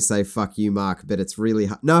a way to say fuck you, Mark, but it's really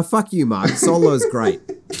hard. No, fuck you, Mark. Solo's great.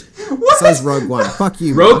 So's Rogue One. Fuck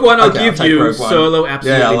you, Rogue Mark. One, I'll Okay, give I'll take you. Rogue One. Solo,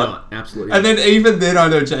 absolutely Yeah, I like- not. Absolutely And not. then even then, I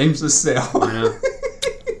know James's style. I know.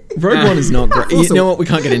 Rogue One is not great. You Also- know what? We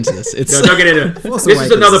can't get into this. It's No, don't get into it. Force This is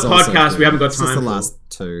Awakens another is also podcast good. we haven't got It's just time the for. last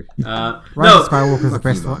two. Rise No, of Skywalker is the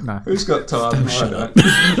best you, one. No. Who's got time? shut I up.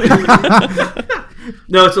 don't.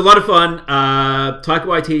 no, it's a lot of fun. Taika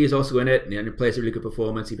Waititi is also in it, and it plays a really good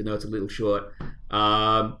performance, even though it's a little short.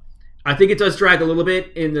 I think it does drag a little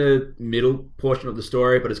bit in the middle portion of the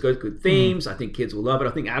story, but it's got good themes. I think kids will love it.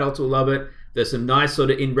 I think adults will love it. There's some nice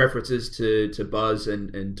sort of in references to Buzz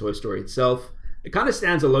and Toy Story itself. It kind of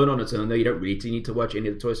stands alone on its own, though. You don't really need to watch any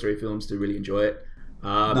of the Toy Story films to really enjoy it.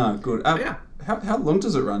 No, good. Yeah. How long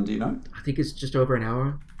does it run? Do you know? I think it's just over an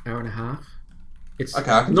hour and a half. It's Okay,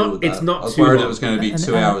 I can deal not. with that. It's not I was too worried long. it was going to be An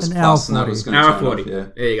 2 hour- hours an plus, hour and that was 40. going to Hour turn 40. off. Yeah.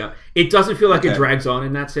 There you go. It doesn't feel like Okay. it drags on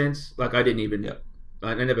in that sense. Like I didn't even. Yep.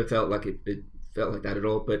 I never felt like it felt like that at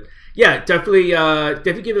all. But yeah, definitely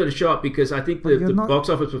give it a shot because I think the you're not- box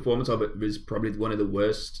office performance of it was probably one of the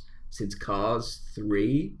worst since Cars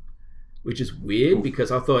 3, which is weird Oof.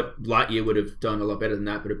 because I thought Lightyear would have done a lot better than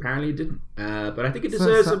that, but apparently it didn't. But I think it So-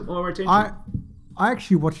 deserves so some more attention. I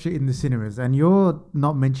actually watched it in the cinemas, and you're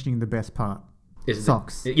not mentioning the best part. Isn't it?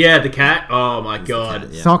 Socks. Yeah, the cat. Oh my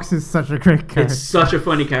god. Yeah. Socks is such a great character. It's such a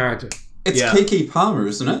funny character. It's Yeah. Kiki Palmer,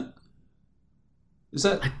 isn't it? Is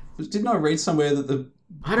that? Didn't I read somewhere that the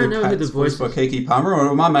I don't know who the cat's voice voiced by is. Kiki Palmer, or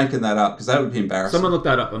am I making that up? Because that would be embarrassing. Someone look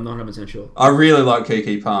that up. I'm not 100% sure. I really like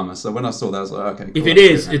Kiki Palmer, so when I saw that, I was like, okay. If cool, it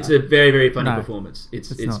is, I'll check it's that a very, very funny No, performance.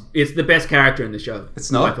 It's not. it's the best character in the show.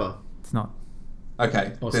 It's not? By far. It's not. out.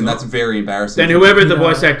 Okay, Oh, then it's that's not. very embarrassing. Then whoever the Peter-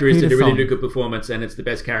 voice actor is did a Peter really Song. good performance, and it's the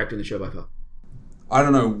best character in the show by far. I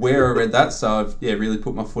don't know where I read that, so I've really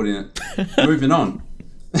put my foot in it. Moving on.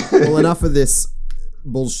 Well, enough of this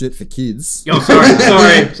bullshit for kids. Oh,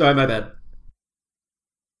 sorry, my bad.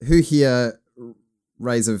 Who here,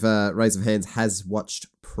 raise of hands, has watched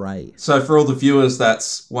Prey? So for all the viewers,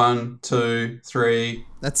 that's 1, 2, 3.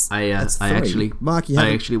 That's I three. actually, Mark, you I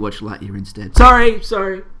haven't. actually watched Lightyear instead. Sorry.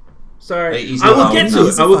 Hey, he's I will not get old to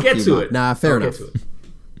enough. it. I will Fuck get you, to Mark. it. Nah, fair I'll enough. get to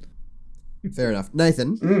it. Fair enough.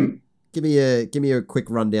 Nathan, give me a quick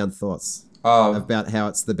rundown thoughts about how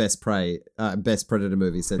it's the best Predator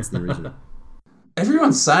movie since the original.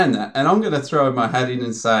 Everyone's saying that, and I'm going to throw my hat in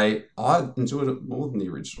and say I enjoyed it more than the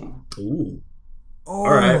original. Ooh. Oh,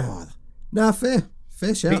 All right. Nah, fair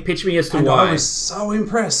shout. Pitch me as to And why. I was so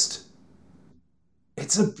impressed.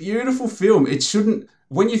 It's a beautiful film. It shouldn't...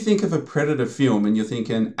 When you think of a Predator film and you're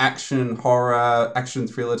thinking action, horror, action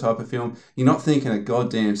thriller type of film, you're not thinking a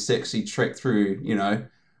goddamn sexy trek through,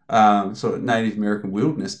 sort of Native American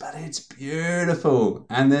wilderness, but it's beautiful.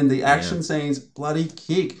 And then the action scenes bloody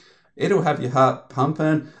kick. It'll have your heart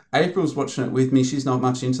pumping. April's watching it with me. She's not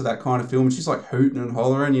much into that kind of film. She's like hooting and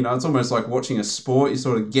hollering. It's almost like watching a sport. You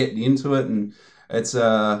sort of get into it, and it's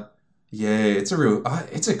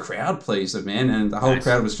it's a crowd pleaser, man. And the whole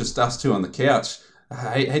crowd was just us two on the couch.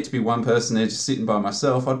 I hate to be one person there just sitting by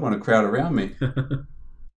myself. I'd want a crowd around me.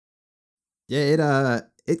 Yeah,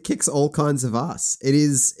 it kicks all kinds of ass. It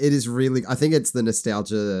is really. I think it's the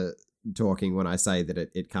nostalgia talking when I say that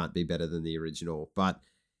it can't be better than the original, but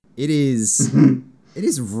it is. It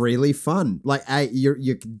is really fun. Like,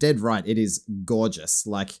 you're dead right. It is gorgeous.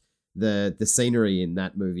 Like the scenery in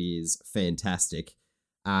that movie is fantastic,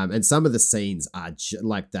 and some of the scenes are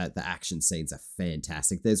like that. The action scenes are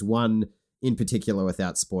fantastic. There's one in particular,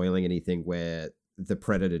 without spoiling anything, where the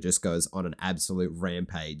Predator just goes on an absolute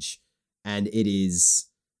rampage, and it is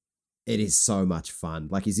so much fun.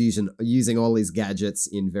 Like, he's using all his gadgets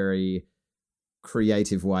in very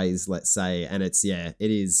creative ways, let's say, and it's a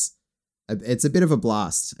bit of a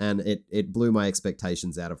blast, and it blew my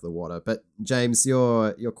expectations out of the water. But James,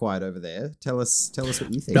 you're quiet over there. Tell us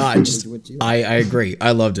what you think. No, I agree.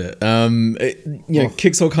 I loved it. It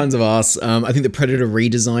kicks all kinds of ass. I think the Predator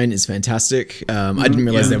redesign is fantastic. I didn't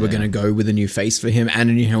realize they were going to go with a new face for him and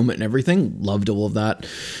a new helmet and everything. Loved all of that.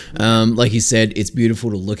 Like you said, it's beautiful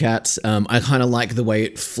to look at. I kind of like the way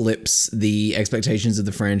it flips the expectations of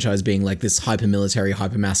the franchise being like this hyper military,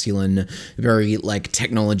 hyper masculine, very like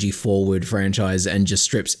technology forward franchise, and just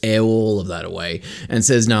strips all of that away and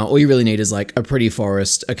says, no, all you really need is like a pretty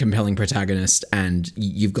forest, a compelling protagonist, and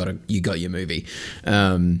you got your movie.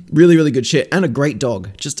 Really, really good shit, and a great dog.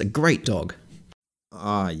 Just a great dog.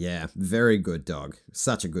 Oh yeah, very good dog.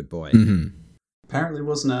 Such a good boy. Mm-hmm. Apparently, it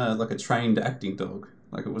wasn't a trained acting dog.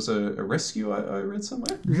 Like, it was a rescue. I read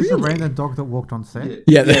somewhere. Just a random dog that walked on set.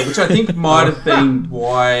 Yeah, which I think might have been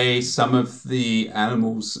why some of the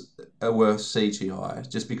animals were CGI,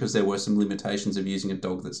 just because there were some limitations of using a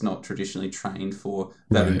dog that's not traditionally trained for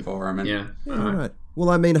that environment. Yeah. All right. Well,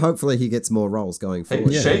 I mean, hopefully he gets more roles going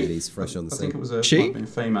forward. She? Now that he's fresh on the I scene. think it was a She? might have been a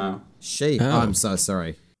female. She. Oh. I'm so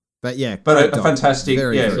sorry. But yeah, But great a dog. fantastic,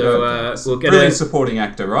 Very, yeah. very So good dog. we'll get Brilliant a supporting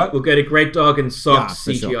actor, right? we'll get a great dog and soft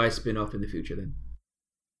Yeah, for CGI sure. spin-off in the future then.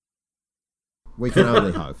 We can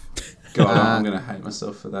only hope. God, I'm going to hate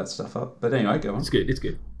myself for that stuff up. But anyway, go on. It's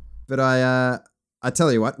good. But I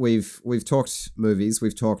tell you what, we've talked movies,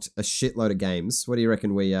 we've talked a shitload of games. What do you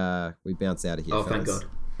reckon we bounce out of here? Oh, thank fellas?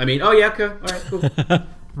 God. I mean, oh yeah, okay. All right, cool.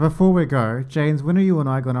 Before we go, James, when are you and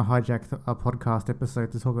I going to hijack a podcast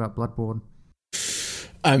episode to talk about Bloodborne?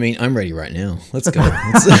 I mean, I'm ready right now. Let's go. All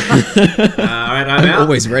right, I'm I'm out.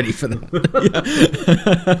 always ready for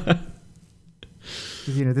that.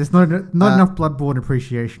 'Cause, there's not enough Bloodborne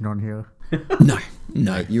appreciation on here. No.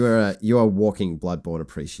 You are walking Bloodborne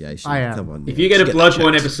appreciation. I am. Come on. If now. you get a Get that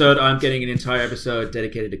Bloodborne checked. episode, I'm getting an entire episode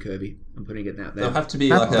dedicated to Kirby. I'm putting it out there. There'll have to be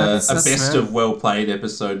That- like a that's best fair. of well played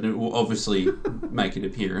episode. And it will obviously make an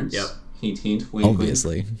appearance. Yep. Hint, hint. Wink,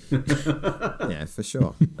 Obviously. Yeah, for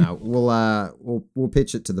sure. No, we'll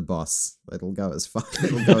pitch it to the boss. It'll go as far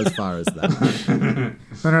as that.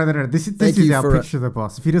 No. This Thank is you our for pitch to the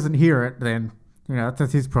boss. If he doesn't hear it, then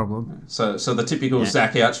that's his problem. So the typical Yeah.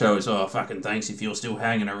 Zach outro is, oh, fucking thanks if you're still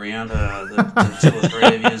hanging around. The 2 or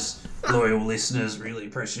 3 of yous loyal listeners really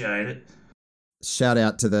appreciate it. Shout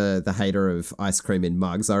out to the hater of ice cream in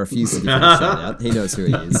mugs. I refuse to give him a shout out. He knows who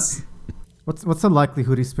he is. What's the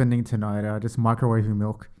likelihood he's spending tonight? Just microwaving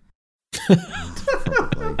milk.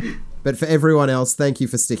 Probably. But for everyone else, thank you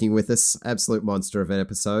for sticking with us. Absolute monster of an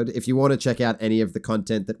episode. If you want to check out any of the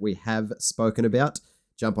content that we have spoken about,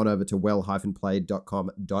 jump on over to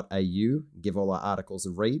well-played.com.au, give all our articles a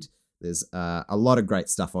read. There's a lot of great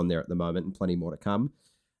stuff on there at the moment and plenty more to come.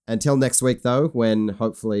 Until next week, though, when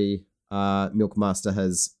hopefully Milkmaster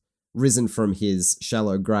has risen from his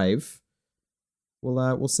shallow grave,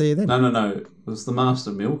 we'll see you then. No. It was the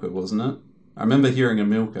Master Milker, wasn't it? I remember hearing a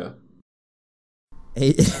Milker.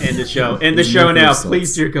 End the show. End the show now.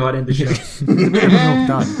 Please, dear God, end the show.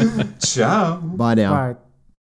 Done. Ciao. Bye now. Bye.